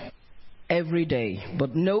 p.m. every day.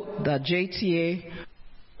 But note that JTA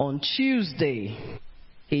on Tuesday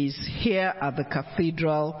is here at the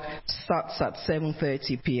cathedral, starts at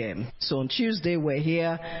 7:30 p.m. So on Tuesday we're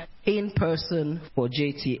here in person for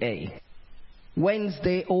JTA.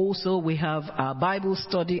 Wednesday also we have our Bible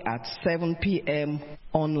study at 7 p.m.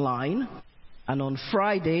 online, and on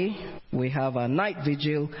Friday we have our night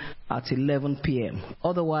vigil at 11 p.m.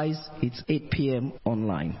 Otherwise it's 8 p.m.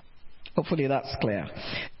 online. Hopefully that's clear.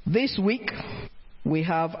 This week we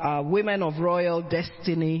have our Women of Royal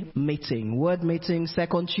Destiny meeting, word meeting,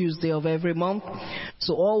 second Tuesday of every month.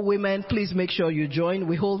 So all women, please make sure you join.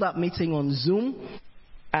 We hold that meeting on Zoom,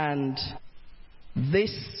 and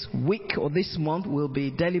this week or this month we'll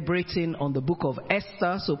be deliberating on the book of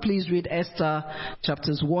Esther. So please read Esther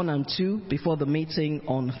chapters 1 and 2 before the meeting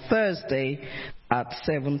on Thursday at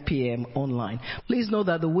 7 p.m. online. Please know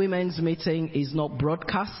that the women's meeting is not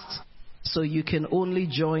broadcast, so you can only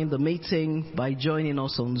join the meeting by joining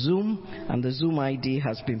us on Zoom, and the Zoom ID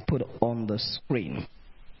has been put on the screen.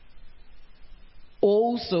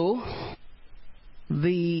 Also,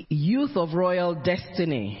 the Youth of Royal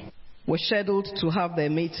Destiny were scheduled to have their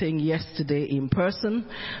meeting yesterday in person,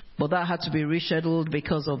 but that had to be rescheduled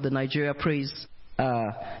because of the Nigeria Praise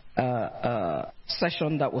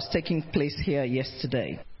session that was taking place here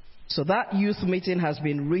yesterday. So that youth meeting has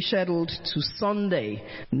been rescheduled to Sunday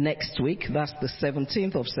next week. That's the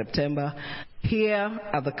 17th of September, here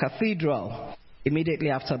at the cathedral immediately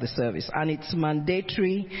after the service. And it's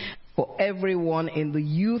mandatory for everyone in the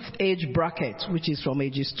youth age bracket, which is from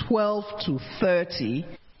ages 12 to 30,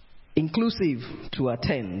 inclusive, to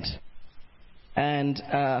attend. And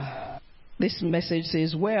this message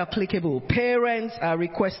says, where applicable, parents are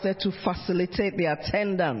requested to facilitate the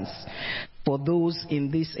attendance for those in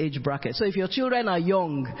this age bracket. So if your children are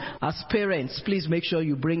young, as parents, please make sure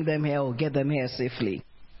you bring them here or get them here safely.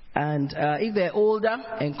 And if they're older,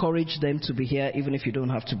 encourage them to be here even if you don't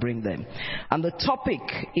have to bring them. And the topic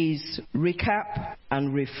is recap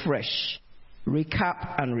and refresh.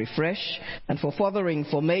 Recap and refresh. And for further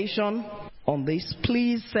information on this,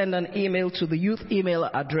 please send an email to the youth email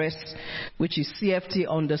address, which is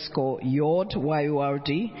cft_yord,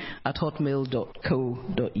 YORD,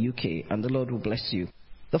 @hotmail.co.uk, and the Lord will bless you.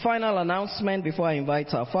 The final announcement before I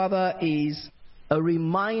invite our Father is a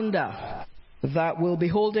reminder that we'll be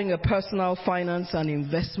holding a personal finance and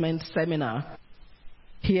investment seminar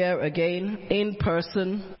here again in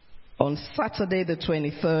person on Saturday the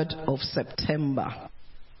 23rd of September.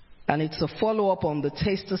 And it's a follow-up on the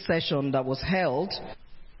taster session that was held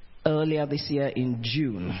earlier this year in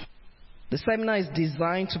June. The seminar is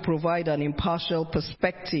designed to provide an impartial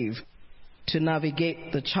perspective to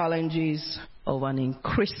navigate the challenges of an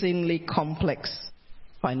increasingly complex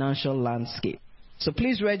financial landscape. So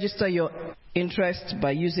please register your interest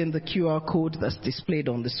by using the QR code that's displayed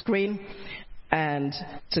on the screen. And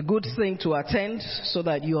it's a good thing to attend so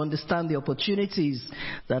that you understand the opportunities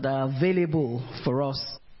that are available for us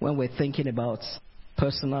when we're thinking about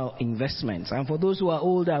personal investments. And for those who are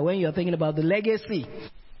older, when you're thinking about the legacy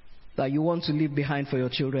that you want to leave behind for your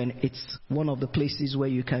children, it's one of the places where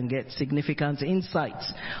you can get significant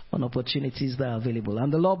insights on opportunities that are available.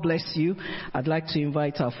 And the Lord bless you. I'd like to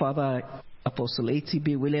invite our Father, Apostle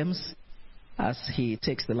ATB Williams, as he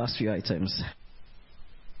takes the last few items.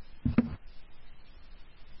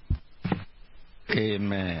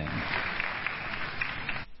 Amen.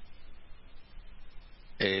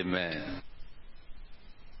 Amen.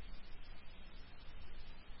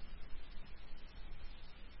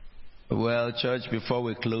 Well, church, before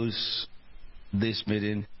we close this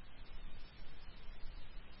meeting,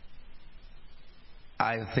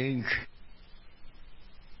 I think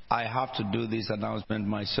I have to do this announcement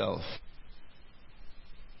myself.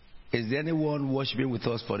 Is there anyone worshiping with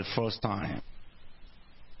us for the first time?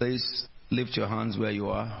 Please lift your hands where you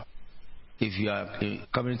are. If you are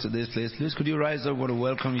coming to this place, please could you rise up? I want to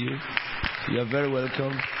welcome you. You are very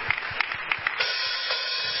welcome.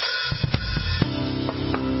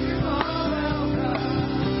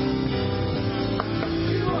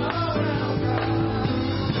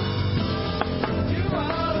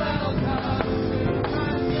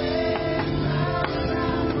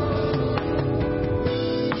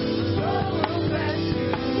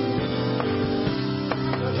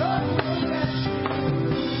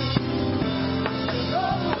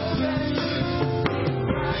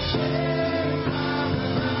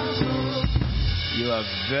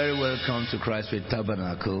 Very welcome to Christ Faith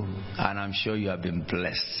Tabernacle, and I'm sure you have been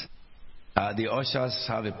blessed. The ushers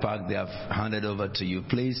have a pack they have handed over to you.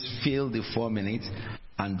 Please fill the 4 minutes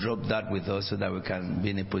and drop that with us so that we can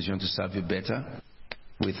be in a position to serve you better.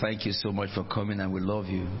 We thank you so much for coming and we love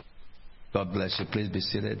you. God bless you. Please be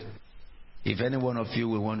seated. If any one of you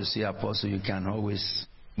will want to see Apostle, you can always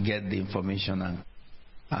get the information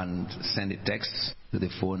and send a text to the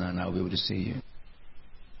phone and I'll be able to see you.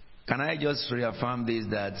 Can I just reaffirm this,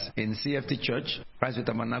 that in CFT Church, Christ Faith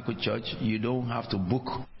Tabernacle Church, you don't have to book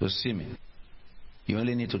to see me. You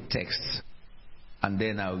only need to text. And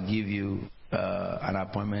then I'll give you an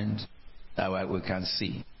appointment that we can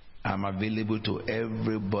see. I'm available to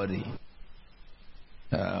everybody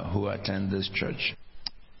who attend this church.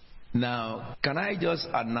 Now, can I just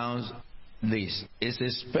announce this? It's a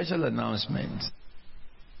special announcement.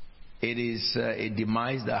 It is a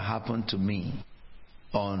demise that happened to me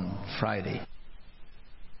on Friday.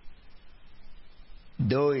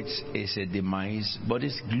 Though it's a demise, but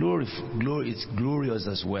it's it's glorious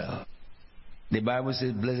as well. The Bible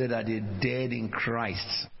says, blessed are the dead in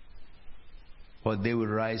Christ, for they will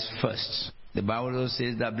rise first. The Bible also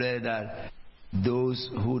says that blessed are those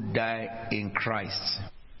who die in Christ.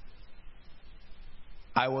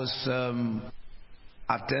 I was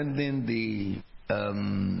attending the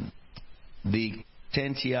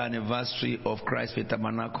 10th year anniversary of Christ Faith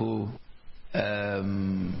Tabernacle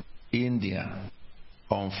India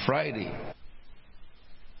on Friday.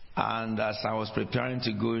 And as I was preparing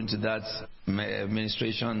to go into that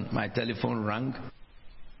administration, my telephone rang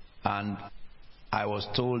and I was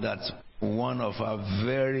told that one of our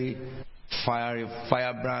very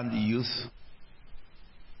firebrand youth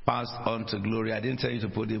passed on to glory. I didn't tell you to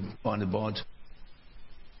put it on the board.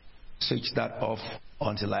 Switch that off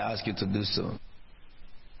until I ask you to do so.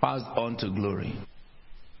 Passed on to glory.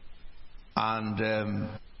 And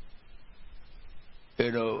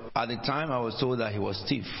at the time I was told that he was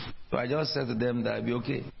stiff. So I just said to them that I'd be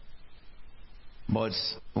okay. But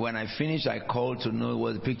when I finished, I called to know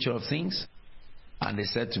what the picture of things. And they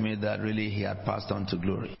said to me that really he had passed on to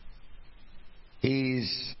glory. He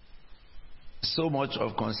is so much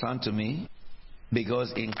of concern to me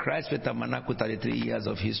because in Christ Faith Tabernacle 33 years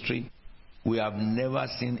of history, we have never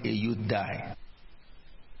seen a youth die.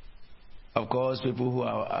 Of course, people who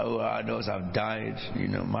are adults have died,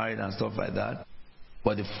 married and stuff like that.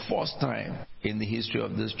 But the first time in the history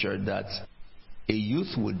of this church that a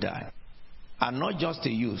youth would die. And not just a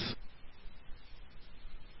youth.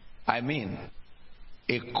 I mean,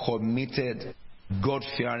 a committed,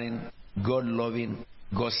 God-fearing, God-loving,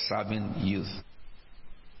 God-serving youth.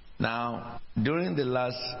 Now, during the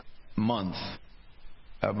last month,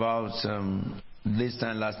 about this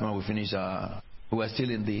time last month, we finished, we were still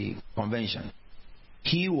in the convention.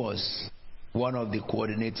 He was one of the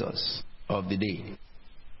coordinators of the day.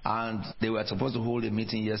 And they were supposed to hold a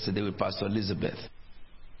meeting yesterday with Pastor Elizabeth,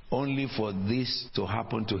 only for this to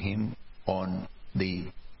happen to him on the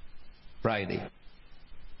Friday.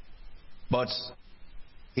 But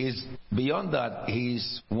beyond that,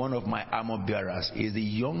 he's one of my armor bearers. He's the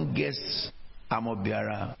youngest armor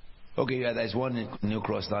bearer. Okay, yeah, there's one new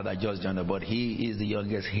cross now that just joined, but he is the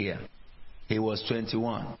youngest here. He was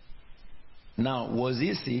 21. Now, was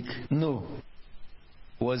he sick? No.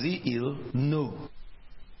 Was he ill? No.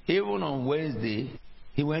 Even on Wednesday,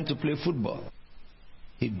 he went to play football.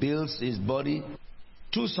 He builds his body.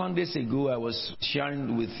 2 Sundays ago, I was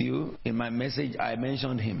sharing with you in my message, I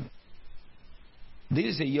mentioned him.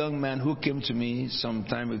 This is a young man who came to me some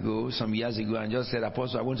time ago, some years ago, and just said,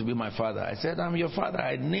 Apostle, I want to be my father. I said, I'm your father.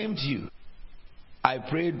 I named you. I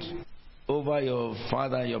prayed over your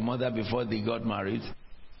father and your mother before they got married.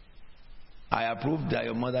 I approved that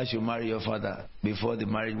your mother should marry your father before the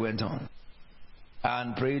marriage went on.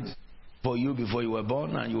 And prayed for you before you were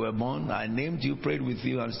born, and you were born. I named you, prayed with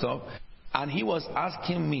you and stuff. And he was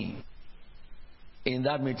asking me in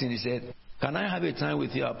that meeting, he said, can I have a time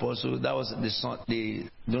with you, Apostle? That was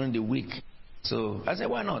during the week. So I said,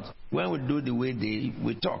 why not? When we do the way day,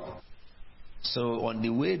 we talk. So on the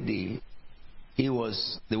way day, he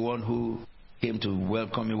was the one who came to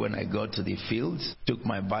welcome me when I got to the fields, took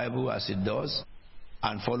my Bible as it does,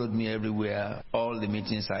 and followed me everywhere, all the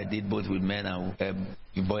meetings I did, both with men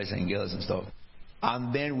and boys and girls and stuff.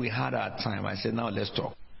 And then we had our time. I said, now let's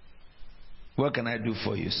talk. What can I do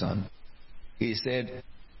for you, son? He said,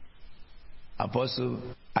 Apostle,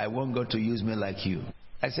 I want God to use me like you.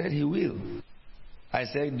 I said, He will. I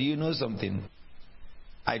said, do you know something?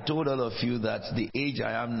 I told all of you that the age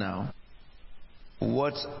I am now,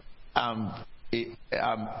 what I've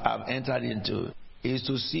entered into is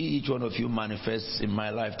to see each one of you manifest in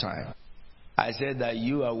my lifetime. I said that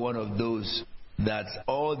you are one of those that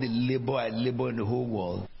all the labor I labor in the whole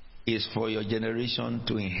world is for your generation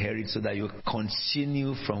to inherit, so that you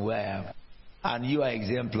continue from where I am. And you are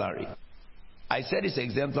exemplary. I said it's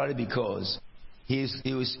exemplary because he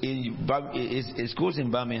was his school's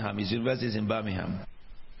in Birmingham, his university is in Birmingham.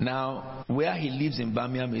 Now, where he lives in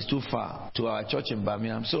Birmingham is too far to our church in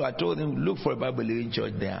Birmingham. So I told him, look for a Bible-believing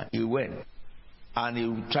church there. He went. And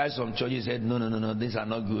he tried some churches. He said, no, these are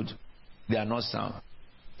not good. They are not sound.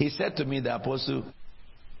 He said to me, the Apostle,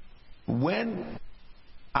 when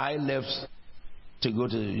I left to go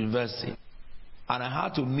to the university, and I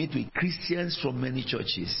had to meet with Christians from many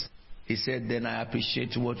churches, he said, then I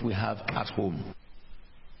appreciate what we have at home.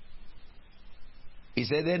 He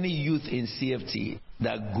said, any youth in CFT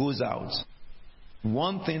that goes out,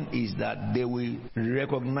 one thing is that they will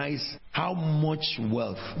recognize how much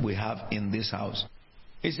wealth we have in this house.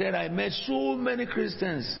 He said, I met so many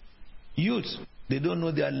Christians, youth, they don't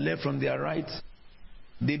know their left from their right.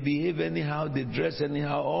 They behave anyhow, they dress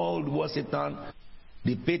anyhow, all what Satan,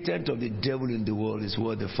 the patent of the devil in the world is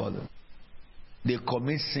what they follow. They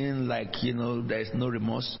commit sin like, there is no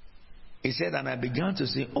remorse. He said, and I began to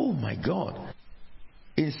say, oh my God,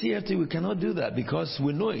 in CFT we cannot do that because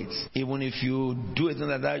we know it. Even if you do it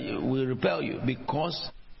like that, it will repel you because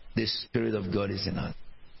the Spirit of God is in us.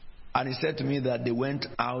 And he said to me that they went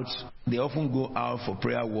out, they often go out for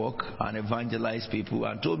prayer walk and evangelize people,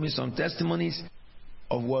 and told me some testimonies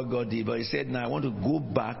of what God did. But he said, now I want to go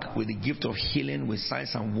back with the gift of healing, with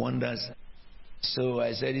signs and wonders. So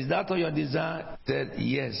I said, is that all your desire? He said,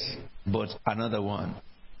 yes, but another one.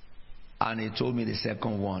 And he told me the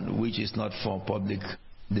second one, which is not for public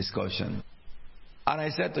discussion. And I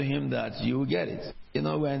said to him that you will get it.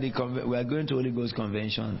 When we are going to Holy Ghost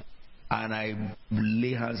Convention, and I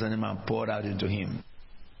lay hands on him and poured out into him.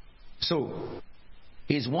 So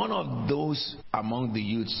he's one of those among the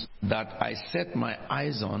youths that I set my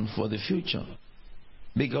eyes on for the future,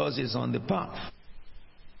 because he's on the path.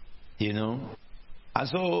 And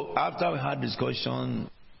so after we had discussion,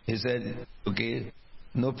 he said, okay,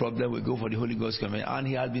 no problem, we'll go for the Holy Ghost Convention. And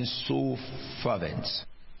he has been so fervent.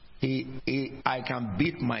 I can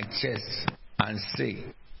beat my chest and say,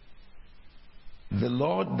 the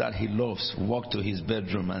Lord that he loves walked to his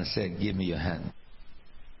bedroom and said, give me your hand.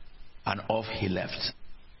 And off he left,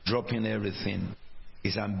 dropping everything.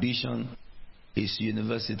 His ambition, his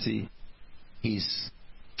university, his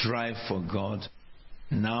drive for God.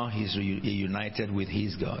 Now he's reunited with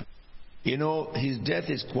his God. His death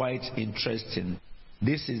is quite interesting.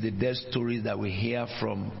 This is the death stories that we hear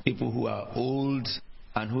from people who are old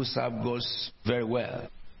and who serve God very well.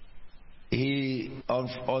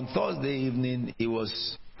 On Thursday evening, he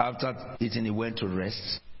was, after eating, he went to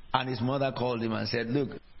rest. And his mother called him and said, look,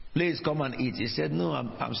 please come and eat. He said, no,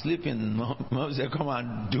 I'm sleeping. Mom said, come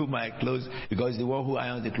and do my clothes, because the one who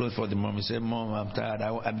irons the clothes for the mom. He said, Mom, I'm tired.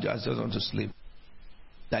 I just want to sleep.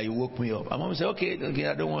 That you woke me up. And Mom said, okay,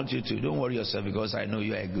 I don't want you to. Don't worry yourself, because I know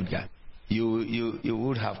you are a good guy. You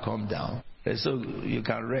would have come down, so you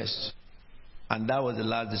can rest. And that was the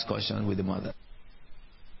last discussion with the mother.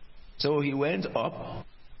 So he went up.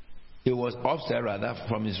 He was upstairs rather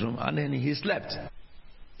from his room, and then he slept.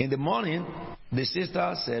 In the morning, the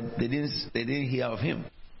sister said they didn't hear of him.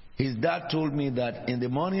 His dad told me that in the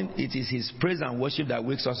morning it is his praise and worship that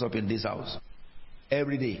wakes us up in this house.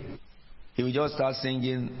 Every day. He will just start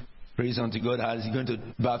singing praise unto God as he goes to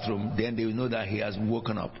the bathroom. Then they will know that he has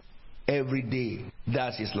woken up. Every day.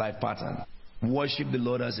 That's his life pattern. Worship the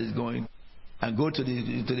Lord as he's going. And go to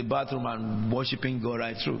the bathroom and worshiping God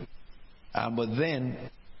right through. But then,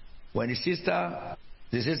 when the sister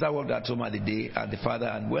worked at home at the day, and the father,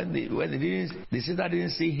 and when the sister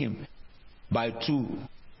didn't see him by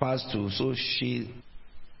 2:02, so she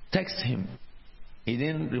texted him. He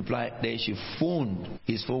didn't reply. Then she phoned.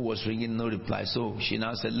 His phone was ringing, no reply. So she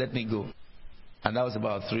now said, let me go. And that was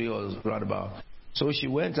about 3 or roundabout. So she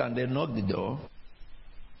went and they knocked the door,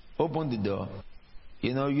 opened the door.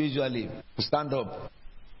 You know, usually, stand up.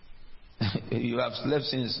 You have slept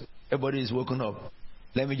since everybody is woken up.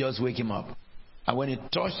 Let me just wake him up. And when he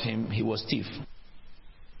touched him, he was stiff.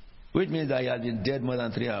 Which means that he had been dead more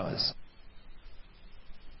than 3 hours.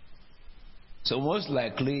 So most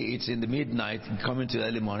likely, it's in the midnight, coming to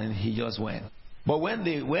early morning, he just went. But when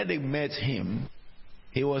they met him,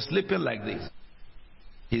 he was sleeping like this.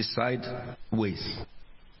 His sideways.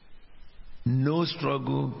 No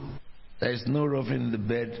struggle. There is no ruffling in the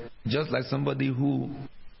bed. Just like somebody who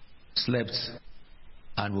slept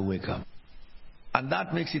and will wake up. And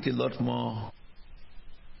that makes it a lot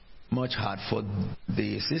much hard for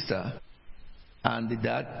the sister and the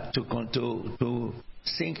dad to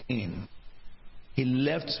sink in. He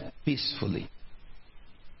left peacefully.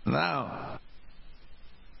 Now,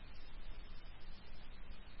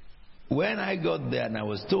 when I got there and I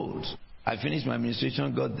was told, I finished my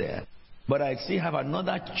administration, got there, but I still have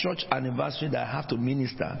another church anniversary that I have to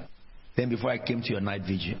minister then before I came to your night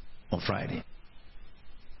vigil on Friday.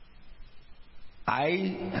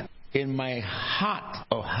 In my heart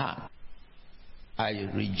of heart, I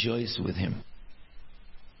rejoice with him,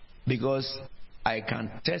 because I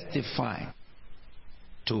can testify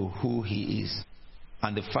to who he is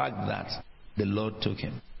and the fact that the Lord took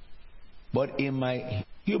him. But in my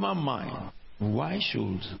human mind, why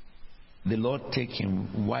should the Lord take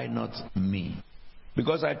him? Why not me?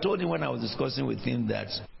 Because I told him when I was discussing with him that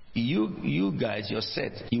you guys, you're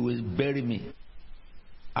set, you will bury me.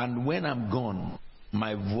 And when I'm gone,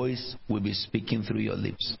 my voice will be speaking through your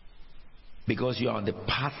lips. Because you are on the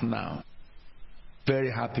path now.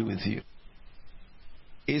 Very happy with you.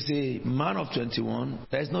 He's a man of 21.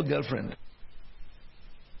 There's no girlfriend.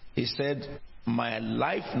 He said, my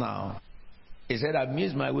life now, he said, I've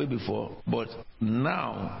missed my way before, but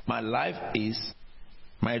now my life is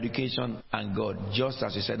my education and God, just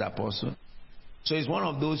as he said, Apostle. So he's one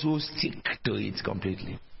of those who stick to it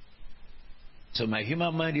completely. So my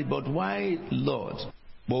human mind is, but why, Lord?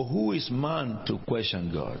 But who is man to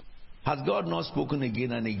question God? Has God not spoken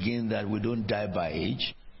again and again that we don't die by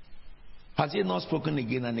age? Has he not spoken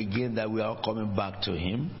again and again that we are coming back to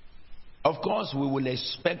him? Of course, we will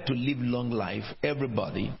expect to live long life,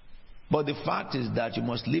 everybody. But the fact is that you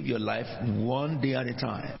must live your life one day at a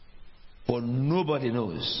time. For nobody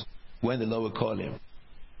knows when the Lord will call him.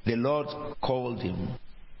 The Lord called him,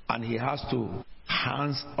 and he has to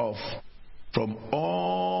hands off from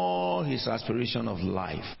all his aspiration of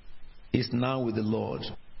life. He's now with the Lord,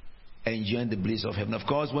 enjoying the bliss of heaven. Of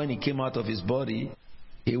course, when he came out of his body,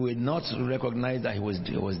 he will not recognize that he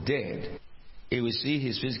was dead. He will see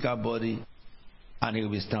his physical body, and he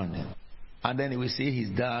will be standing. And then he will see his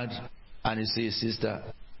dad, and he will see his sister.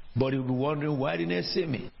 But he will be wondering, why didn't they see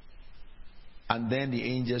me? And then the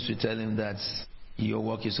angels will tell him that your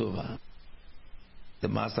work is over. The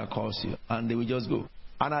master calls you, and they will just go.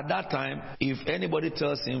 And at that time, if anybody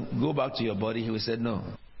tells him, go back to your body, he will say no.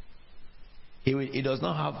 He does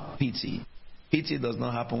not have pity. Pity does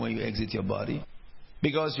not happen when you exit your body.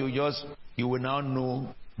 Because you will now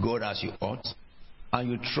know God as you ought,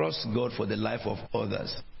 and you trust God for the life of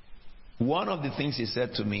others. One of the things he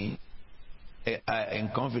said to me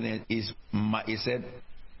in confidence is, he said,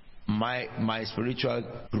 my spiritual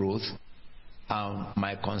growth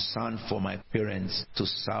my concern for my parents to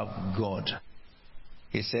serve God.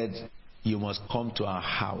 He said, you must come to our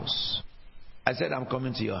house. I said, I'm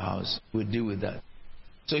coming to your house. We'll deal with that.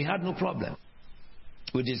 So he had no problem.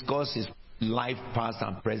 We discussed his life, past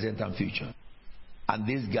and present and future. And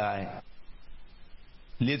this guy,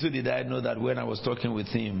 little did I know that when I was talking with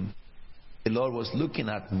him, the Lord was looking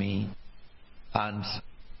at me and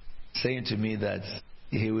saying to me that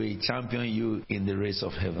he will champion you in the race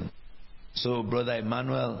of heaven. So, Brother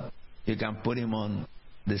Emmanuel, you can put him on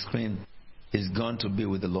the screen. He's gone to be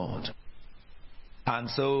with the Lord. And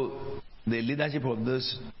so, the leadership of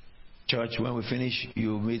this church, when we finish,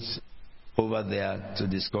 you meet over there to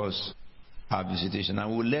discuss our visitation.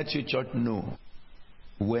 And we'll let your church know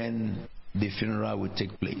when the funeral will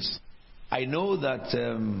take place. I know that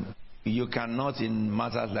you cannot in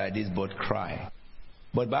matters like this but cry.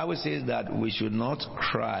 But the Bible says that we should not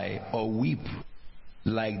cry or weep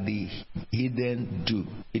like the heathen do.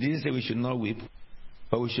 It didn't say we should not weep,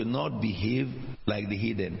 but we should not behave like the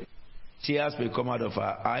heathen. Tears will come out of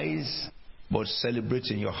our eyes, but celebrate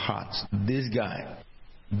in your heart. This guy,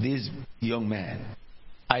 this young man,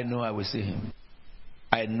 I know I will see him.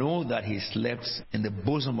 I know that he slept in the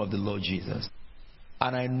bosom of the Lord Jesus.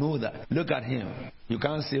 And I know that, look at him. You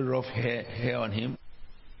can't see rough hair on him.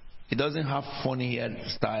 He doesn't have funny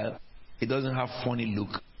hairstyle. He doesn't have funny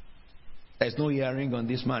look. There's no earring on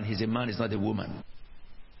this man. He's a man, he's not a woman.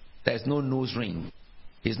 There's no nose ring.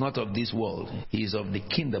 He's not of this world. He is of the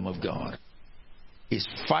kingdom of God. He's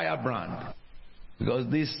firebrand. Because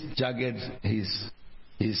this jagged is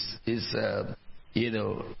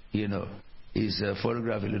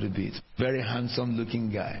photographed a little bit. Very handsome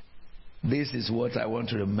looking guy. This is what I want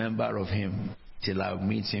to remember of him till I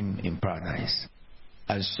meet him in paradise.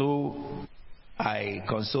 And so I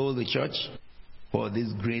console the church for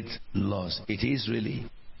this great loss. It is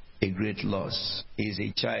really a great loss. He's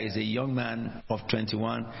a young man of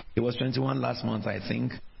 21. He was 21 last month, I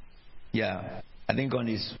think. Yeah, I think on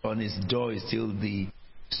his door is still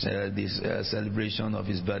this celebration of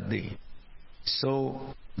his birthday.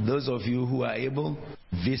 So those of you who are able,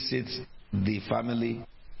 visit the family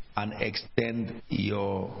and extend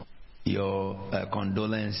your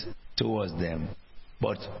condolence towards them.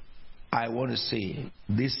 But I want to say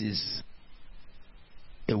this is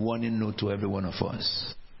a warning note to every one of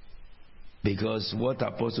us, because what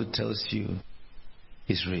Apostle tells you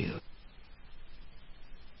is real.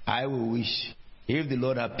 I will wish if the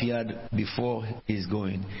Lord appeared before he's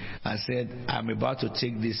going and said, I'm about to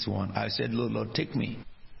take this one, I said, Lord, take me.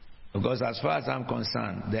 Because as far as I'm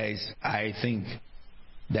concerned, I think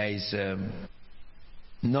there is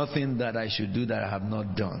nothing that I should do that I have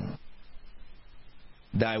not done.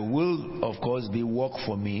 There will, of course, be work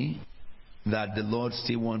for me that the Lord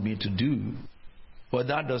still wants me to do. But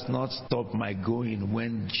that does not stop my going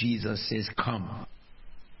when Jesus says, come.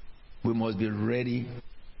 We must be ready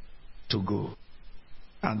to go.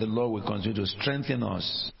 And the Lord will continue to strengthen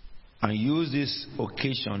us and use this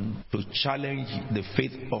occasion to challenge the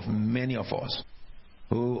faith of many of us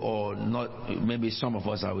who are not, maybe some of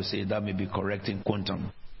us, I would say that may be correct in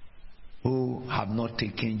quantum, who have not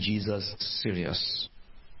taken Jesus serious.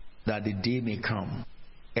 That the day may come,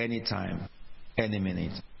 anytime, any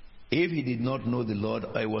minute. If he did not know the Lord,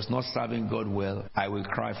 or he was not serving God well, I will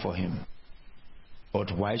cry for him.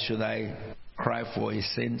 But why should I cry for a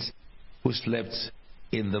saint who slept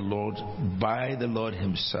in the Lord by the Lord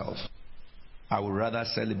himself? I would rather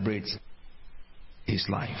celebrate his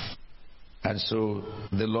life. And so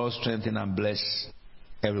the Lord strengthen and bless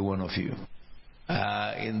every one of you.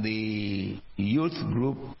 In the youth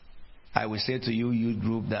group, I will say to you, youth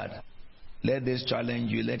group, that let this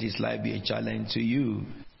challenge you, let his life be a challenge to you,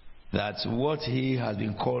 that what he has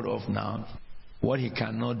been called off now, what he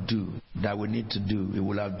cannot do, that we need to do, he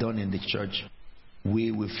will have done in the church.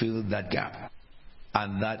 We will fill that gap.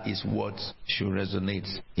 And that is what should resonate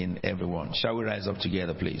in everyone. Shall we rise up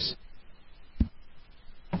together, please?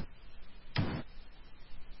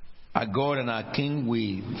 Our God and our King,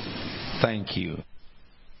 we thank you.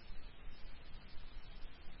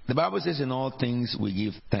 The Bible says in all things we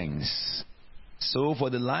give thanks. So for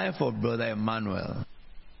the life of Brother Emmanuel,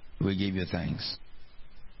 we give you thanks.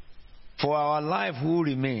 For our life who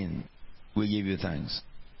remain, we give you thanks.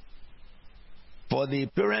 For the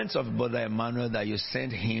parents of Brother Emmanuel that you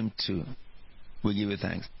sent him to, we give you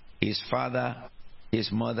thanks. His father,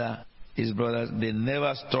 his mother, his brothers, they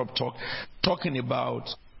never stop talking about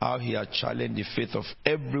how he had challenged the faith of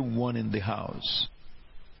everyone in the house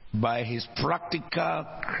by his practical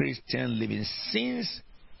Christian living since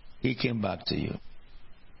he came back to you.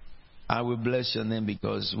 I will bless your name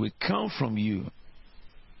because we come from you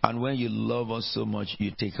And when you love us so much,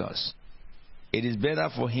 you take us. It is better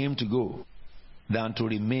for him to go than to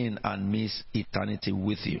remain and miss eternity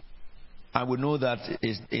with you. And we know that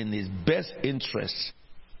it's in his best interest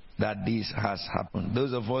that this has happened.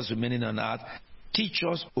 Those of us remaining on earth, teach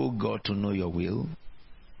us, O God, to know your will.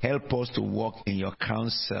 Help us to walk in your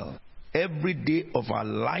counsel every day of our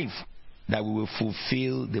life, that we will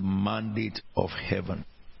fulfill the mandate of heaven.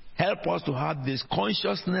 Help us to have this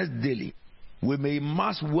consciousness daily. We may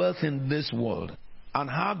amass wealth in this world and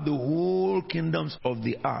have the whole kingdoms of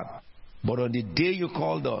the earth. But on the day you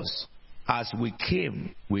called us, as we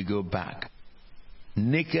came, we go back.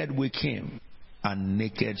 Naked we came, and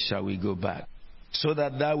naked shall we go back. So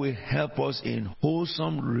that will help us in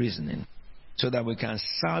wholesome reasoning, so that we can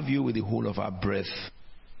serve you with the whole of our breath.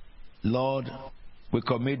 Lord, we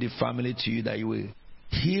commit the family to you, that you will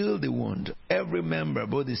heal the wound. Every member,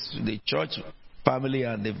 both the church family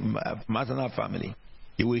and the maternal family,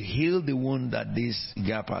 you will heal the wound that this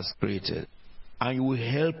gap has created. And you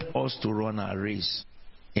will help us to run our race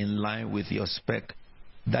in line with your spec,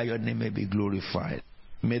 that your name may be glorified.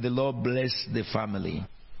 May the Lord bless the family,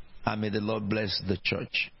 and may the Lord bless the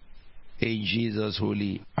church. In Jesus'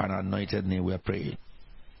 holy and anointed name we are praying.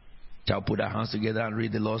 Shall we put our hands together and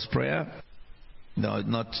read the Lord's Prayer? No,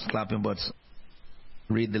 not clapping, but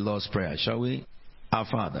read the Lord's Prayer. Shall we? Our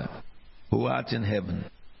Father, who art in heaven,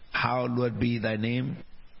 hallowed be thy name.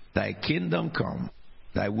 Thy kingdom come.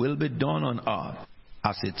 Thy will be done on earth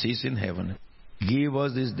as it is in heaven. Give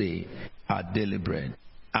us this day our daily bread,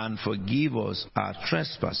 and forgive us our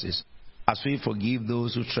trespasses, as we forgive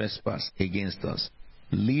those who trespass against us.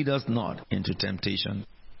 Lead us not into temptation,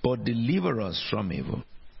 but deliver us from evil.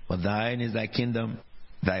 For thine is thy kingdom,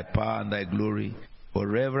 thy power, and thy glory,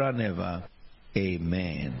 forever and ever.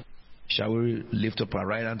 Amen. Shall we lift up our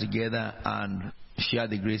right hand together and share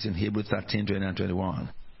the grace in Hebrews 13, 20 and 21?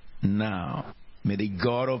 Now, may the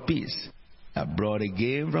God of peace, that brought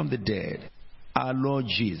again from the dead our Lord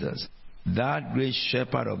Jesus, that great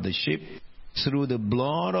shepherd of the sheep, through the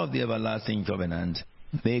blood of the everlasting covenant,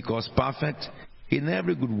 make us perfect in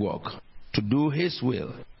every good work, to do his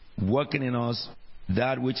will, working in us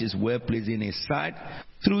that which is well-pleasing in his sight,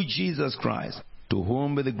 through Jesus Christ, to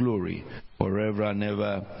whom be the glory forever and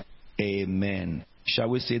ever. Amen. Shall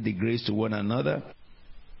we say the grace to one another?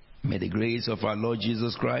 May the grace of our Lord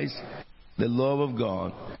Jesus Christ, the love of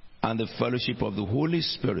God, and the fellowship of the Holy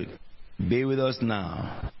Spirit be with us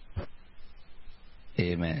now.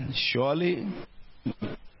 Amen. Surely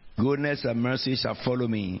goodness and mercy shall follow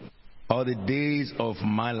me all the days of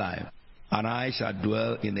my life, and I shall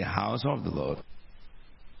dwell in the house of the Lord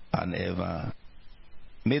and ever.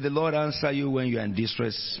 May the Lord answer you when you are in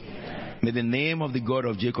distress. May the name of the God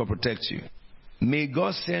of Jacob protect you. May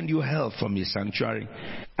God send you help from his sanctuary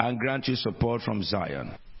and grant you support from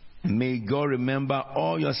Zion. May God remember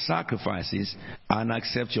all your sacrifices and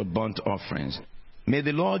accept your burnt offerings. May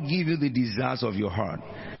the Lord give you the desires of your heart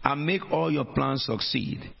and make all your plans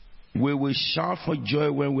succeed. We will shout for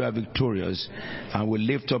joy when we are victorious, and will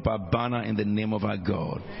lift up our banner in the name of our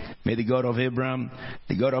God. May the God of Abraham,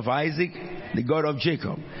 the God of Isaac, the God of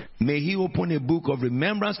Jacob, may he open a book of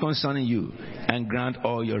remembrance concerning you and grant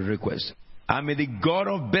all your requests. And may the God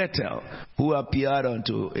of Bethel, who appeared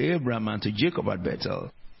unto Abraham and to Jacob at Bethel,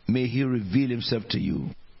 may he reveal himself to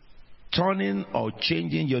you, turning or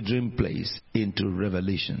changing your dream place into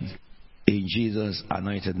revelations. In Jesus'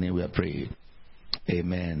 anointed name we are praying.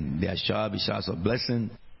 Amen. There shall be showers of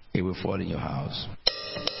blessing. It will fall in your house.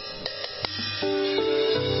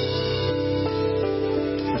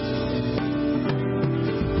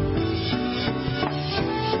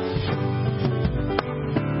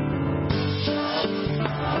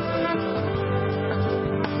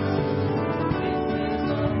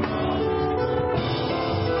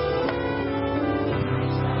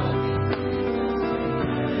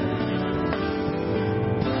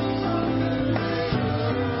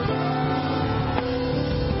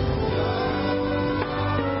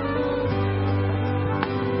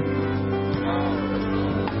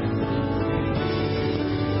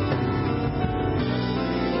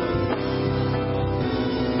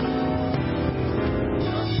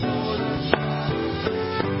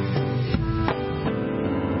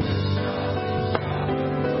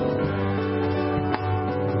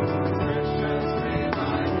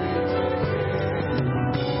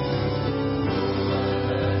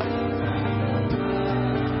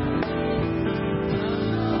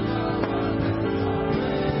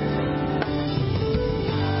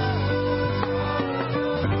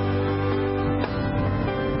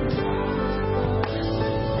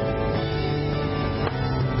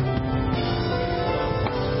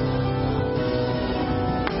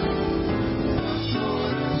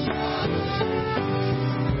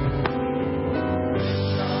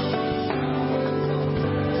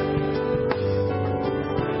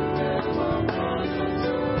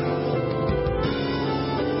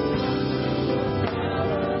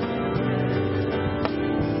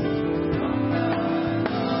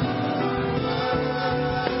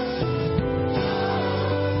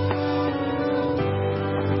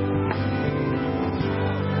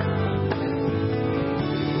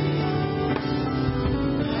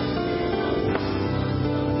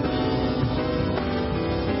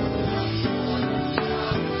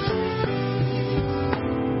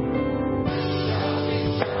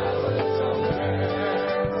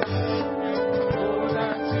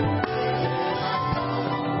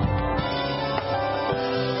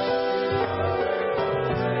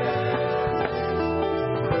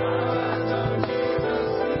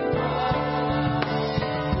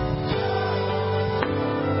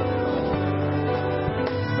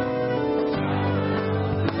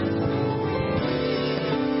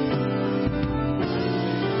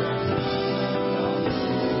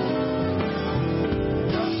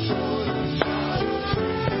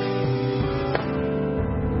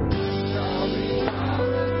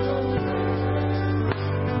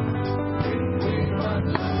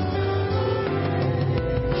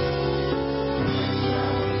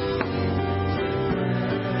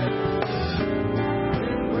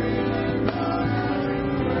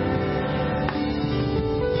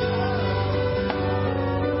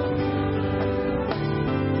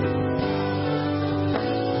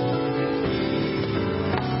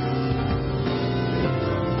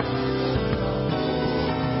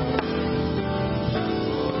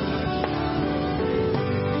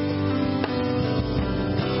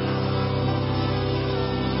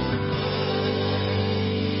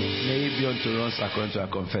 unto us according to our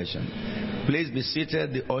confession. Please be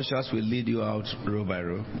seated. The ushers will lead you out row by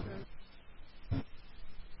row.